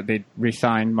show, that they'd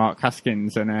re-signed Mark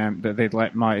Haskins and that they'd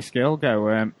let Marty Scurll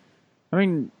go.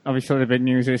 Obviously the big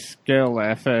news is Scurll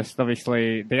there first.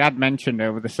 Obviously, they had mentioned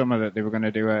over the summer that they were going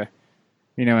to do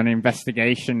an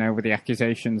investigation over the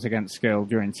accusations against Scurll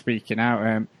during Speaking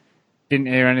Out. Didn't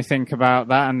hear anything about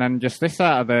that, and then just this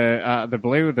out of the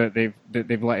blue that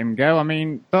they've let him go.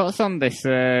 Thoughts on this?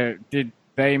 Did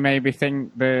they maybe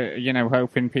think that,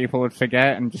 hoping people would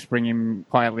forget and just bring him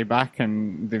quietly back,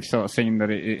 and they've sort of seen that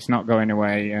it's not going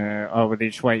away, or were they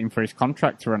just waiting for his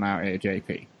contract to run out here,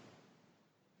 JP?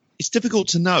 It's difficult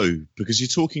to know, because you're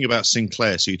talking about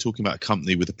Sinclair, so you're talking about a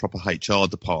company with a proper HR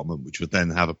department, which would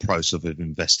then have a process of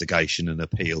investigation and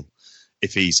appeal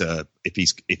if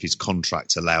his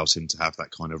contract allows him to have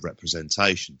that kind of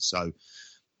representation. So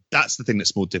that's the thing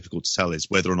that's more difficult to tell, is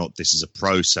whether or not this is a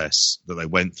process that they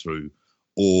went through,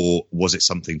 or was it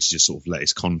something to just sort of let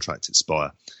his contract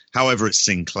expire. However, it's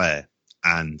Sinclair,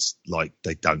 and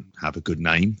they don't have a good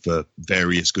name for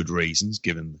various good reasons,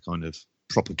 given the kind of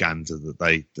propaganda that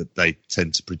they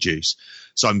tend to produce.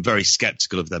 So I'm very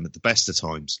skeptical of them at the best of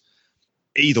times.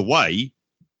 Either way,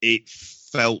 it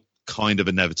felt kind of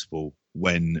inevitable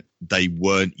when they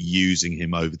weren't using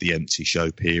him over the empty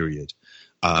show period.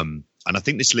 And I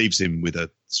think this leaves him with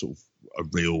a sort of a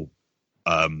real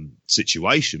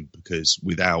situation, because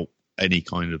without any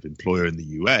kind of employer in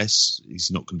the US,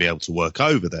 he's not going to be able to work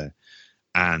over there.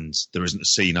 And there isn't a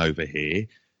scene over here.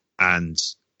 And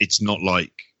it's not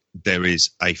like there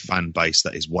is a fan base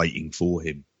that is waiting for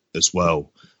him as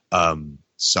well.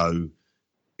 So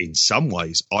in some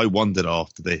ways, I wondered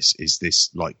after this, is this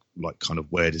like kind of,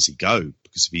 where does he go?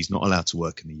 Because if he's not allowed to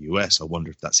work in the US, I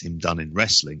wonder if that's him done in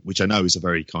wrestling, which I know is a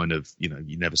very kind of,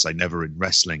 you never say never in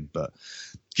wrestling, but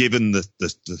given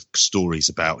the stories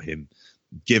about him,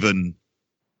 given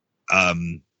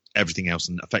everything else,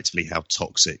 and effectively how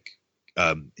toxic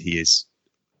he is,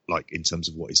 in terms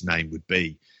of what his name would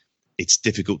be, it's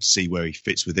difficult to see where he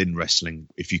fits within wrestling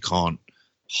if you can't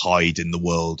hide in the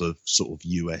world of sort of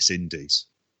US indies.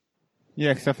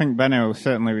 Yeah, because I think Benno,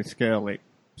 certainly with Scurll, it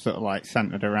sort of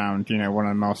centered around, one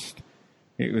of the most,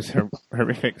 it was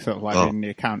horrific sort of in the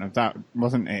account of that,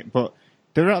 wasn't it? But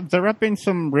there have been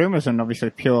some rumours, and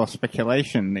obviously pure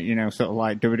speculation, that, sort of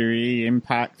WWE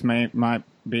Impact might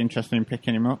be interested in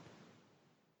picking him up.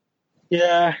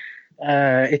 Yeah,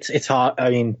 it's hard.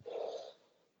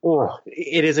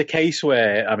 It is a case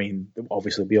where,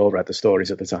 obviously we all read the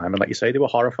stories at the time, and like you say, they were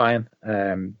horrifying.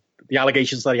 The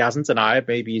allegations that he hasn't denied,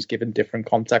 maybe he's given different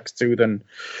context to than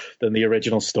the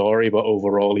original story, but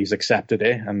overall he's accepted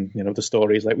it. And, the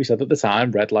stories, like we said at the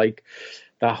time, read like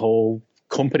that whole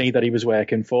company that he was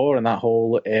working for and that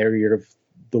whole area of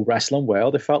the wrestling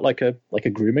world, it felt like a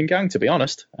grooming gang, to be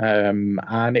honest. And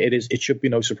it should be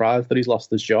no surprise that he's lost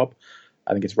his job.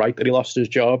 I think it's right that he lost his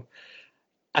job.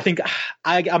 I think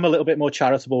I'm a little bit more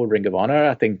charitable with Ring of Honor.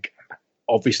 I think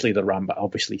obviously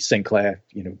Sinclair,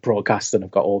 broadcasting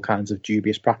have got all kinds of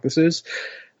dubious practices.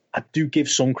 I do give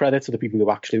some credit to the people who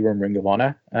actually run Ring of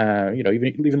Honor.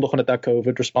 Even looking at that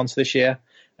COVID response this year,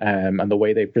 and the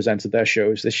way they presented their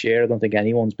shows this year, I don't think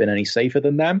anyone's been any safer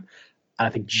than them. And I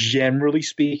think generally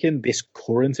speaking, this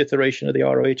current iteration of the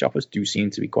ROH office do seem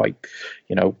to be quite,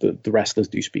 the wrestlers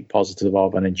do speak positive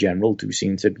of, and in general do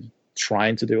seem to be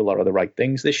trying to do a lot of the right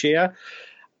things this year.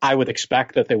 I would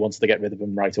expect that they wanted to get rid of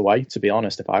him right away. To be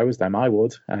honest, if I was them, I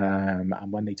would. And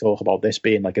when they talk about this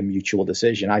being like a mutual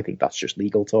decision, I think that's just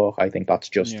legal talk. I think that's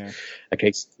just a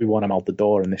case we want him out the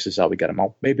door, and this is how we get him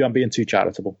out. Maybe I'm being too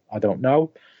charitable. I don't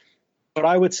know. But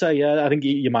I would say, I think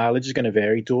your mileage is going to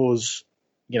vary towards,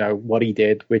 what he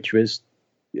did, which was,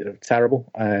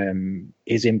 terrible.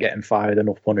 Is him getting fired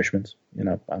enough punishment?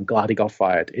 I'm glad he got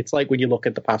fired. It's like when you look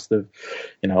at the past of,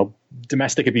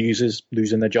 domestic abusers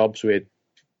losing their jobs with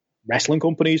wrestling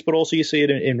companies, but also you see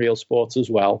it in real sports as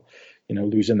well,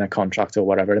 losing their contract or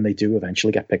whatever, and they do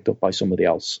eventually get picked up by somebody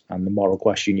else. And the moral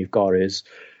question you've got is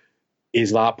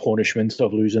that punishment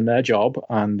of losing their job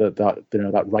and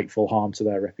that rightful harm to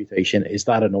their reputation, is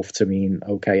that enough to mean,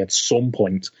 okay, at some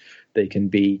point they can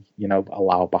be,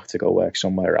 allowed back to go work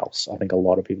somewhere else? I think a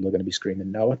lot of people are going to be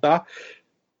screaming no at that.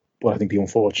 But I think the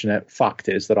unfortunate fact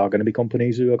is there are going to be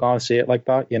companies who are going to see it like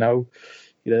that,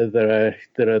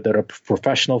 there are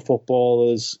professional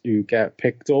footballers who get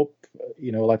picked up,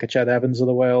 like a Ched Evans of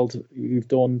the world, who've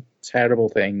done terrible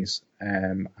things,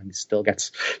 and there's still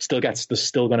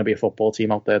going to be a football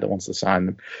team out there that wants to sign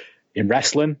them. In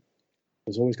wrestling,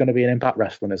 there's always going to be an Impact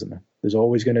Wrestling, isn't there? There's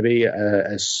always going to be an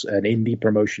indie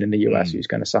promotion in the US who's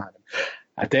going to sign them.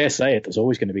 I dare say it, there's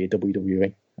always going to be a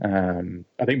WWE.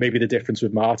 I think maybe the difference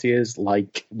with Marty is,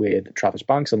 like with Travis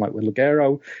Banks and like with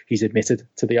Ligero, he's admitted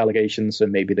to the allegations, so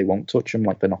maybe they won't touch him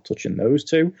like they're not touching those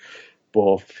two.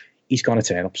 But he's going to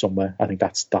turn up somewhere. I think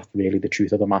that's really the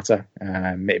truth of the matter.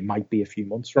 It might be a few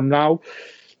months from now.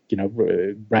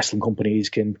 Wrestling companies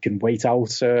can wait out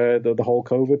the whole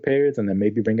COVID period and then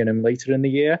maybe bring him later in the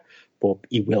year. But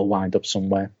he will wind up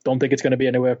somewhere. Don't think it's going to be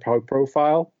anywhere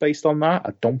profile based on that.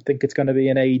 I don't think it's going to be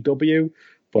an AEW,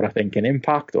 but I think an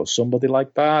Impact or somebody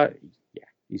like that,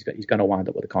 he's going to wind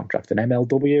up with a contract. An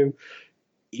MLW,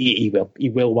 he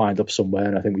will wind up somewhere,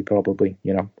 and I think we probably,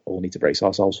 all need to brace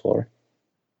ourselves for it.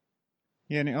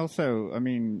 Yeah, and it also,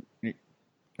 it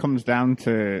comes down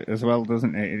to as well,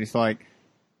 doesn't it? It's like,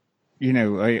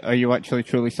 are you actually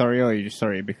truly sorry, or are you just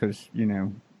sorry because,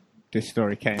 this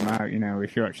story came out?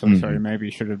 If you're actually sorry, maybe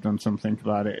you should have done something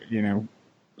about it,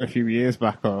 a few years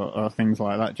back or things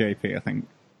like that, JP, I think.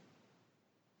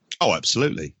 Oh,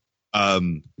 absolutely.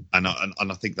 And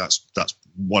I think that's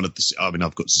one of the,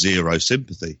 I've got zero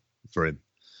sympathy for him,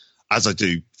 as I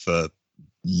do for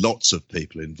lots of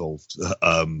people involved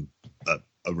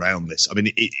around this.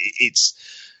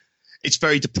 It's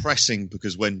very depressing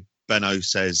because when Benno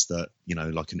says that,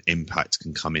 like an Impact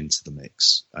can come into the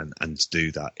mix and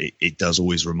do that, it does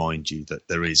always remind you that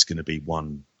there is going to be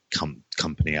one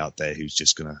company out there who's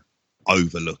just going to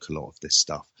overlook a lot of this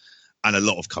stuff. And a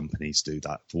lot of companies do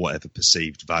that for whatever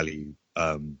perceived value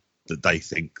that they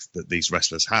think that these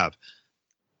wrestlers have.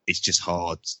 It's just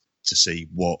hard to see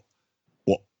what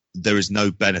there is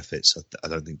no benefits, I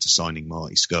don't think, to signing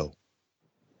Marty Scurll,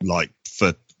 like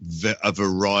for a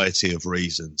variety of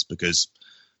reasons, because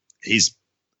his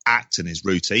act and his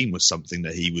routine was something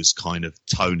that he was kind of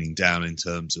toning down in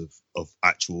terms of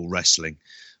actual wrestling.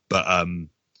 But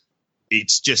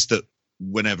it's just that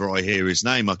whenever I hear his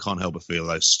name, I can't help but feel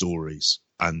those stories.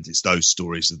 And it's those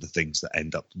stories are the things that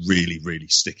end up really, really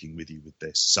sticking with you with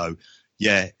this. So,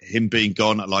 yeah, him being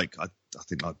gone, I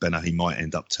think like Benno, he might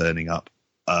end up turning up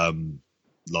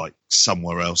like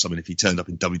somewhere else. If he turned up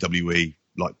in WWE,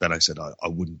 like Benno said, I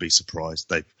wouldn't be surprised.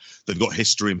 They've got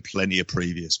history and plenty of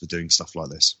previous for doing stuff like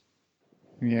this.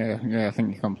 Yeah, I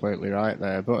think you're completely right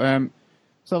there. But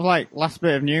sort of like last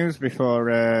bit of news before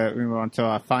we move on to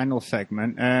our final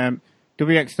segment.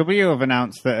 WXW have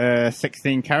announced that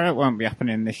 16 Carat won't be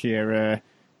happening this year. I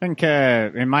think,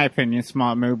 in my opinion,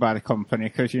 smart move by the company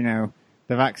because,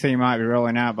 the vaccine might be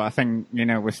rolling out, but I think,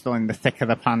 we're still in the thick of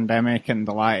the pandemic and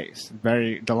the light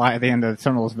at the end of the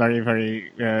tunnel is very,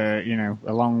 very,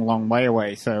 a long, long way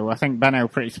away. So I think Benno,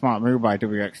 pretty smart move by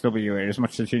WXW here, as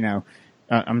much as,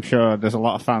 I'm sure there's a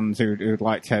lot of fans who'd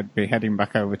like to be heading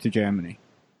back over to Germany.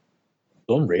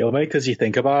 Unreal, mate, because you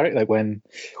think about it, like when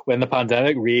the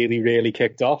pandemic really, really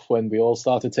kicked off, when we all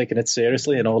started taking it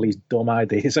seriously and all these dumb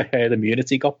ideas of herd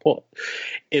immunity got put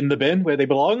in the bin where they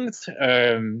belonged,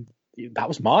 that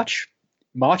was March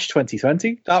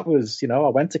 2020. That was, I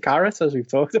went to Carat, as we've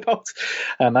talked about,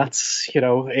 and that's,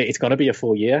 it's going to be a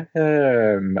full year,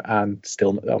 and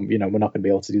still, we're not going to be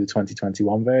able to do the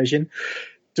 2021 version.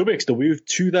 WXW,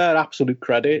 to their absolute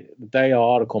credit, they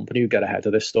are a company who get ahead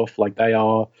of this stuff. Like, they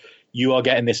are, you are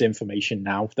getting this information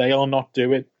now. They are not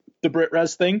doing the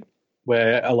BritRes thing,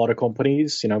 where a lot of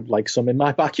companies, like some in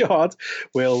my backyard,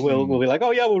 will be like,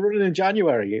 oh yeah, we'll run it in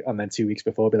January, and then 2 weeks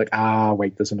before be like,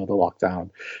 wait, there's another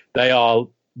lockdown. They are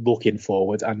looking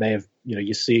forward, and they have,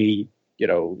 you see,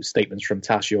 statements from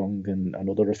Tash Young and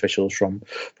other officials from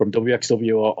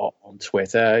WXW on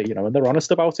Twitter, and they're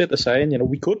honest about it. They're saying,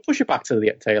 we could push it back to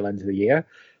the tail end of the year,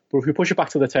 but if we push it back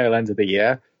to the tail end of the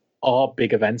year, are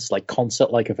big events like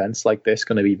concert-like events like this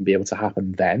going to even be able to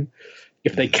happen then?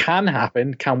 If they can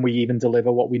happen, can we even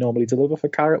deliver what we normally deliver for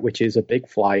Carrot, which is a big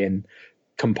fly-in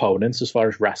components as far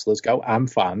as wrestlers go and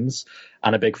fans,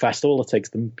 and a big festival? It takes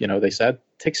them, they said,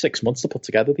 takes 6 months to put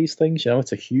together these things.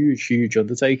 It's a huge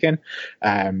undertaking,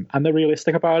 and they're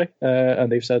realistic about it,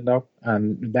 and they've said no.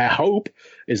 And their hope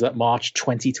is that March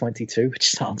 2022, which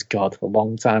sounds a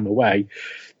long time away,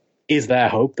 is their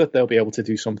hope that they'll be able to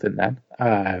do something then.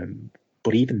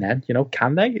 But even then,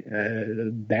 can they?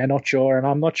 They're not sure, and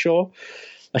I'm not sure.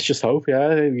 Let's just hope,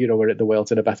 we're the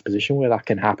world's in a better position where that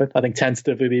can happen. I think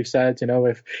tentatively they've said,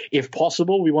 if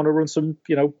possible, we want to run some,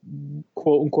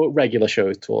 quote unquote regular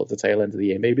shows towards the tail end of the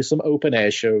year, maybe some open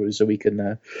air shows so we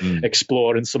can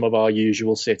explore in some of our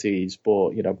usual cities.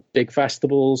 But, big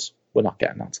festivals, we're not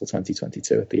getting that until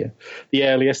 2022 at the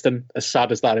earliest. And as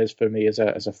sad as that is for me as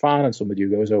a fan and somebody who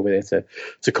goes over there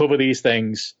to cover these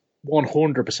things,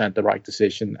 100% the right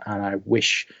decision. And I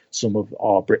wish some of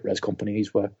our BritRes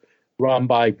companies were run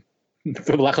by,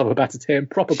 for lack of a better term,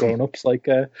 proper grown-ups like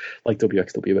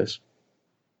WXW is.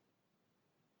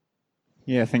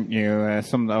 Yeah, I think you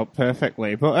summed that up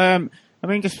perfectly. But,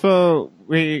 just before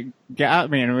we get out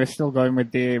of me, and we're still going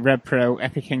with the Red Pro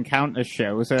Epic Encounters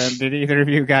shows, did either of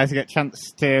you guys get a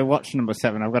chance to watch number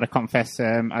 7? I've got to confess,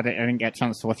 I didn't get a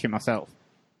chance to watch it myself.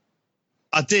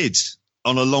 I did.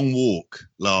 On a long walk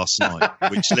last night,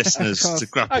 which listeners to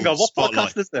Grapple Hang on, what Spotlight.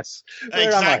 podcast is this?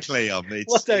 Exactly.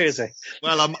 What day is it?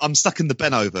 Well, I'm stuck in the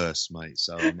Bennoverse, mate.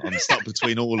 So I'm stuck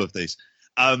between all of these.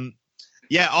 I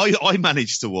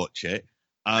managed to watch it.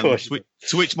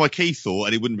 To which my key thought,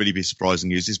 and it wouldn't really be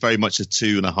surprising, is very much a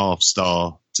 2.5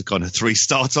 star to kind of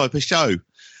 3-star type of show.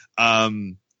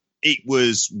 It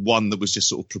was one that was just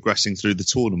sort of progressing through the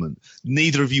tournament.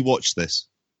 Neither of you watched this.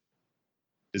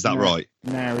 Is that right?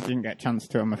 No, we didn't get a chance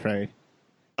to, I'm afraid.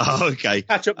 Oh, okay.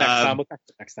 Catch up next time. We'll catch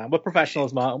up next time. We're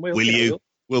professionals, Martin.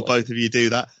 Will both of you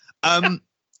do that?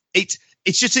 It's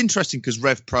just interesting because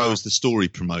Rev Pro is the story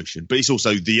promotion, but it's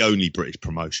also the only British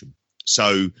promotion.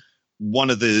 So one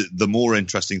of the more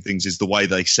interesting things is the way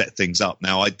they set things up.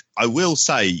 Now, I will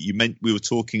say, we were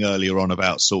talking earlier on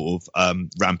about sort of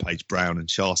Rampage Brown and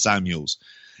Char Samuels.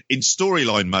 In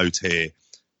storyline mode here,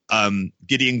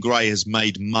 Gideon Gray has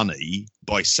made money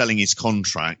by selling his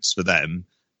contracts for them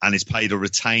and is paid a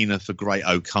retainer for Great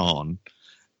O'Khan.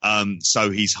 So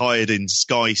he's hired in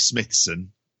Sky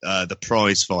Smithson, the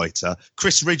prize fighter.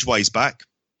 Chris Ridgway's back.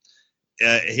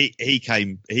 He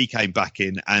came back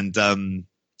in, and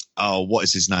what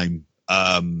is his name?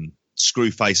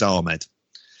 Screwface Ahmed.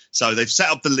 So they've set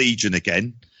up the Legion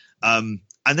again. And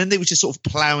then they were just sort of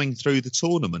ploughing through the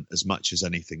tournament as much as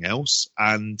anything else.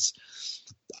 And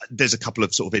there's a couple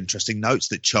of sort of interesting notes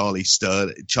that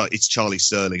it's Charlie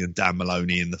Sterling and Dan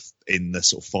Maloney in the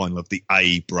sort of final of the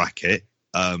A bracket,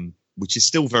 which is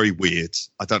still very weird.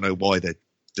 I don't know why they're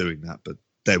doing that, but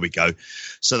there we go.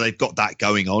 So they've got that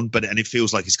going on, and it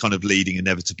feels like it's kind of leading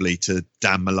inevitably to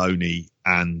Dan Maloney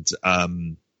and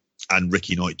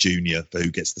Ricky Knight Jr. for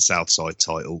who gets the Southside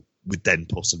title, with then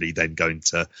possibly then going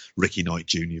to Ricky Knight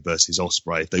Jr. versus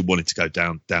Ospreay if they wanted to go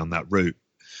down that route.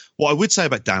 What I would say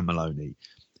about Dan Maloney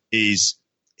is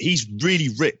he's really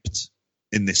ripped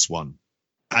in this one,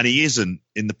 and he isn't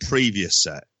in the previous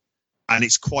set, and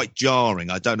it's quite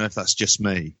jarring. I don't know if that's just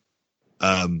me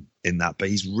in that, but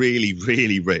he's really,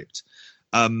 really ripped.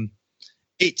 In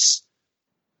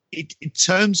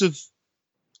terms of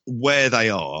where they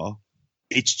are,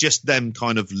 it's just them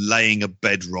kind of laying a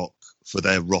bedrock for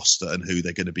their roster and who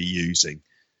they're going to be using,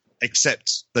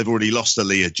 except they've already lost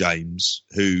Aaliyah James,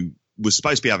 who was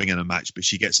supposed to be having a match, but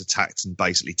she gets attacked and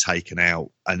basically taken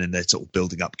out, and then they're sort of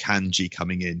building up Kanji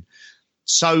coming in.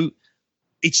 So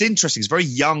it's interesting. It's a very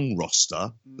young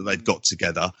roster that they've got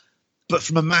together, but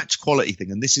from a match quality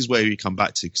thing, and this is where you come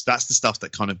back to, because that's the stuff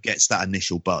that kind of gets that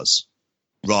initial buzz,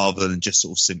 rather than just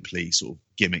sort of simply sort of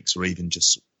gimmicks or even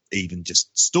just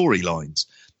storylines.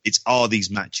 Are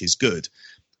these matches good?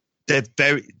 They're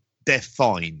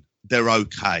fine. They're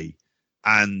okay.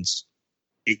 And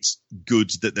it's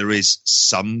good that there is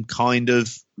some kind of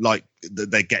like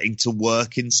that they're getting to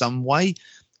work in some way.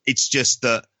 It's just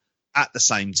that at the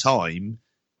same time,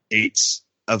 it's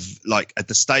of like at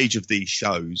the stage of these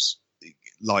shows,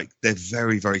 like they're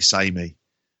very, very samey.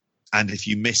 And if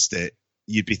you missed it,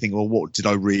 you'd be thinking, well, what did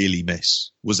I really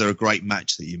miss? Was there a great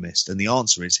match that you missed? And the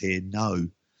answer is here, no.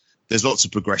 There's lots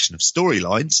of progression of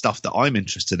storyline, stuff that I'm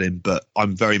interested in, but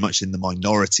I'm very much in the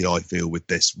minority, I feel, with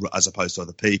this as opposed to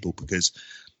other people, because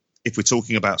if we're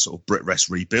talking about sort of BritWres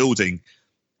rebuilding,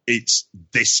 it's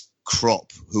this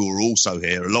crop who are also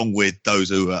here, along with those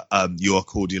who are you are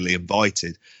cordially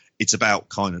invited. It's about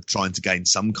kind of trying to gain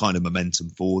some kind of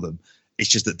momentum for them. It's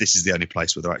just that this is the only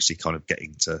place where they're actually kind of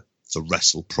getting to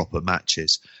wrestle proper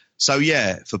matches. So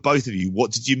yeah, for both of you,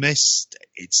 what did you miss?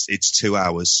 It's 2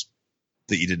 hours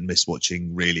that you didn't miss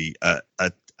watching really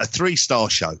a 3-star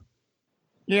show.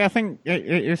 Yeah, I think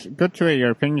it's good to hear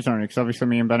your opinions on it, because obviously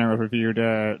me and Benno have reviewed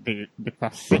the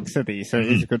past 6 of these, so it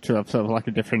is good to have sort of like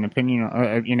a different opinion,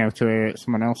 to hear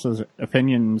someone else's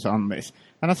opinions on this.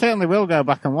 And I certainly will go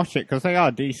back and watch it, because they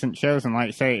are decent shows, and like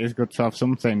you say, it is good to have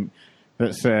something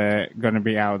that's going to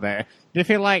be out there. Do you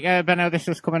feel like, Benno, this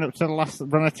is coming up to the last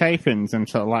run of tapings, and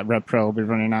sort of like Red Pro will be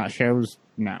running out of shows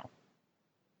now?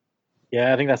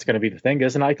 Yeah, I think that's going to be the thing,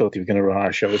 isn't it? I thought he was going to run out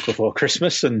of shows before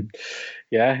Christmas, and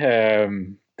yeah,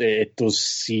 it does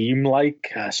seem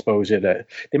like, I suppose, they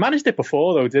managed it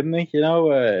before, though, didn't they?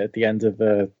 At the end of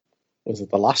was it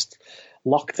the last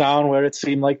lockdown, where it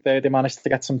seemed like they managed to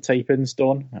get some tapings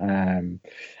done.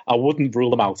 I wouldn't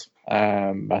rule them out.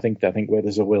 I think where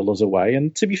there's a will, there's a way.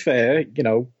 And to be fair,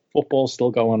 football's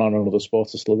still going on and other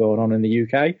sports are still going on in the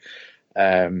UK.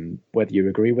 Whether you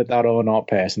agree with that or not,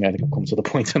 personally, I think I've come to the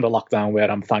point in the lockdown where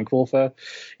I'm thankful for,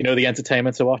 the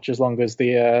entertainment to watch, as long as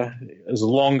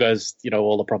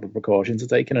all the proper precautions are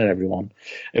taken and everyone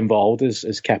involved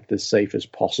is kept as safe as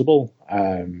possible.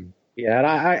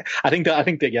 Yeah, I think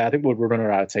we're running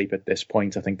out of tape at this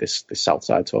point. I think this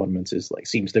Southside tournament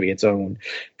seems to be its own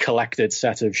collected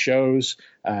set of shows.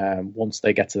 Once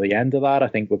they get to the end of that, I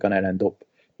think we're going to end up,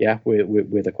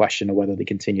 with a question of whether they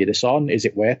continue this on. Is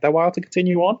it worth their while to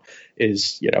continue on?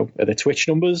 Are the Twitch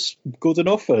numbers good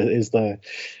enough? Or is the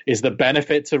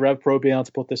benefit to Rev Pro being able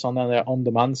to put this on their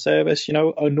on-demand service,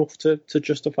 enough to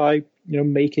justify,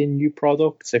 making new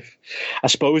products? If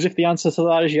the answer to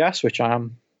that is yes, which I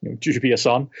am dubious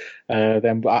on,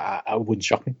 then I wouldn't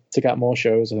shock me to get more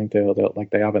shows. I think they'll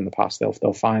like they have in the past.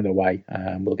 They'll find a way.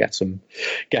 We'll get some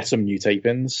new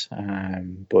tapings.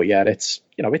 But yeah,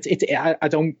 I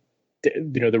don't.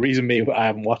 The reason I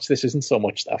haven't watched this isn't so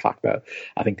much the fact that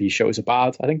I think these shows are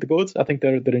bad. I think they're good. I think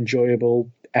they're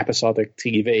enjoyable episodic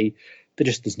TV.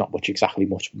 There's not much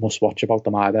must watch about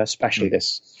them either, especially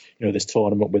this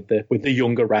tournament with the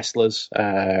younger wrestlers.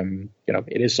 It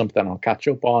is something I'll catch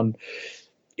up on.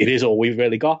 It is all we've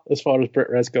really got as far as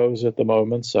BritRes goes at the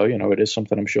moment. So, it is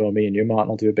something I'm sure me and you, Martin,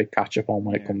 will do a big catch up on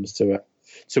when it comes to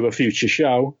a future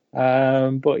show.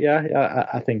 But yeah,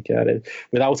 I think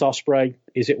without Ospreay,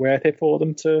 is it worth it for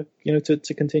them to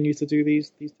continue to do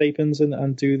these tapings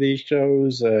and do these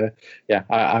shows?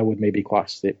 I would maybe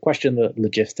question the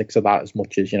logistics of that as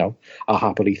much as, I'll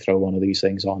happily throw one of these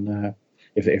things on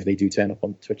if they do turn up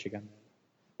on Twitch again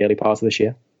early part of this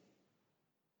year.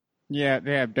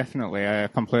 Yeah, definitely. I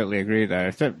completely agree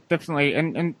there. So definitely,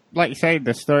 and like you say,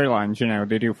 the storylines,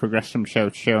 they do progress from show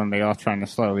to show, and they are trying to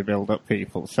slowly build up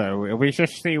people. So we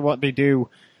just see what they do,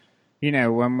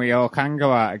 when we all can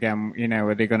go out again.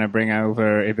 Are they going to bring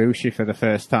over Ibushi for the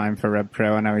first time for Red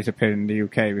Pro? I know he's appeared in the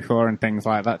UK before and things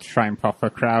like that to try and pop a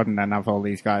crowd, and then have all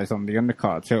these guys on the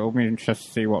undercard. So it'll be interesting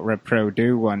to see what Red Pro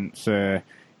do once, shows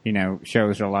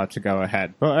are allowed to go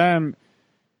ahead. But,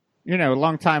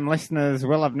 long-time listeners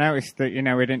will have noticed that,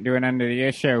 we didn't do an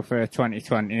end-of-the-year show for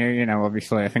 2020.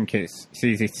 Obviously, I think it's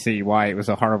easy to see why it was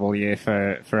a horrible year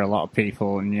for a lot of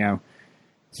people. And,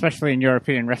 especially in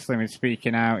European wrestling, with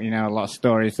speaking out, a lot of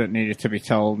stories that needed to be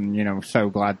told. And, so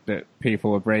glad that people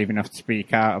were brave enough to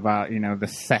speak out about, the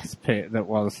cesspit that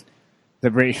was the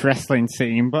British wrestling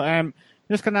scene. But,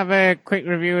 just going to have a quick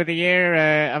review of the year,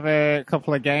 have a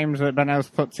couple of games that Benno's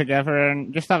put together,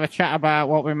 and just have a chat about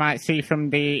what we might see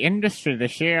from the industry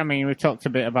this year. I mean, we talked a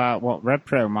bit about what Red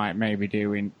Pro might maybe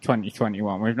do in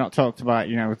 2021. We've not talked about,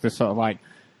 the sort of like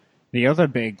the other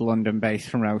big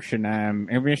London-based promotion.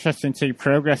 It'll be interesting to see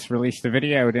Progress released a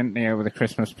video, didn't they, over the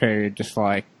Christmas period, just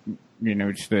like,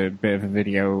 just a bit of a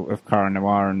video of Cara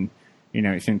Noir, and,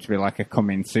 it seemed to be like a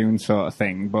coming soon sort of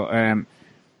thing.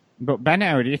 But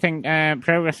Benno, do you think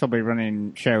Progress will be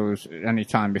running shows any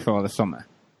time before the summer?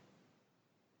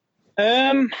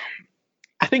 I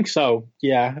think so.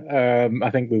 Yeah,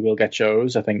 I think we will get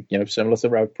shows. I think similar to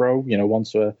Rev Pro.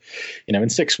 Once we're in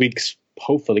 6 weeks,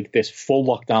 hopefully this full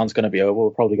lockdown's going to be over. We're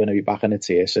probably going to be back in a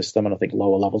tier system, and I think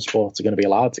lower level sports are going to be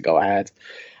allowed to go ahead.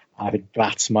 I think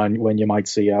that's when you might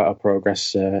see a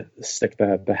Progress stick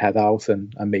the head out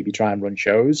and maybe try and run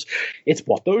shows. It's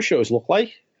what those shows look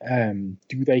like.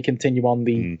 Do they continue on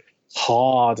the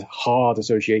hard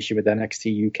association with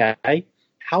NXT UK?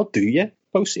 How do you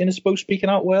post in a speaking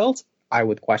out world? I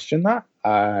would question that.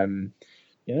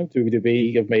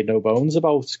 WWE have made no bones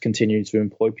about continuing to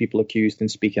employ people accused in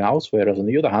speaking out, whereas on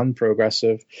the other hand, Progress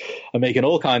are making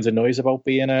all kinds of noise about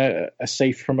being a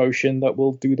safe promotion that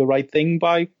will do the right thing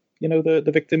by,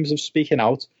 the victims of speaking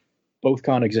out. Both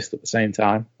can't exist at the same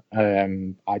time,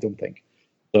 I don't think.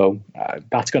 So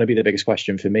that's going to be the biggest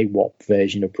question for me, what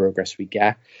version of Progress we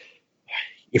get.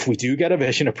 If we do get a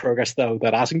version of Progress, though,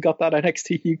 that hasn't got that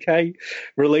NXT UK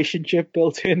relationship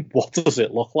built in, what does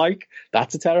it look like?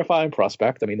 That's a terrifying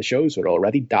prospect. I mean, the shows were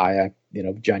already dire,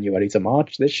 January to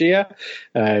March this year,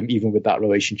 even with that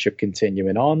relationship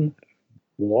continuing on.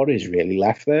 What is really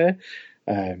left there?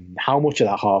 How much of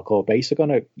that hardcore base are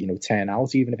going to, turn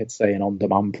out, even if it's, say, an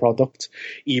on-demand product,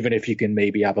 even if you can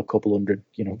maybe have a couple hundred,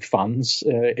 fans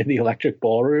in the Electric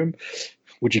Ballroom?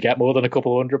 Would you get more than a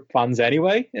couple hundred fans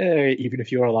anyway, even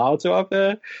if you're allowed to have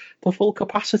the full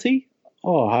capacity?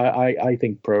 I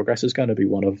think Progress is going to be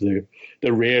one of the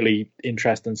really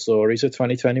interesting stories of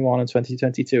 2021 and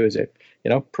 2022, is it?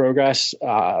 Progress,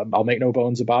 I'll make no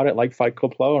bones about it, like Fight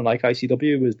Club Flow and like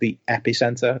ICW, was the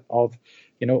epicenter of,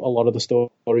 a lot of the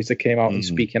stories that came out and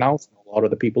speaking out. A lot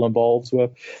of the people involved were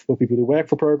people who work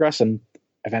for Progress, and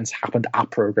events happened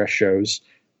at Progress shows.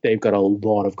 They've got a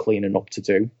lot of cleaning up to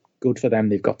do. Good for them.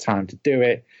 They've got time to do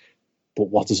it. But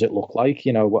what does it look like?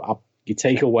 You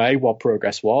take away what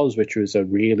Progress was, which was a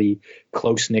really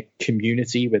close-knit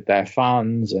community with their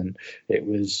fans. And it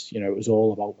was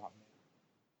all about that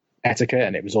etiquette,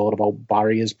 and it was all about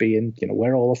barriers being,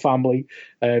 we're all a family,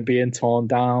 being torn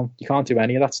down. You can't do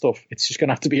any of that stuff. It's just going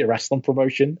to have to be a wrestling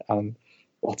promotion. And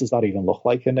what does that even look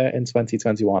like in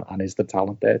 2021? And is the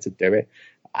talent there to do it?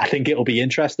 I think it'll be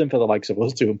interesting for the likes of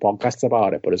us doing podcasts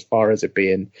about it. But as far as it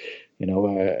being,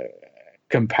 a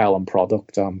compelling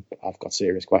product, I've got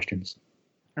serious questions.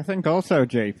 I think also,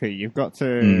 JP, you've got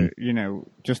to,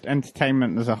 just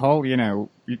entertainment as a whole,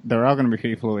 there are going to be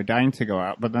people who are dying to go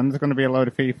out, but then there's going to be a load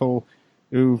of people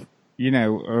who,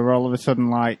 are all of a sudden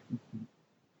like,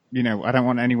 I don't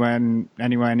want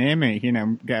anywhere near me,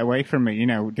 get away from me,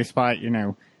 despite,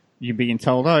 you being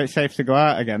told, it's safe to go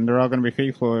out again. There are going to be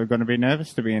people who are going to be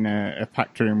nervous to be in a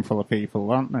packed room full of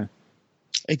people, aren't there?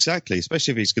 Exactly,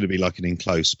 especially if it's going to be like an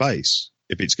enclosed space.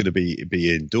 If it's going to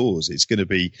be indoors, it's going to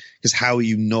be, because how are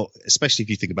you not, especially if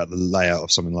you think about the layout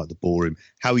of something like the ballroom,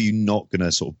 how are you not going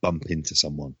to sort of bump into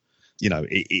someone?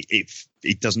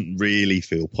 It doesn't really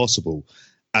feel possible.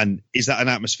 And is that an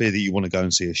atmosphere that you want to go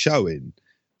and see a show in?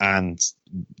 And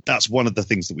that's one of the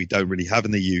things that we don't really have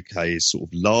in the UK, is sort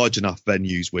of large enough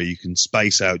venues where you can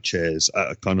space out chairs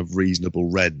at a kind of reasonable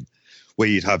rent, where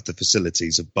you'd have the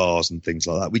facilities of bars and things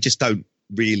like that. We just don't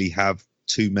really have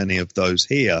too many of those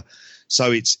here.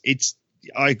 So it's.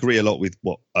 I agree a lot with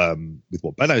what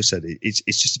Benno said. It's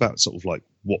just about sort of like,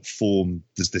 what form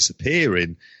does this appear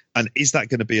in, and is that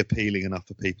going to be appealing enough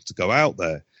for people to go out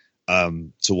there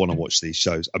to want to watch these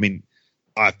shows? I mean,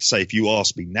 I have to say, if you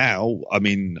ask me now, I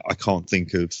mean, I can't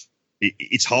think of.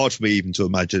 It's hard for me even to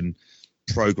imagine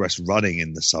Progress running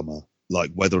in the summer,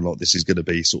 like whether or not this is going to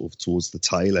be sort of towards the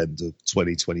tail end of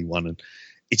 2021, and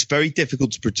it's very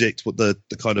difficult to predict what the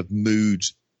kind of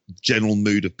general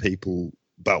mood of people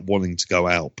about wanting to go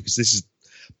out, because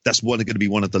that's going to be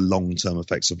one of the long-term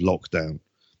effects of lockdown,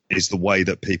 is the way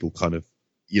that people kind of,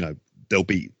 there'll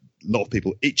be a lot of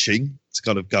people itching to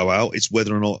kind of go out. It's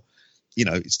whether or not,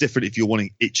 it's different if you're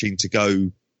itching to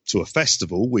go to a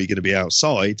festival where you're going to be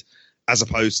outside, as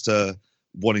opposed to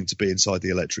wanting to be inside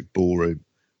the Electric Ballroom.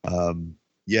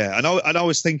 Yeah, and I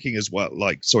was thinking as well,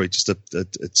 like, sorry, just to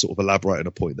sort of elaborate on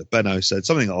a point that Benno said,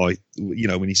 something that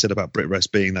when he said about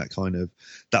BritWres being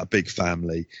that big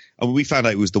family, and we found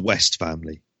out it was the West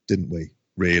family, didn't we?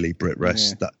 Really,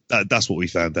 BritWres. Yeah. That's what we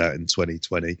found out in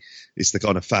 2020. It's the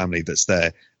kind of family that's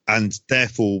there, and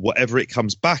therefore, whatever it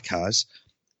comes back as,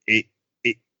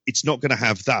 it's not going to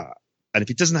have that. And if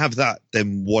it doesn't have that,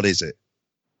 then what is it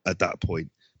at that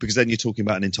point? Because then you're talking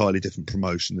about an entirely different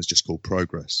promotion that's just called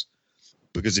Progress.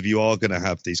 Because if you are going to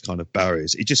have these kind of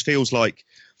barriers, it just feels like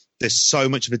there's so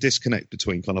much of a disconnect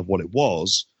between kind of what it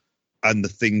was and the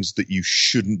things that you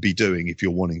shouldn't be doing if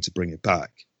you're wanting to bring it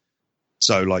back.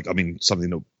 So, like, I mean, something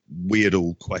that we had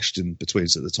all questioned between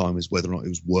us at the time is whether or not it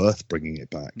was worth bringing it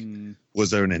back. Was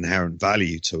there an inherent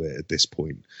value to it at this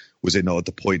point? Was it not at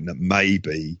the point that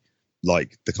maybe,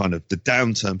 like, the kind of the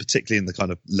downturn, particularly in the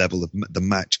kind of level of the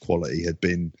match quality, had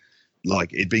been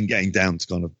like, it'd been getting down to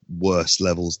kind of worse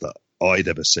levels that I'd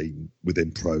ever seen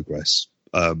within Progress.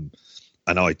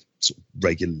 And I sort of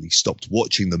regularly stopped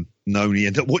watching them. And only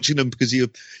end up watching them because you're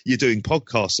doing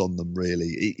podcasts on them,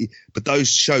 really. But those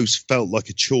shows felt like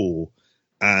a chore,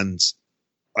 and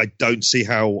I don't see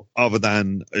how, other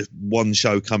than one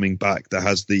show coming back that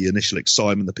has the initial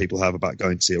excitement that people have about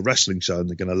going to see a wrestling show and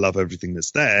they're going to love everything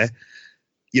that's there.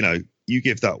 You know, you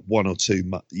give that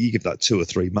 2 or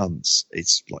 3 months,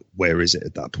 it's like, where is it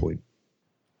at that point?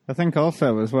 I think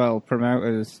also as well,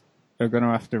 promoters are going to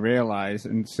have to realise,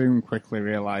 and soon quickly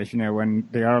realise, you know, when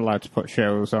they are allowed to put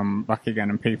shows on back again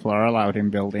and people are allowed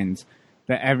in buildings,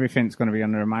 that everything's going to be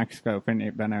under a microscope, isn't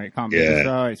it, Benno? It can't be just,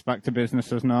 it's back to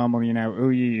business as normal, you know,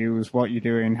 who you use, what you're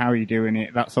doing, how you're doing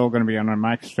it. That's all going to be under a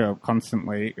microscope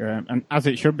constantly, and as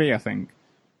it should be, I think.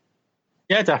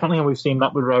 Yeah, definitely, and we've seen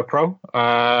that with Rev Pro,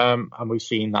 and we've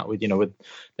seen that with, you know, with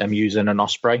them using an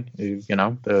Ospreay, who, you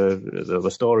know, there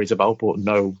were stories about, but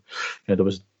no, you know,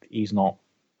 he's not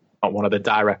one of the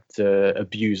direct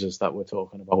abusers that we're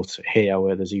talking about here,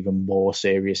 where there's even more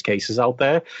serious cases out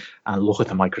there. And look at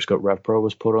the microscope Rev Pro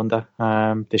was put under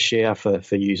this year for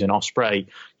using Ospreay.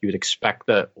 You would expect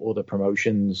that other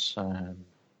promotions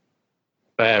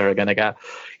are going to get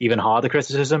even harder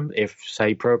criticism if,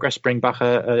 say, Progress bring back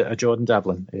a Jordan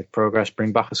Devlin, if Progress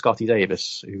bring back a Scotty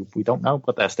Davis, who we don't know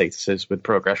what their status is with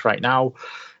Progress right now.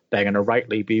 They're going to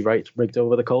rightly be rigged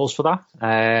over the coals for that.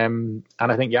 And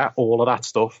I think, all of that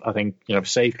stuff, I think, you know,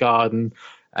 safeguarding,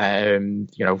 you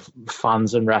know,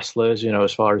 fans and wrestlers, you know,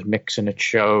 as far as mixing at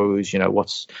shows, you know,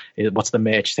 what's the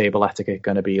merch table etiquette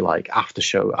going to be like after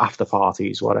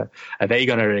parties? Are they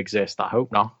going to exist? I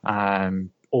hope not.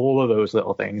 All of those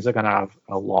little things are going to have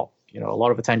a lot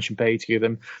of attention paid to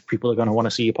them. People are going to want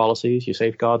to see your policies, your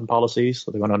safeguarding policies.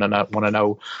 So they're going to want to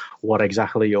know what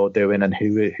exactly you're doing and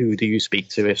who do you speak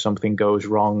to if something goes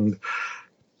wrong.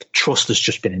 Trust has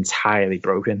just been entirely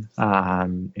broken,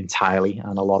 entirely,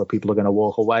 and a lot of people are going to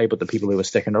walk away. But the people who are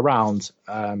sticking around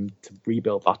to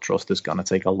rebuild that trust is going to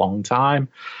take a long time.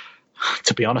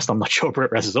 To be honest, I'm not sure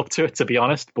BritWres is up to it, to be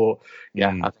honest. But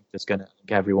I think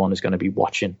everyone is going to be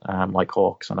watching like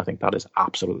hawks, and I think that is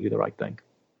absolutely the right thing.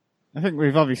 I think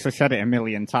we've obviously said it a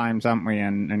million times, haven't we,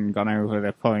 and gone over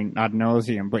the point ad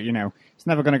nauseum, but, you know, it's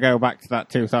never going to go back to that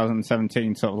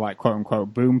 2017 sort of like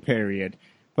quote-unquote boom period.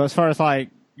 But as far as, like,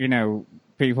 you know,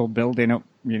 people building up,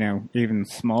 you know, even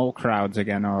small crowds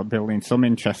again or building some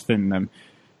interest in them,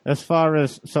 as far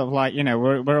as sort of like, you know,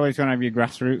 we're always going to have your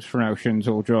grassroots promotions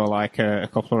who'll draw like a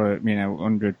couple of, you know,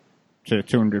 100 to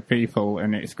 200 people,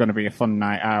 and it's going to be a fun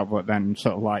night out, but then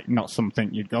sort of like not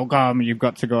something you'd go, you've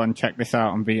got to go and check this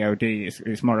out on VOD.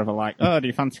 It's more of a like, do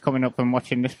you fancy coming up and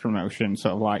watching this promotion?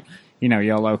 Sort of like, you know,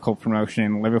 your local promotion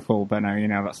in Liverpool, but no, you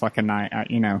know, that's like a night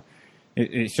out, you know.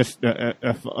 It's just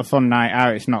a fun night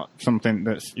out. It's not something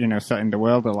that's, you know, setting the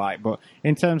world alight. But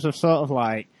in terms of sort of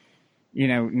like, you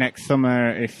know, next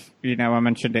summer, if, you know, I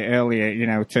mentioned it earlier, you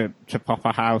know, to pop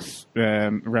a house,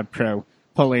 Rev Pro,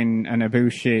 pull in an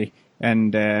Ibushi,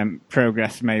 and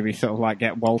Progress maybe sort of like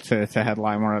get Walter to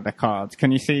headline one of the cards.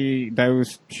 Can you see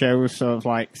those shows sort of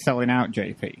like selling out,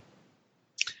 JP?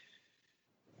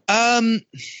 I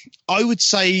would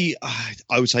say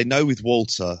no with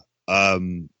Walter,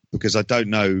 because I don't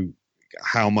know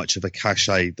how much of a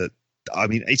cachet that. I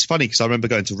mean, it's funny because I remember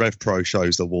going to Rev Pro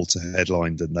shows that Walter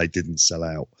headlined and they didn't sell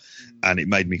out, and it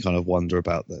made me kind of wonder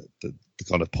about the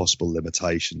kind of possible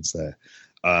limitations there.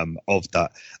 Of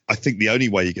that, I think the only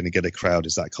way you're going to get a crowd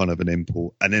is that kind of an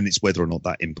import, and then it's whether or not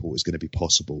that import is going to be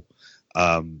possible.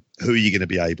 Who are you going to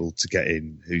be able to get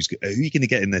in? Who are you going to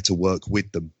get in there to work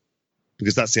with them?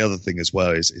 Because that's the other thing as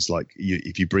well. Is like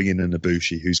if you bring in an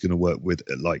Ibushi, who's going to work with?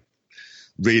 Like,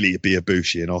 really, it'd be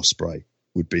Ibushi and Ospreay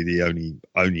would be the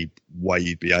only way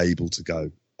you'd be able to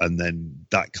go, and then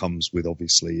that comes with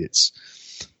obviously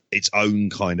its own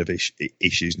kind of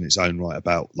issues in its own right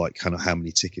about like kind of how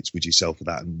many tickets would you sell for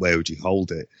that and where would you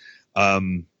hold it.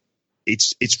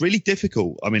 It's really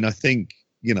difficult. I mean, I think,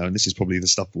 you know, and this is probably the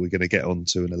stuff we're going to get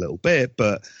onto in a little bit,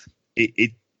 but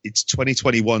it's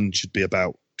 2021 should be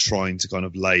about trying to kind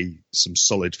of lay some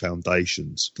solid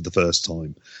foundations for the first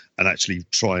time and actually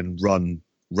try and run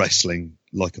wrestling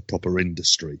like a proper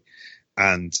industry.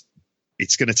 And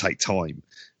it's going to take time,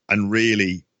 and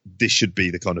really this should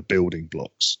be the kind of building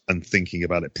blocks and thinking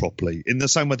about it properly in the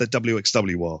same way that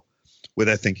WXW are, where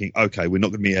they're thinking, okay, we're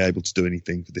not going to be able to do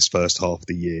anything for this first half of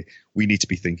the year. We need to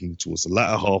be thinking towards the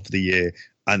latter half of the year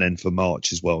and then for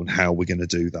March as well, and how we're going to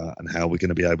do that and how we're going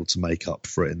to be able to make up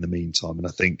for it in the meantime. And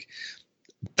I think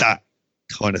that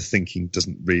kind of thinking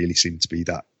doesn't really seem to be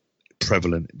that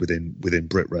prevalent within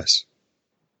BritWres.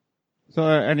 So,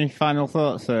 any final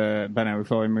thoughts, Benno,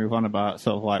 before we move on about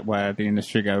sort of like where the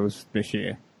industry goes this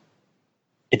year?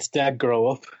 It's dead. Grow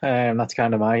up. That's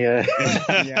kind of my.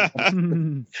 Yeah.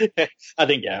 I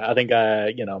think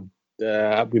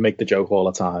we make the joke all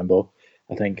the time, but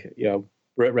I think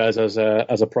BritRes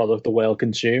as a product the whale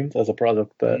consumed, as a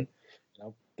product that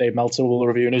Dave Meltzer will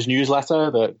review in his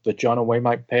newsletter, that John and Wayne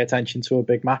might pay attention to a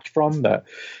big match from, that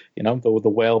the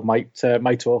whale might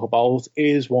talk about,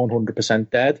 is 100%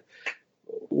 dead.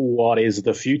 What is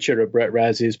the future of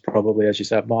BritRes is probably, as you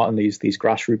said, Martin, these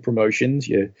grassroots promotions,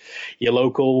 your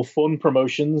local fun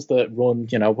promotions that run,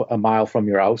 a mile from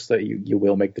your house that you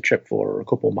will make the trip for, or a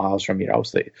couple of miles from your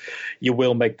house that you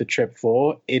will make the trip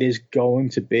for. It is going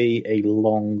to be a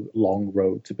long, long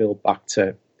road to build back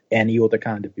to any other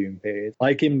kind of boom period.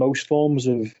 Like in most forms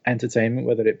of entertainment,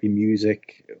 whether it be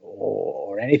music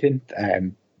or anything,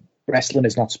 wrestling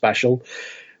is not special.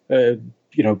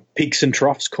 Peaks and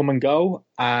troughs come and go,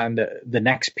 and the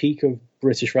next peak of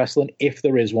British wrestling, if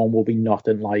there is one, will be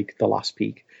nothing like the last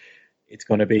peak. It's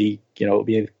going to be, it'll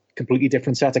be a completely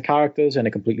different set of characters and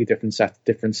a completely different set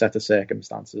of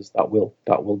circumstances that will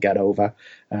get over,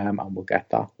 and we'll get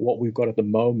that. What we've got at the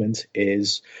moment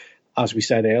is, as we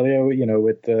said earlier,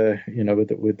 with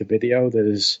the video,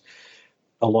 there's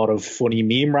a lot of funny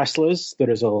meme wrestlers. There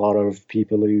is a lot of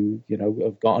people who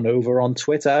have gotten over on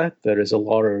Twitter. There is a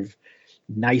lot of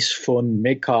nice, fun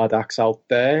mid-card acts out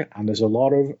there, and there's a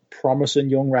lot of promising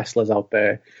young wrestlers out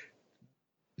there.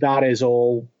 That is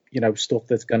all, stuff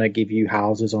that's going to give you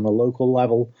houses on a local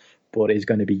level, but is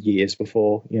going to be years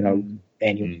before,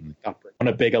 anyone on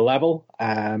a bigger level,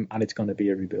 and it's going to be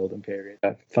a rebuilding period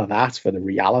for the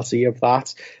reality of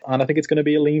that. And I think it's going to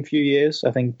be a lean few years.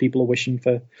 I think people are wishing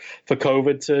for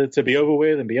COVID to be over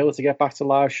with and be able to get back to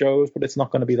live shows, but it's not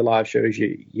going to be the live shows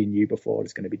you knew before.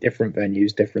 It's going to be different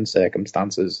venues, different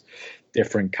circumstances,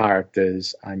 different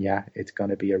characters, and it's going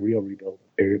to be a real rebuilding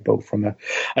period, both from an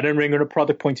in-ring and a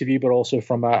product point of view, but also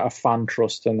from a fan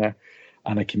trust and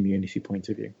a community point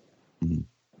of view. Mm-hmm.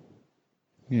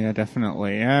 Yeah,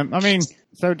 definitely.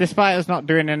 So despite us not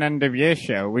doing an end of year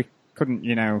show, we couldn't,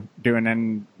 do an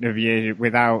end of year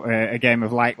without a game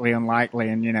of likely, unlikely,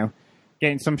 and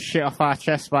getting some shit off our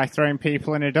chest by throwing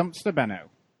people in a dumpster, Benno.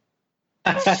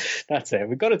 That's it.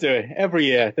 We've got to do it every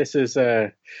year. This is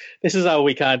how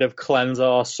we kind of cleanse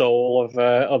our soul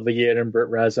of the year in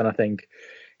BritRes, and I think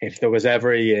if there was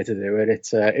ever a year to do it,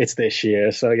 it's this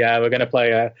year. So we're going to play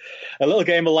a little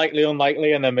game of likely,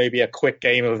 unlikely, and then maybe a quick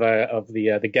game of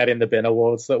the Get in the Bin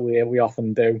awards that we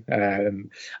often do.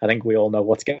 I think we all know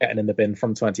what's getting in the bin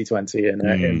from 2020 in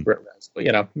BritRes,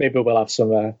 but maybe we'll have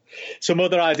some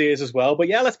other ideas as well. But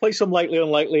let's play some likely,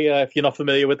 unlikely. If you're not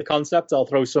familiar with the concept, I'll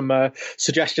throw some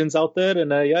suggestions out there,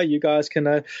 and you guys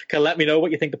can let me know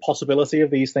what you think the possibility of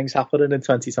these things happening in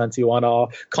 2021 are.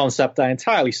 Concept I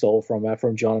entirely stole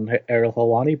from John and Errol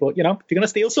Helwani, but if you're going to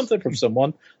steal something from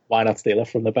someone, why not steal it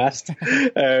from the best?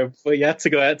 But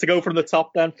to go from the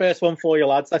top, then first one for you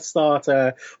lads. Let's start.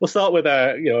 We'll start with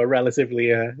a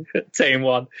relatively tame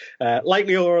one.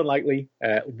 Likely or unlikely,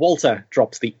 Walter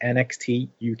drops the NXT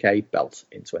UK belt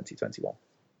in 2021.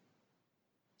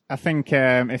 I think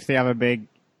if they have a big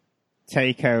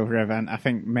takeover event, I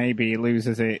think maybe he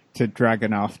loses it to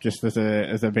Dragunov just as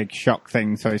a big shock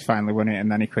thing. So he's finally won it, and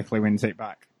then he quickly wins it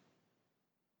back.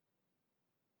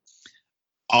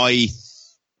 I'm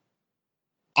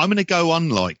going to go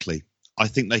unlikely. I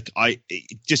think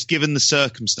just given the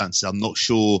circumstances, I'm not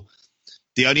sure.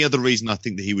 The only other reason I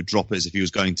think that he would drop it is if he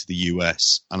was going to the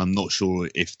US, and I'm not sure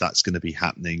if that's going to be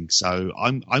happening. So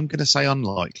I'm going to say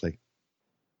unlikely.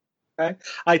 Okay.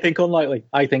 I think unlikely.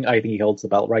 I think he holds the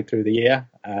belt right through the year.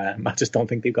 I just don't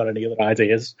think they've got any other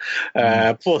ideas.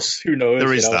 Plus, who knows?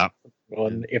 There is that.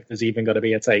 If there's even going to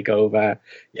be a takeover,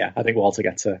 I think Walter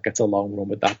gets a long run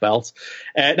with that belt.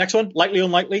 Next one, likely,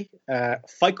 unlikely.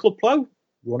 Fight Club Pro,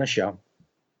 run a show.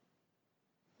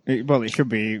 It should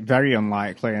be very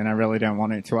unlikely, and I really don't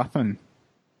want it to happen.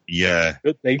 Yeah.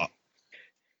 Could be.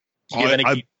 Do you have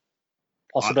any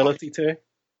possibility to it?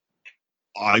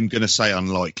 I'm going to say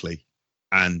unlikely,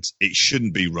 and it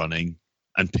shouldn't be running,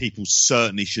 and people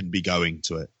certainly shouldn't be going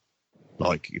to it.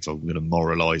 Like, if I'm going to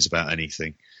moralise about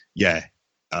anything.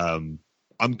 I'm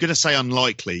going to say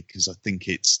unlikely because I think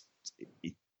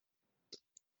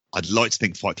I'd like to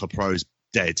think Fight Club Pro is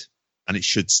dead, and it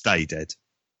should stay dead.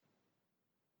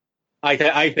 I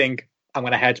think I'm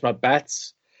going to hedge my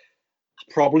bets.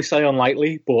 I'd probably say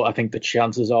unlikely, but I think the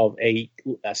chances of a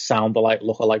sound-alike,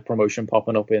 look-alike promotion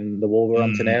popping up in the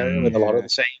Wolverhampton area with a lot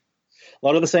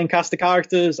of the same cast of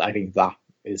characters, I think that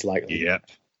is likely. Yep.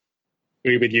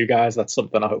 agree with you guys. That's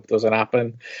something I hope doesn't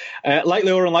happen.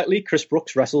 Likely or unlikely, Chris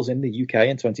Brooks wrestles in the UK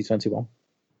in 2021.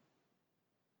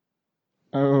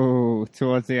 Oh,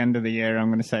 towards the end of the year, I'm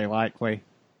going to say likely.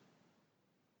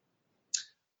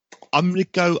 I'm going to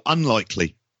go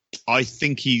unlikely. I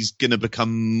think he's going to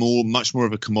become much more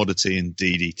of a commodity in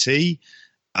DDT,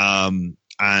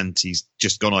 and he's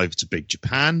just gone over to Big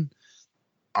Japan.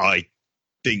 I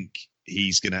think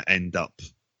he's going to end up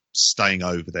staying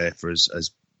over there for as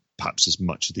perhaps as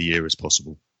much of the year as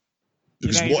possible.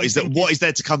 Because what is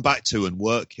there to come back to and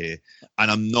work here?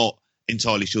 And I'm not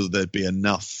entirely sure that there'd be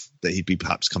enough that he'd be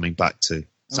perhaps coming back to.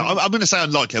 So I'm going to say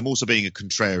unlikely. I'm also being a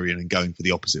contrarian and going for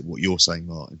the opposite of what you're saying,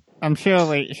 Martin. I'm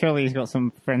surely he's got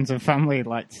some friends and family he'd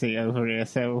like to see over here.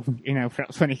 So,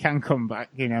 perhaps when he can come back,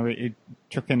 he'd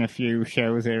chuck in a few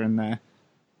shows here and there.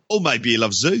 Or maybe he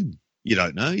loves Zoom. You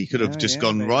don't know. He could have just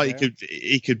gone right.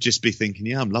 He could just be thinking,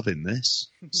 yeah, I'm loving this.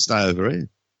 Stay over here.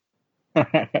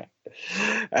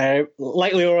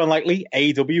 Likely or unlikely,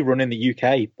 AEW run in the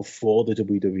UK before the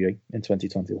WWE in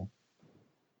 2021.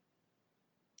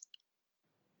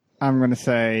 I'm going to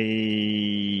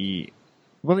say...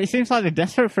 Well, it seems like they're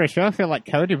desperate for a show. I feel like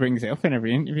Cody brings it up in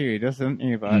every interview he does, doesn't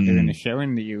he, about doing a show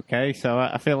in the UK. So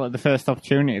I feel like the first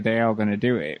opportunity, they are going to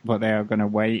do it, but they are going to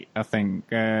wait, I think.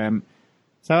 So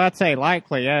I'd say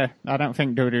likely, yeah. I don't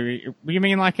think WWE... You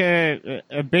mean like a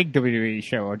big WWE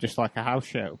show or just like a house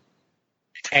show?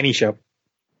 Any show.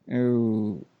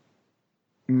 Ooh.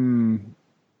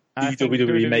 I think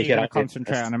WWE make it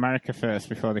concentrate on America first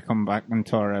before they come back and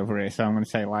tour over here. So I'm going to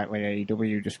say likely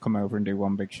AEW just come over and do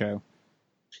one big show.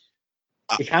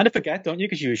 You kind of forget, don't you?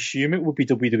 Because you assume it would be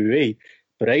WWE,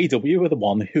 but AEW are the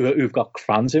one who've got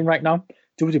fans in right now.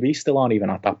 WWE still aren't even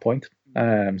at that point. So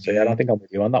yeah, I don't think I'm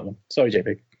with you on that one. Sorry,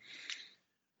 JP.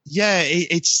 Yeah,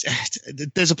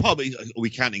 there's a part. Are we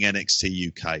counting NXT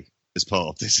UK as part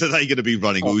of this? Are they going to be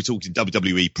running? Or are we talking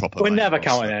WWE proper? We're never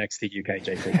counting NXT UK,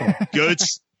 JP. Good.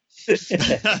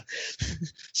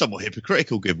 Somewhat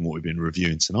hypocritical given what we've been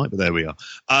reviewing tonight, but there we are.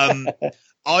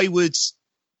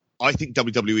 I think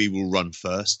WWE will run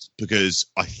first because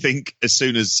I think as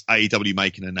soon as AEW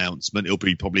make an announcement, it'll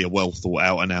be probably a well thought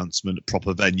out announcement, a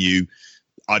proper venue.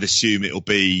 I'd assume it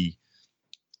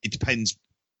depends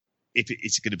if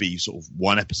it's going to be sort of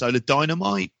one episode of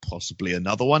Dynamite, possibly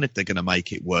another one if they're going to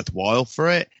make it worthwhile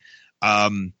for it.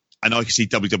 And I can see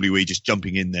WWE just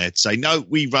jumping in there to say, no,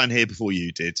 we ran here before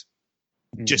you did,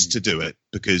 just to do it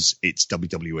because it's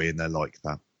WWE and they're like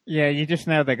that. Yeah, you just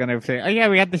know they're going to say, oh yeah,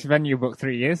 we had this venue booked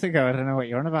 3 years ago. I don't know what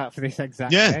you're on about for this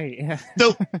exact date. Yeah.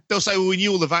 They'll say, well, we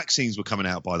knew all the vaccines were coming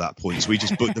out by that point, so we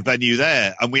just booked the venue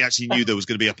there. And we actually knew there was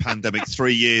going to be a pandemic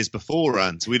 3 years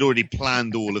beforehand. So we'd already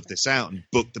planned all of this out and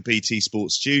booked the PT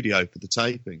Sports studio for the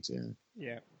tapings.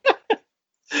 Yeah.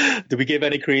 Do we give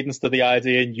any credence to the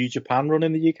idea New Japan run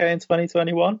in the UK in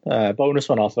 2021? Bonus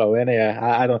one I'll throw in here.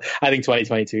 I think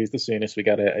 2022 is the soonest we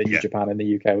get a New Japan in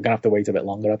the UK. We're going to have to wait a bit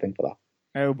longer, I think, for that.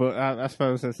 Oh, but I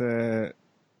suppose as an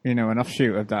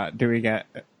offshoot of that, do we get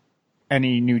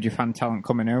any New Japan talent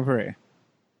coming over here?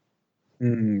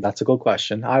 That's a good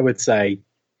question. I would say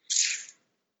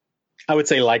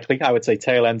likely. I would say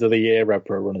tail end of the year, Red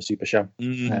Pro run a super show.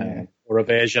 Or a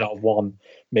version of one,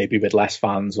 maybe with less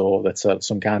fans or that's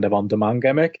some kind of on-demand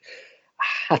gimmick.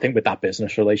 I think with that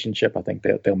business relationship, I think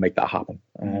they'll make that happen.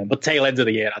 But tail end of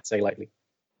the year, I'd say likely.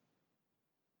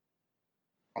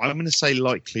 I'm going to say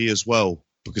likely as well,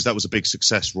 because that was a big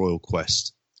success, Royal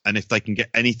Quest. And if they can get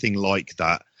anything like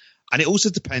that, and it also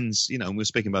depends, and we were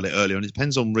speaking about it earlier, and it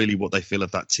depends on really what they feel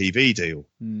of that TV deal.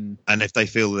 And if they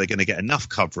feel they're going to get enough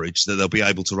coverage that they'll be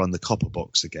able to run the Copper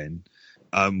Box again,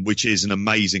 which is an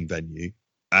amazing venue.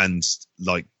 And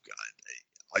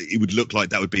it would look like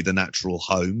that would be the natural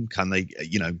home. Can they,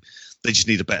 they just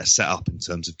need a better setup in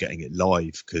terms of getting it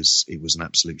live because it was an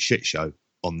absolute shit show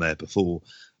on there before.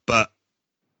 But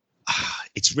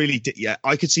it's really,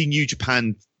 I could see New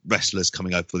Japan wrestlers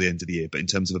coming over for the end of the year, but in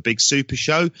terms of a big super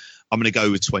show, I'm going to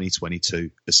go with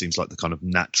 2022. It seems like the kind of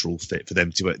natural fit for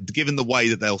them to, given the way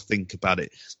that they'll think about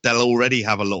it, they'll already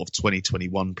have a lot of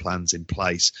 2021 plans in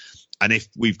place. And if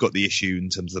we've got the issue in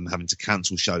terms of them having to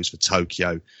cancel shows for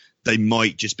Tokyo, they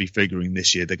might just be figuring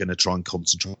this year they're going to try and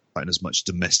concentrate on as much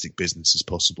domestic business as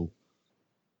possible.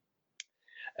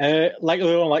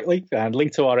 Likely or unlikely, and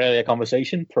linked to our earlier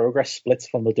conversation, Progress splits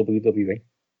from the WWE.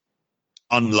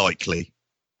 Unlikely.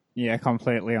 Yeah,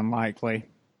 completely unlikely.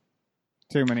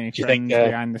 Too many trends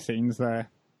behind the scenes there.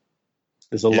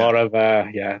 There's a lot of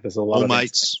there's a lot all of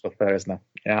mates affairs now.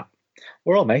 Yeah,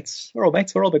 we're all mates. We're all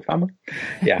mates. We're all big family.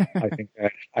 Yeah, I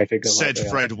think. Said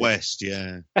Fred West.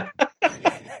 Yeah.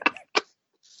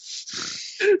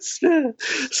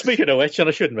 Speaking of which, and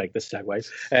I shouldn't make this segue,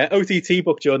 OTT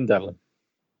book Jordan Devlin.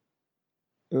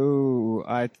 Ooh,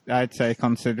 I'd say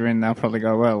considering they'll probably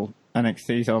go, well,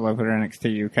 NXT's all over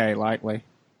NXT UK, likely.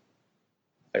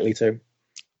 Likely too.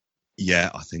 Yeah,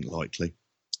 I think likely.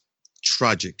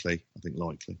 Tragically, I think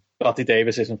likely. Dottie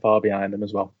Davis isn't far behind them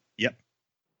as well. Yep.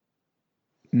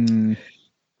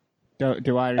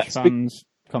 Do Irish fans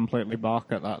completely balk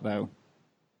at that, though?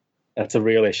 That's a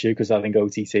real issue because I think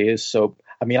OTT is so...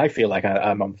 I mean, I feel like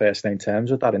I'm on first name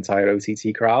terms with that entire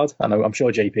OTT crowd. And I'm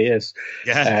sure JP is.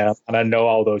 Yeah. And I know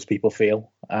how those people feel.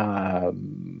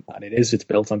 And it's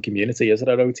built on community, isn't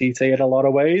it, OTT in a lot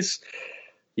of ways?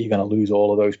 You're going to lose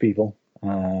all of those people.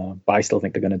 But I still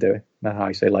think they're going to do it.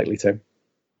 I say likely to.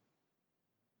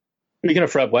 Speaking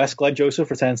of Fred West, Glenn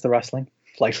Joseph returns to wrestling.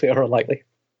 Likely or unlikely?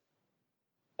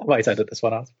 I might edit this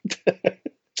one out.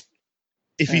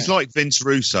 If he's like Vince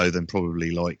Russo, then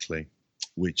probably likely,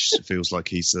 which feels like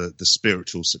he's the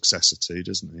spiritual successor to,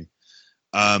 doesn't he?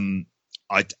 I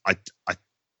think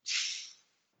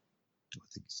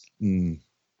in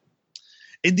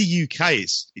the UK,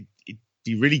 it'd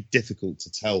be really difficult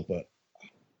to tell, but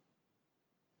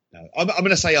no, I'm going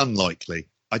to say unlikely.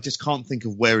 I just can't think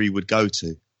of where he would go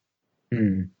to.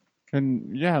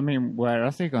 And yeah, I mean, where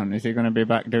has he gone? Is he going to be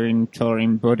back doing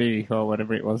touring Buddy or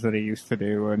whatever it was that he used to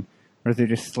do, or has he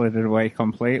just slithered away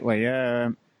completely? Yeah,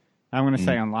 I'm going to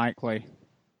say unlikely.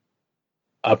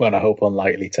 I'm going to hope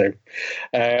unlikely too.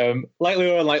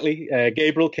 Likely or unlikely,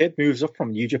 Gabriel Kidd moves up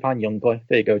from New Japan Young Boy.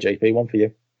 There you go, JP. One for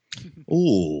you.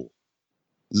 Oh,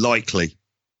 likely.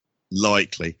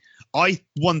 I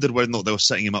wondered whether or not they were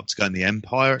setting him up to go in the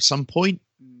Empire at some point.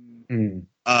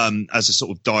 As a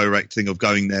sort of direct thing of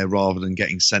going there rather than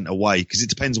getting sent away, because it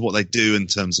depends on what they do in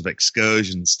terms of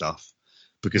excursion stuff,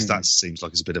 because that seems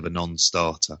like it's a bit of a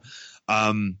non-starter. But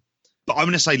I'm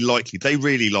going to say likely. They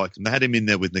really like him. They had him in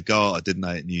there with Nagata, didn't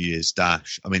they, at New Year's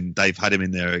Dash? I mean, they've had him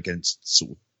in there against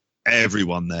sort of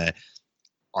everyone there.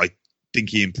 I think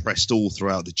he impressed all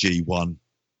throughout the G1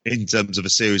 in terms of a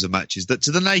series of matches that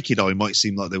to the naked eye might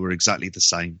seem like they were exactly the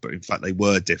same, but in fact they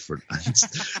were different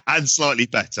and slightly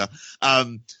better.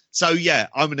 So yeah,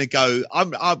 I'm going to go.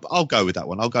 I'll go with that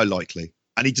one. I'll go likely,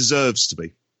 and he deserves to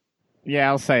be. Yeah,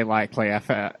 I'll say likely.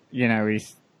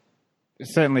 He's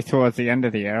certainly towards the end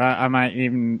of the year. I might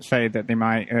even say that they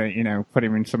might, put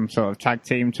him in some sort of tag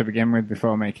team to begin with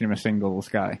before making him a singles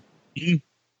guy.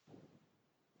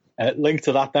 Link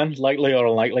to that then, likely or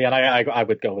unlikely, and I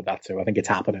would go with that too. I think it's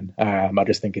happening. I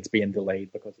just think it's being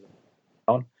delayed because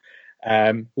of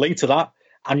the link to that,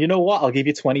 and you know what? I'll give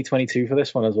you 2022 for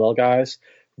this one as well, guys.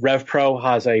 Rev Pro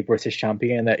has a British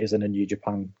champion that isn't a New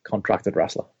Japan contracted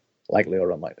wrestler. Likely or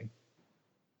unlikely?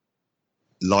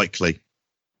 Likely.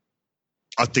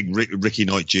 I think Ricky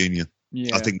Knight Jr.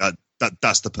 Yeah. I think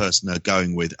that's the person they're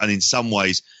going with, and in some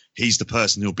ways, he's the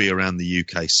person who'll be around the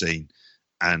UK scene.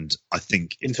 And I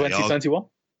think in 2021,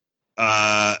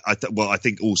 I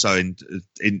think also in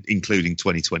including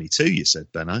 2022. You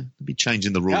said, Benno, they'll be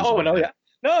changing the rules. Oh no, yeah,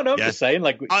 no. I'm just saying,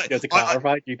 like, to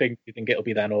clarify, do you think it'll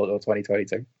be then or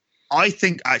 2022? I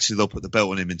think actually they'll put the belt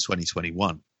on him in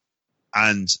 2021,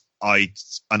 and I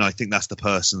think that's the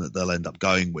person that they'll end up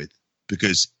going with,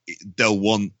 because they'll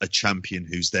want a champion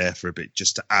who's there for a bit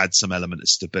just to add some element of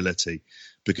stability,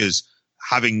 because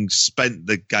having spent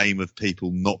the game of people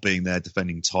not being there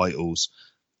defending titles,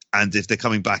 and if they're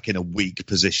coming back in a weak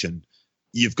position,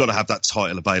 you've got to have that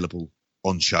title available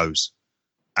on shows,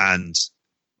 and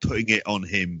putting it on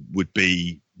him would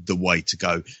be the way to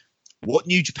go. What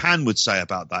New Japan would say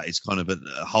about that is kind of a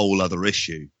whole other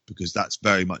issue, because that's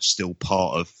very much still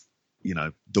part of,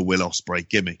 the Will Ospreay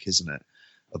gimmick, isn't it,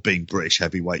 of being British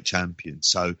heavyweight champion.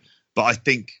 So, but I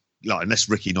think, unless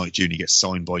Ricky Knight Jr. gets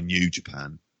signed by New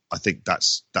Japan, I think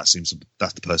that's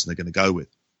the person they're going to go with.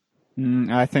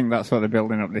 I think that's what they're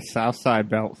building up this Southside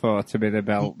belt for, to be the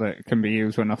belt that can be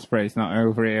used when Ospreay's not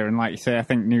over here. And like you say, I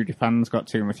think New Japan's got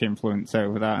too much influence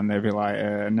over that, and they'd be like,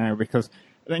 no, because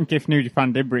I think if New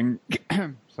Japan did bring,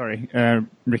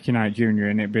 Ricky Knight Jr.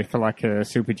 in, it'd be for like a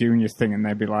Super Juniors thing, and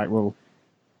they'd be like, well,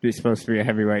 it's supposed to be a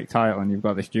heavyweight title, and you've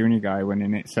got this junior guy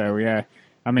winning it. So yeah,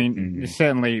 I mean, you're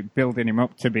certainly building him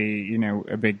up to be,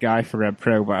 a big guy for Rev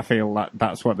Pro, but I feel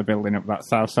that's what they're building up that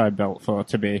Southside belt for,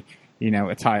 to be,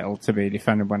 a title to be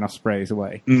defended when Ospreay's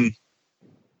away.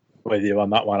 With you on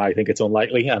that one, I think it's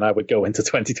unlikely, and I would go into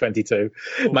 2022.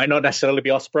 It might not necessarily be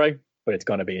Ospreay, but it's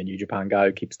going to be a New Japan guy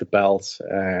who keeps the belt.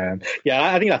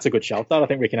 I think that's a good shout. I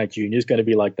think Ricky Knight Jr. is going to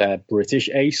be like their British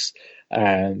ace,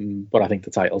 but I think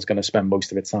the title's going to spend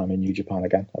most of its time in New Japan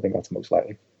again. I think that's most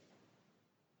likely.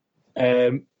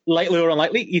 Likely or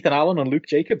unlikely, Ethan Allen and Luke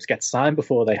Jacobs get signed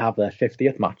before they have their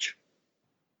 50th match.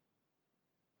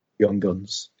 Young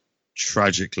Guns?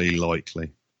 Tragically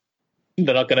likely.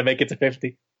 They're not going to make it to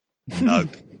 50. No.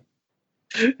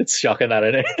 It's shocking, that,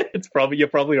 isn't it? You're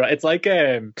probably right. It's like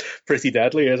Pretty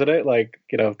Deadly, isn't it? Like,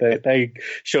 they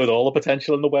showed all the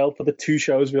potential in the world for the 2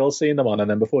 shows we all seen them on, and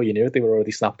then before you knew it, they were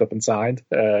already snapped up and signed.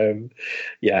 I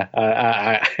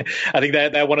think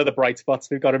they're one of the bright spots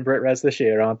we've got in BritRes this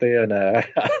year, aren't they? And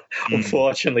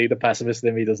unfortunately, the pessimist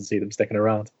in me doesn't see them sticking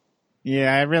around.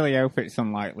 Yeah, I really hope it's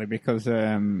unlikely because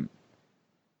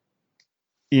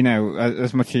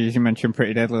as much as you mentioned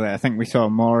Pretty Deadly there, I think we saw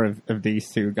more of these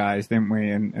 2 guys, didn't we?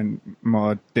 And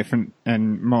more different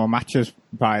and more matches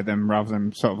by them rather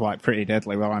than sort of like Pretty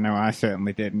Deadly. Well, I know I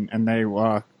certainly didn't. And they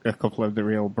were a couple of the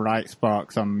real bright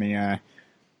sparks on the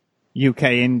UK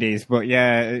indies. But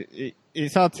yeah,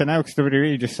 it's hard to know because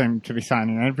WWE just seem to be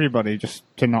signing everybody just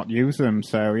to not use them.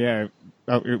 So yeah,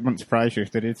 it wouldn't surprise you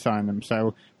if they did sign them.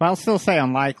 So, but I'll still say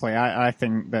unlikely. I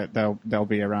think that they'll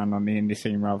be around on the indie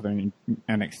scene rather than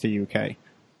NXT UK.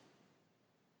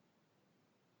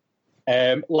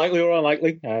 Likely or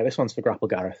unlikely? This one's for Grapple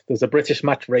Gareth. There's a British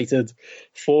match rated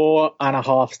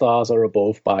 4.5 stars or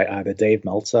above by either Dave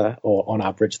Meltzer or, on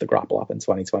average, the Grapple app in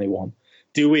 2021.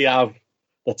 Do we have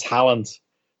the talent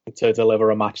to deliver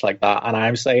a match like that? And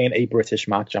I'm saying a British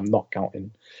match. I'm not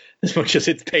counting, as much as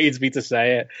it pains me to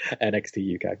say it,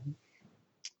 NXT UK.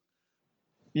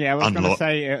 Yeah, I was going to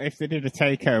say, if they did a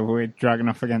takeover with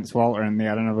Dragunov against Walter and they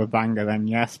had another banger, then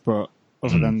yes, but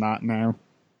other than that, no.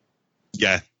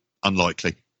 Yeah,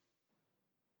 unlikely.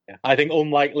 Yeah, I think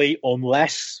unlikely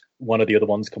unless one of the other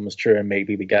ones comes true and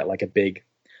maybe we get like a big,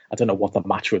 I don't know what the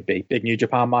match would be, big New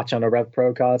Japan match on a Rev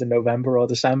Pro card in November or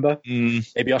December.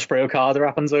 Maybe Ospreay Okada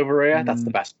happens over here. That's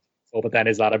the best. But then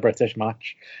is that a British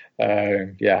match?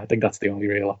 I think that's the only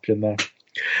real option there.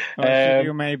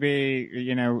 Or maybe,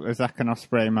 a Zack and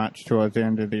Ospreay match towards the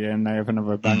end of the year and they have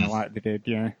another banger like they did,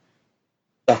 yeah.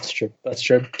 That's true.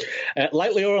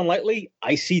 Likely or unlikely,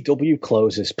 ICW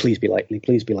closes. Please be likely,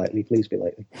 please be likely, please be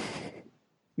likely.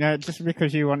 Yeah, just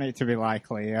because you want it to be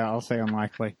likely, yeah, I'll say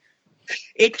unlikely.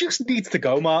 It just needs to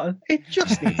go, Martin. It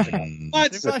just needs to go.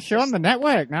 They've got a show on the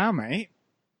network now, mate.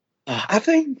 I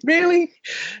think, really?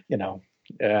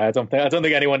 I don't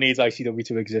think anyone needs ICW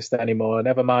to exist anymore.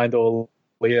 Never mind all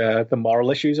the moral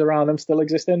issues around them still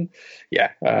existing.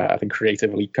 I think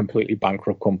creatively completely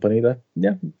bankrupt company that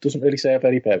doesn't really serve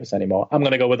any purpose anymore. I'm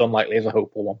going to go with unlikely as a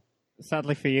hopeful one.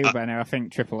 Sadly for you, Benno, I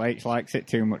think Triple H likes it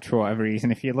too much for whatever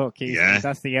reason. If you look,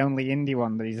 that's the only indie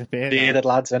one that he's appeared. Bearded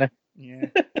lads, innit? Yeah.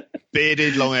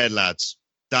 Bearded, long-haired lads.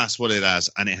 That's what it has,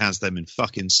 and it has them in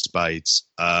fucking spades.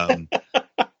 I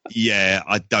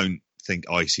don't think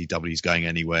ICW is going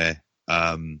anywhere.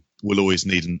 We'll always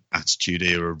need an Attitude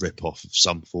Era rip-off of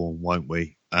some form, won't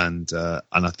we? And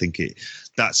I think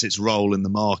that's its role in the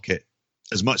market,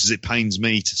 as much as it pains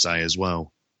me to say as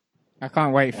well. I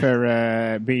can't wait for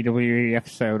BWE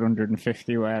episode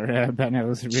 150 where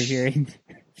Benno's reviewing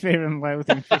Fear and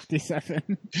Loathing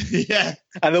 57. Yeah.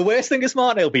 And the worst thing is,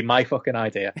 Martin, it'll be my fucking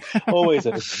idea. Always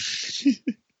is.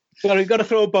 We've got to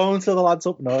throw a bone to the lads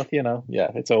up north, Yeah,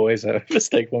 it's always a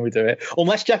mistake when we do it.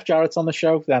 Unless Jeff Jarrett's on the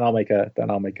show, then I'll make an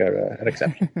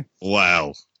exception.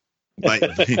 Wow.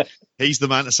 Mate, he's the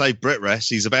man to say BritRes.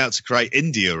 He's about to create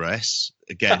India Res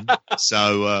again.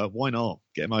 So why not?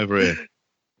 Get him over here.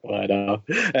 I know.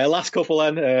 Last couple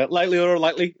then. Likely or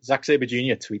unlikely, Zack Sabre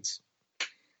Jr. tweets.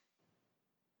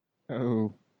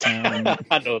 Oh.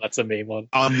 I know that's a mean one.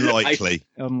 Unlikely.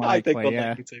 I think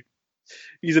unlikely too.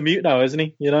 He's a mute now, isn't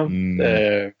he? We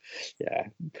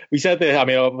said that. I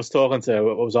mean, I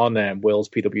was on Will's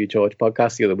PW George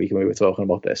podcast the other week and we were talking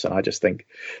about this, and I just think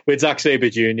with Zack Sabre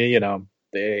Jr.,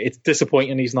 it's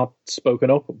disappointing he's not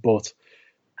spoken up, but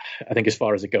I think as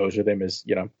far as it goes with him is,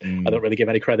 I don't really give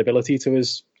any credibility to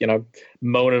his,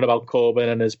 moaning about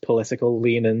Corbyn and his political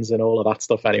leanings and all of that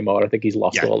stuff anymore. I think he's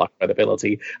lost all that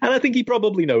credibility. And I think he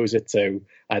probably knows it too.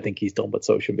 I think he's done with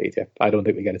social media. I don't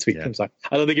think we're going to tweet him.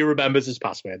 I don't think he remembers his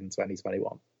password in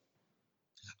 2021.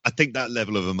 I think that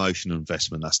level of emotional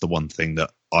investment, that's the one thing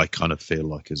that I kind of feel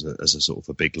like as a sort of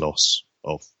a big loss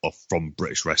from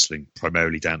British wrestling,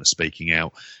 primarily down to speaking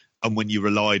out. And when you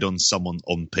relied on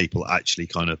people actually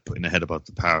kind of putting their head above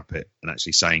the parapet and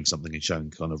actually saying something and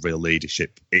showing kind of real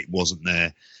leadership, it wasn't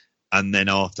there. And then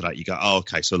after that, you go, oh,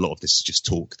 okay, so a lot of this is just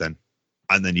talk then.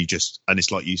 And then and it's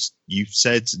like you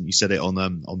said, and you said it on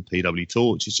PW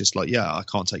Torch, it's just like, I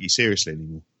can't take you seriously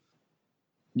anymore.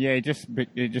 Yeah, it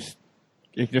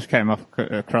just came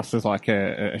across as like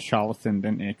a charlatan,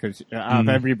 didn't it? Because out of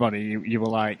everybody, you were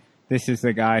like, this is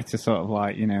the guy to sort of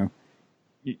like,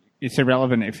 it's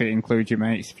irrelevant if it includes your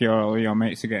mates. If all your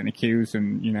mates are getting accused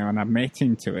and, and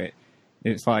admitting to it,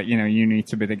 it's like, you know, you need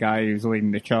to be the guy who's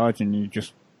leading the charge, and you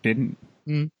just didn't.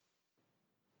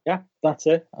 Yeah, that's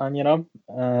it. And, you know,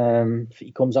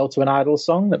 he comes out to an Idols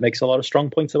song that makes a lot of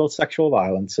strong points about sexual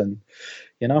violence. And,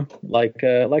 you know, like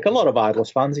a lot of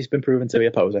Idols fans, he's been proven to be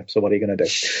a poser. So what are you going to do?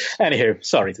 Anywho,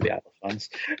 sorry to the Idols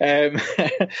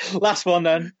fans. Last one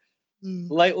then.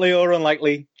 Likely or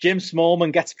unlikely, Jim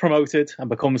Smallman gets promoted and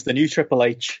becomes the new Triple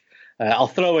H. I'll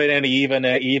throw in any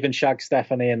even shag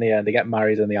Stephanie in the end. They get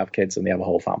married and they have kids and they have a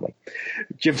whole family.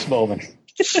 Jim Smallman.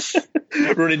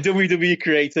 Running WWE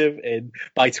Creative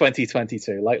by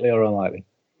 2022. Likely or unlikely?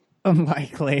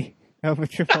 Unlikely. Over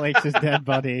Triple H's dead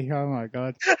body. Oh my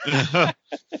god.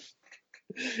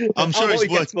 I'm sure he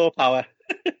gets more power.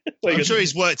 I'm sure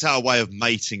he's worked out a way of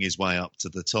mating his way up to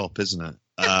the top, isn't it?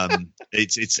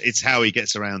 It's how he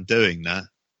gets around doing that.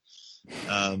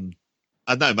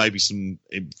 I don't know, maybe some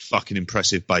fucking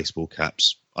impressive baseball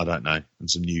caps. I don't know,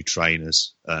 and some new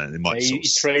trainers. He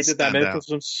traded them in for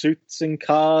some suits and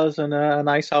cars and a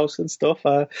nice house and stuff.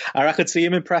 I could see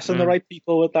him impressing the right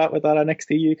people with that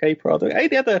NXT UK product. Hey,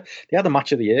 they had the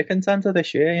match of the year contender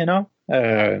this year, you know.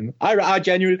 I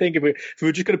genuinely think if we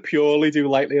were just going to purely do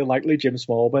likely unlikely, Jim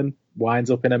Smallman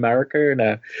winds up in America in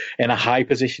a high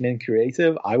position in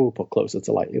creative, I will put closer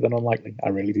to likely than unlikely. I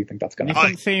really do think that's going to happen.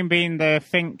 You can see him being the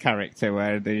Fink character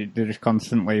where they're just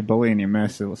constantly bullying him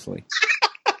mercilessly.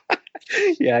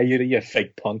 Yeah, you're a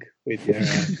fake punk with your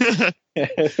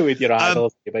with your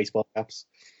idols, your baseball caps.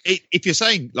 If you're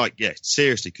saying, like, yeah,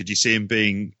 seriously, could you see him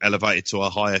being elevated to a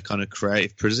higher kind of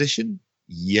creative position?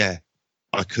 Yeah,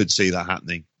 I could see that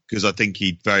happening, because I think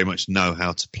he'd very much know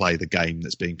how to play the game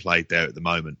that's being played there at the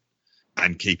moment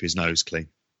and keep his nose clean.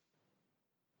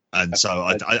 And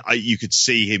so you could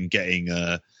see him getting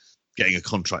a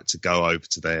contract to go over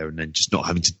to there and then just not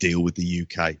having to deal with the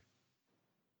UK.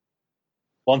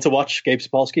 Want to watch Gabe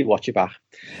Sapolsky? Watch it back.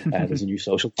 There's a new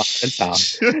social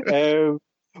platform in town.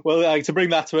 Well, to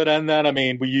bring that to an end then, I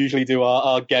mean, we usually do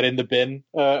our Get in the Bin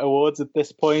awards at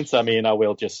this point. I mean, I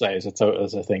will just say as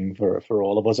a thing for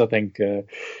all of us, I think the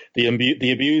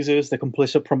abusers, the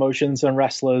complicit promotions and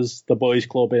wrestlers, the boys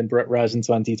club in Brit Res in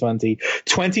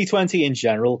 2020 in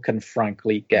general can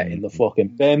frankly get in the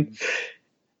fucking bin.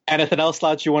 Anything else,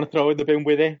 lads, you want to throw in the bin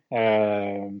with it?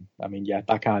 I mean, yeah,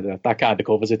 that kind of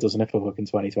covers it, doesn't it, for fucking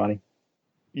 2020?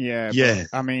 Yeah. Yeah.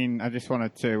 But, I mean, I just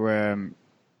wanted to,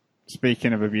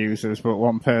 speaking of abusers, but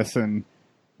one person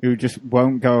who just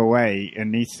won't go away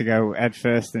and needs to go head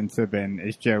first into the bin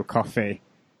is Joe Coffey.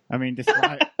 I mean,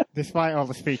 despite all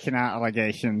the speaking out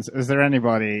allegations, is there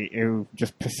anybody who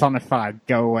just personified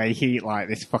go away heat like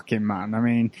this fucking man? I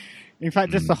mean, in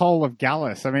fact, just the whole of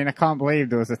Gallus. I mean, I can't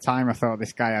believe there was a time I thought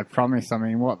this guy had promise. I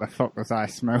mean, what the fuck was I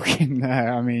smoking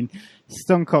there? I mean,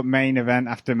 stunk up main event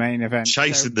after main event.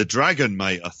 Chasing the dragon,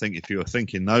 mate, I think, if you were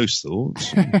thinking those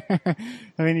thoughts. I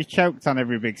mean, he choked on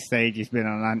every big stage he's been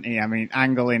on, hasn't he? I mean,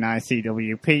 Angle in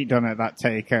ICW, Pete done at that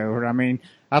takeover. I mean,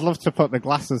 I'd love to put the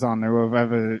glasses on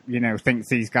whoever, you know, thinks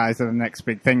these guys are the next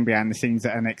big thing behind the scenes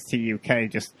at NXT UK.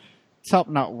 Just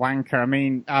top-knot wanker. I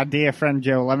mean, our dear friend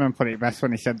Joe Lemon put it best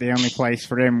when he said the only place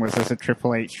for him was as a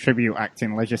Triple H tribute act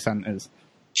in leisure centres.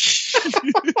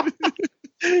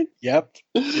 Yep.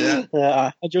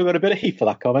 Yeah. Joe got a bit of heat for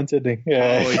that comment, didn't he?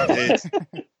 Oh, he did.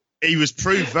 He was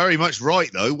proved very much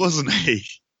right, though, wasn't he?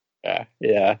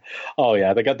 Yeah. Oh,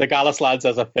 yeah. They got the Gallus lads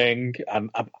as a thing.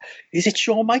 Is it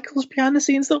Shawn Michaels behind the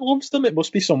scenes that loves them? It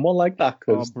must be someone like that.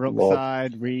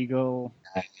 Brookside, Regal.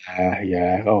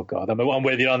 Yeah. Oh, God. I'm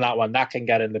with you on that one. That can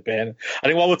get in the bin. I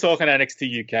think while we're talking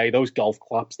NXT UK, those golf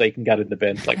claps, they can get in the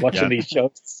bin. It's like watching these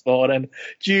shows this morning.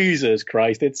 Jesus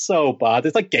Christ. It's so bad.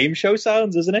 It's like game show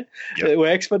sounds, isn't it? Yep. It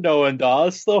works for no one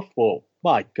does stuff. But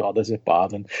my God, is it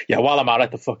bad? And yeah, while I'm at it,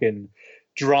 the fucking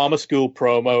drama school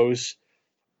promos.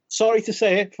 Sorry to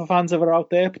say it for fans that are out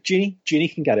there, but Ginny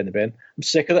can get in the bin. I'm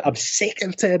sick of it. I'm sick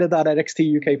of turning that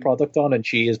NXT UK product on, and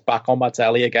she is back on my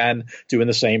telly again, doing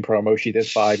the same promo she did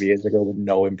 5 years ago with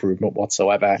no improvement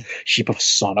whatsoever. She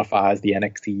personifies the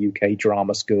NXT UK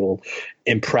drama school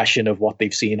impression of what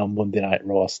they've seen on Monday Night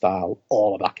Raw style.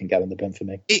 All of that can get in the bin for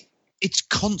me. It's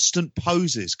constant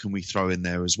poses can we throw in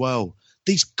there as well.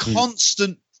 These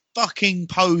constant fucking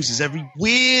poses, every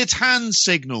weird hand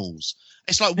signals.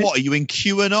 It's like, what, are you in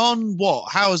QAnon?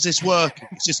 What? How is this working?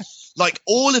 It's just like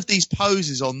all of these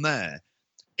poses on there.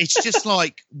 It's just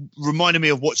like reminded me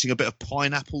of watching a bit of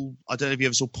Pineapple. I don't know if you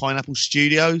ever saw Pineapple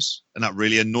Studios and that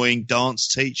really annoying dance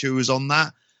teacher who was on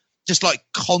that. Just like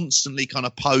constantly kind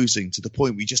of posing to the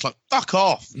point where you just like, fuck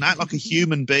off and act like a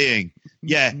human being.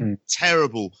 Yeah,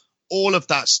 terrible. All of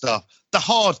that stuff. The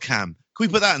hard cam. Can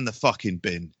we put that in the fucking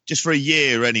bin just for a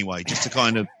year anyway, just to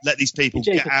kind of let these people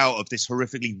get out of this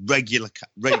horrifically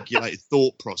regulated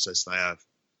thought process they have?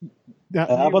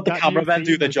 How about the cameramen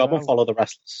do their job and follow the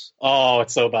wrestlers? Oh,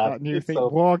 it's so bad. That new thing,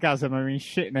 Wargasm, I mean,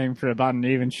 shit name for a band,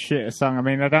 even shit a song. I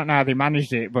mean, I don't know how they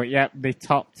managed it, but yeah, they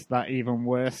topped that even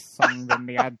worse song than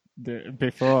they had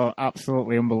before.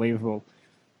 Absolutely unbelievable.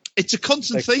 It's a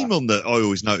constant theme on that. I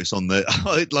always notice on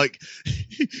the like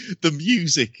the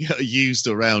music used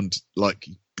around like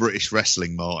British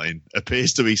wrestling, Martin,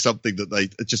 appears to be something that they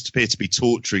just appear to be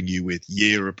torturing you with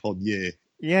year upon year.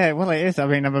 Yeah, well, it is. I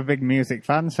mean, I'm a big music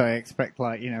fan, so I expect,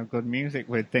 like, good music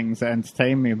with things that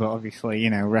entertain me, but obviously,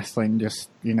 wrestling just,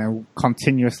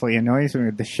 continuously annoys me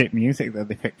with the shit music that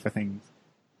they pick for things.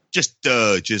 Just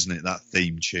dirge, isn't it, that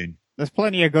theme tune? There's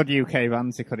plenty of good UK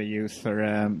bands they could have used for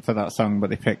that song, but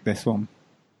they picked this one.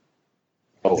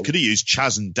 Oh. They could have used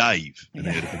Chaz and Dave, and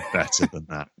it would have been better than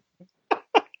that.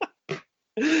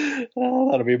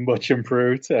 Oh, that'd be much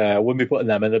improved. Wouldn't be putting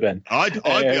them in the bin. I'd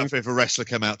be up for if a wrestler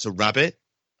came out to Rabbit.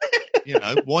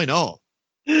 Why not?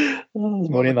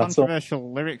 Money in that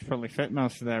controversial lyrics probably fit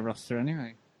most of their roster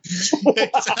anyway.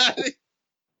 Exactly.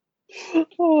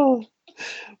 Oh.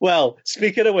 Well,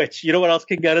 speaking of which, you know what else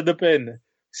can get in the bin?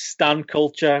 Stand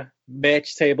culture,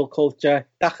 merch table culture,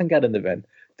 that can get in the bin.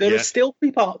 There are still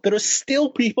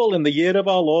people in the year of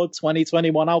our Lord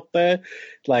 2021 out there,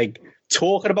 like,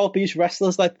 talking about these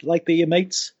wrestlers like they're your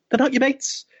mates. They're not your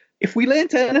mates. If we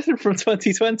learned anything from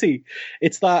 2020,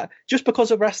 it's that just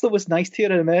because a wrestler was nice to you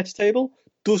at a merch table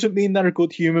doesn't mean they're a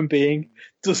good human being.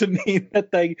 Doesn't mean that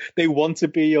they want to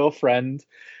be your friend.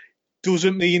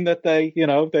 Doesn't mean that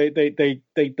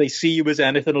they see you as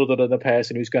anything other than a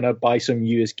person who's going to buy some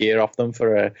used gear off them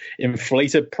for a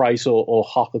inflated price or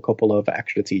hock a couple of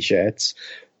extra t-shirts.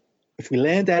 If we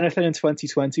learned anything in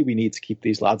 2020, we need to keep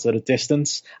these lads at a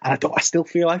distance. And I still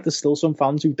feel like there's still some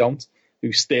fans who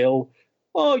still,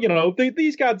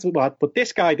 these guys are bad, but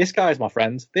this guy is my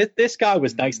friend. This guy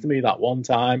was nice to me that one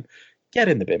time. Get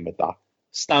in the bin with that.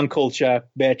 Stand culture,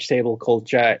 merch table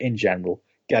culture in general.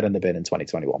 Get in the bin in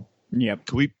 2021. Yep.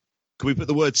 Can we put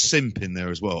the word simp in there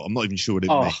as well? I'm not even sure what it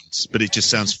means, but it just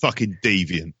sounds fucking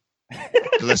deviant.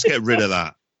 So let's get rid of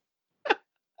that.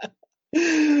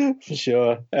 For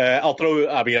sure. I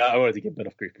already given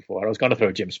enough grief before. I was going to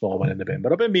throw Jim Smallman in the bin,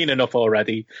 but I've been mean enough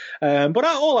already. But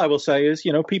all I will say is,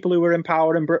 people who were in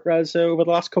power in BritRes over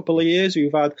the last couple of years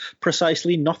who've had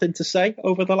precisely nothing to say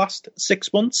over the last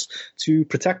 6 months to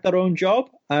protect their own job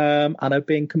and have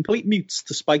been complete mutes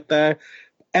despite their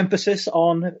emphasis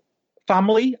on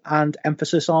family and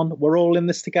emphasis on we're all in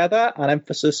this together and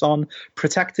emphasis on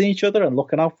protecting each other and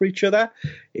looking out for each other.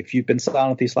 If you've been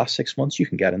silent these last 6 months, you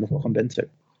can get in the fucking bin too.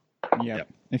 Yep.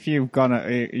 If you've gone,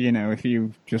 if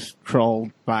you've just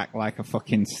crawled back like a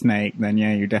fucking snake, then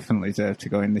yeah, you definitely deserve to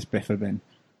go in this biffa bin.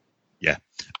 Yeah,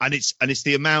 and it's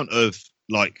the amount of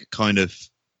like kind of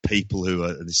people who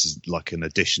are. This is like an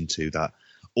addition to that.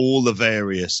 All the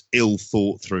various ill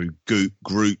thought through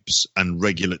groups and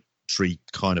regulatory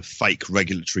kind of fake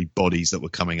regulatory bodies that were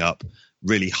coming up,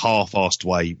 really half-assed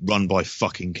way, run by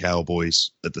fucking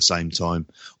cowboys at the same time.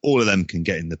 All of them can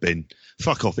get in the bin.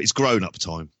 Fuck off. It's grown-up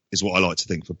time, is what I like to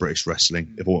think for British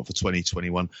wrestling, if I want for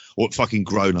 2021. Or fucking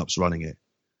grown-ups running it.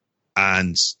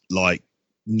 And, like,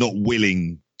 not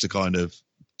willing to kind of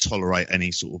tolerate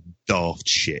any sort of daft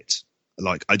shit.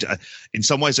 Like, in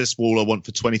some ways, that's all I want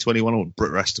for 2021. I want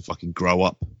BritRes to fucking grow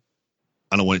up.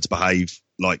 And I want it to behave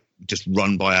like just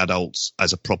run by adults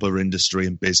as a proper industry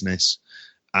and business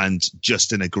and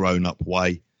just in a grown-up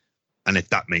way. And if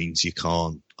that means you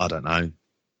can't, I don't know,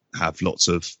 have lots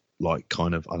of like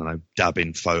kind of, I don't know,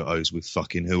 dabbing photos with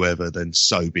fucking whoever, then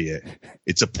so be it.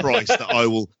 It's a price that I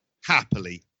will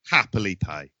happily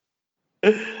pay.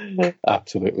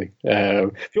 Absolutely.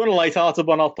 If you want a light-hearted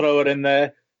one, I'll throw it in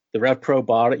there. The Rev Pro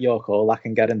Bar at York Hall, that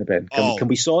can get in the bin. Can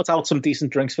we sort out some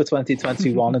decent drinks for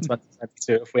 2021 and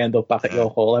 2022 if we end up back at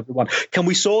York Hall, everyone? Can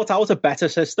we sort out a better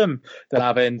system than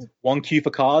having one queue for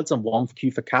cards and one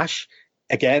queue for cash?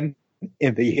 Again,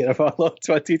 in the year of our Lord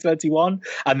 2021.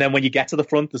 And then when you get to the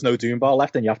front, there's no Doom Bar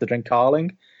left and you have to drink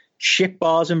Carling. Shit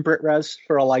bars in BritRes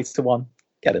for a lighter one.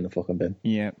 Get in the fucking bin.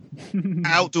 Yeah.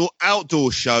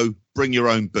 Outdoor show, bring your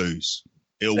own booze.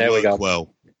 It'll work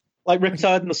well. Like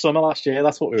Riptide in the summer last year,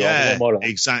 that's what we were more on.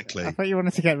 Exactly. I thought you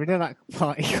wanted to get rid of that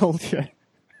party culture.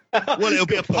 Well, it'll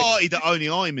be a party that only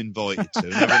I'm invited to,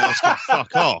 and everyone else can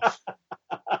fuck off.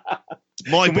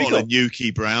 It's my bottle of Yuki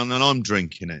Brown, and I'm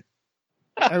drinking it.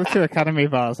 O2 Academy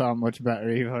bars aren't much better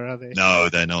either, are they? No,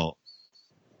 they're not.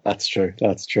 That's true.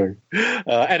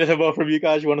 Anything more from you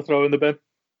guys you want to throw in the bin?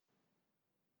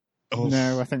 Oh.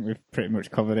 No, I think we've pretty much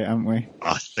covered it, haven't we?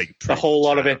 I think a whole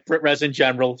lot of it. BritRes in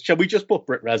general. Shall we just put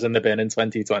BritRes in the bin in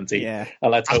 2020? Yeah.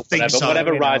 And let's hope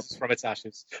whatever rises from its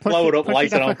ashes. Blow it up,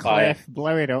 light it on fire.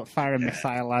 Blow it up, fire a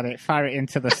missile at it, fire it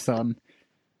into the sun,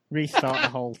 restart the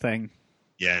whole thing.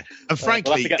 Yeah, and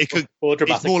frankly, it's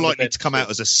more likely to come out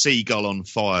as a seagull on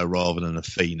fire rather than a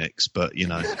phoenix. But you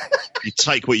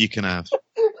take what you can have.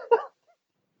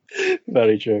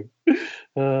 Very true.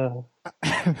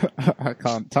 I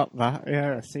can't top that.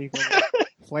 Yeah, a seagull,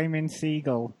 flaming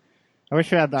seagull. I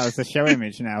wish we had that as the show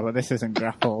image now, but this isn't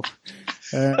Grapple.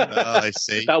 I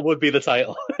see. That would be the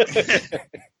title.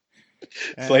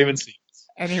 Flaming seagull.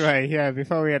 Anyway, yeah,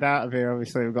 before we head out of here,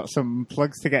 obviously we've got some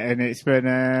plugs to get in. It's been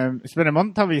a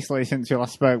month, obviously, since we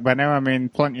last spoke, Benno. I mean,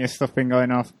 plenty of stuff been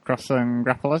going off across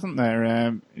Grapple, hasn't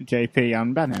there, JP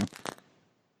and Benno?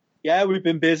 Yeah, we've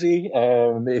been busy.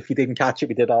 If you didn't catch it,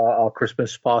 we did our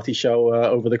Christmas party show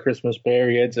over the Christmas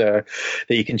period that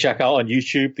you can check out on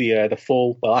YouTube. The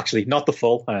full, well, actually not the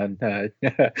full, and to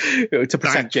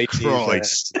protect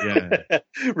JT's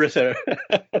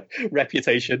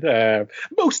reputation.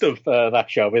 Most of that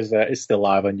show is still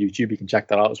live on YouTube. You can check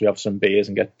that out as we have some beers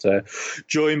and get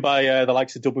joined by the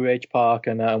likes of WH Park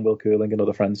and Will Cooling and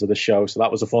other friends of the show. So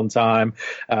that was a fun time.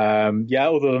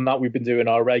 Other than that, we've been doing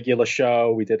our regular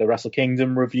show. We did a Wrestle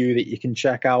Kingdom review that you can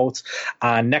check out.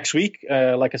 And next week,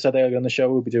 like I said earlier on the show,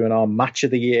 we'll be doing our Match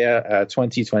of the Year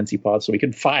 2020 pod, so we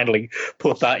can finally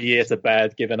put that year to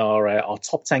bed, given our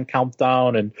top 10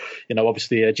 countdown. And,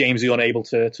 obviously, James is unable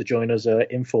to join us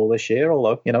in full this year,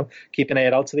 although, keep an eye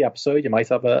out to the episode. You might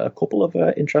have a couple of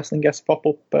interesting guests pop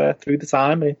up through the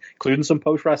time, including some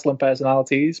post-wrestling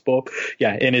personalities. But,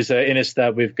 yeah, in his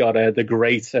stead, we've got the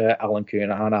great Alan Kuhn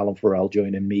and Alan Farrell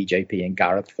joining me, JP, and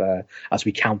Gareth as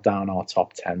we count down our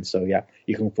top 10. So yeah,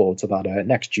 you can look forward to that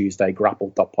next Tuesday,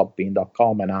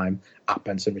 grapple.podbean.com, and I'm at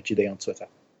Benson Richard D on Twitter.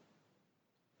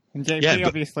 And JP,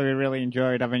 obviously we really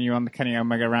enjoyed having you on the Kenny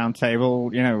Omega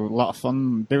Roundtable. A lot of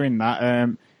fun doing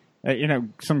that.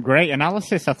 Some great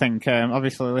analysis, I think.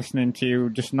 Obviously listening to you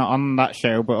just not on that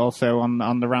show, but also on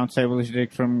the roundtable as you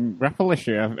did from Grapple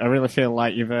issue. I really feel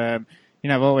like you've I've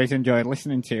always enjoyed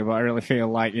listening to you, but I really feel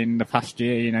like in the past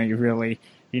year, you've really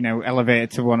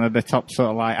elevated to one of the top sort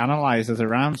of like analyzers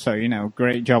around. So,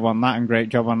 great job on that and great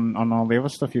job on all the other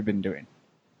stuff you've been doing.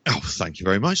 Oh, thank you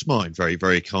very much, Martin. Very,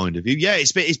 very kind of you. Yeah,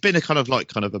 it's been a kind of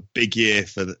a big year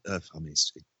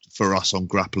for us on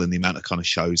Grapple and the amount of kind of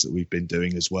shows that we've been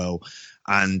doing as well.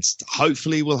 And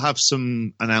hopefully we'll have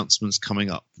some announcements coming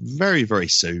up very, very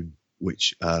soon,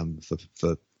 which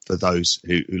for those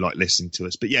who like listening to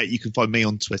us. But yeah, you can find me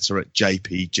on Twitter at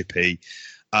JPGP.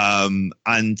 And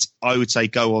I would say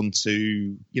go on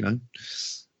to,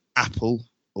 Apple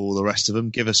or the rest of them.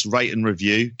 Give us rate and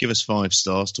review. Give us 5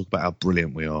 stars. Talk about how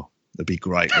brilliant we are. That'd be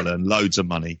great. We'll earn loads of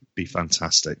money. Be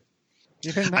fantastic.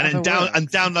 And then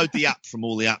download the app from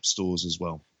all the app stores as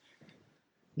well.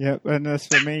 Yep, and as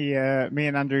for me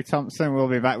and Andrew Thompson, we'll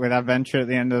be back with Adventure at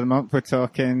the end of the month. We're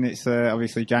talking, it's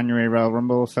obviously January Royal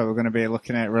Rumble, so we're going to be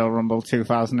looking at Royal Rumble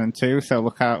 2002, so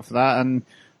look out for that. And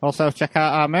also check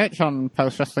out our merch on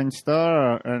Post Wrestling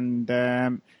Store. And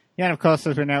of course,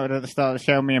 as we noted at the start of the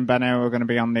show, me and Benno are going to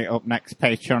be on the Up Next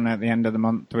Patreon at the end of the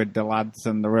month with the lads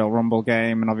and the Royal Rumble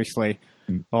game. And obviously,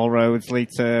 all roads lead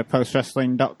to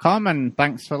postwrestling.com. And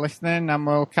thanks for listening, and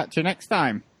we'll catch you next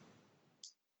time.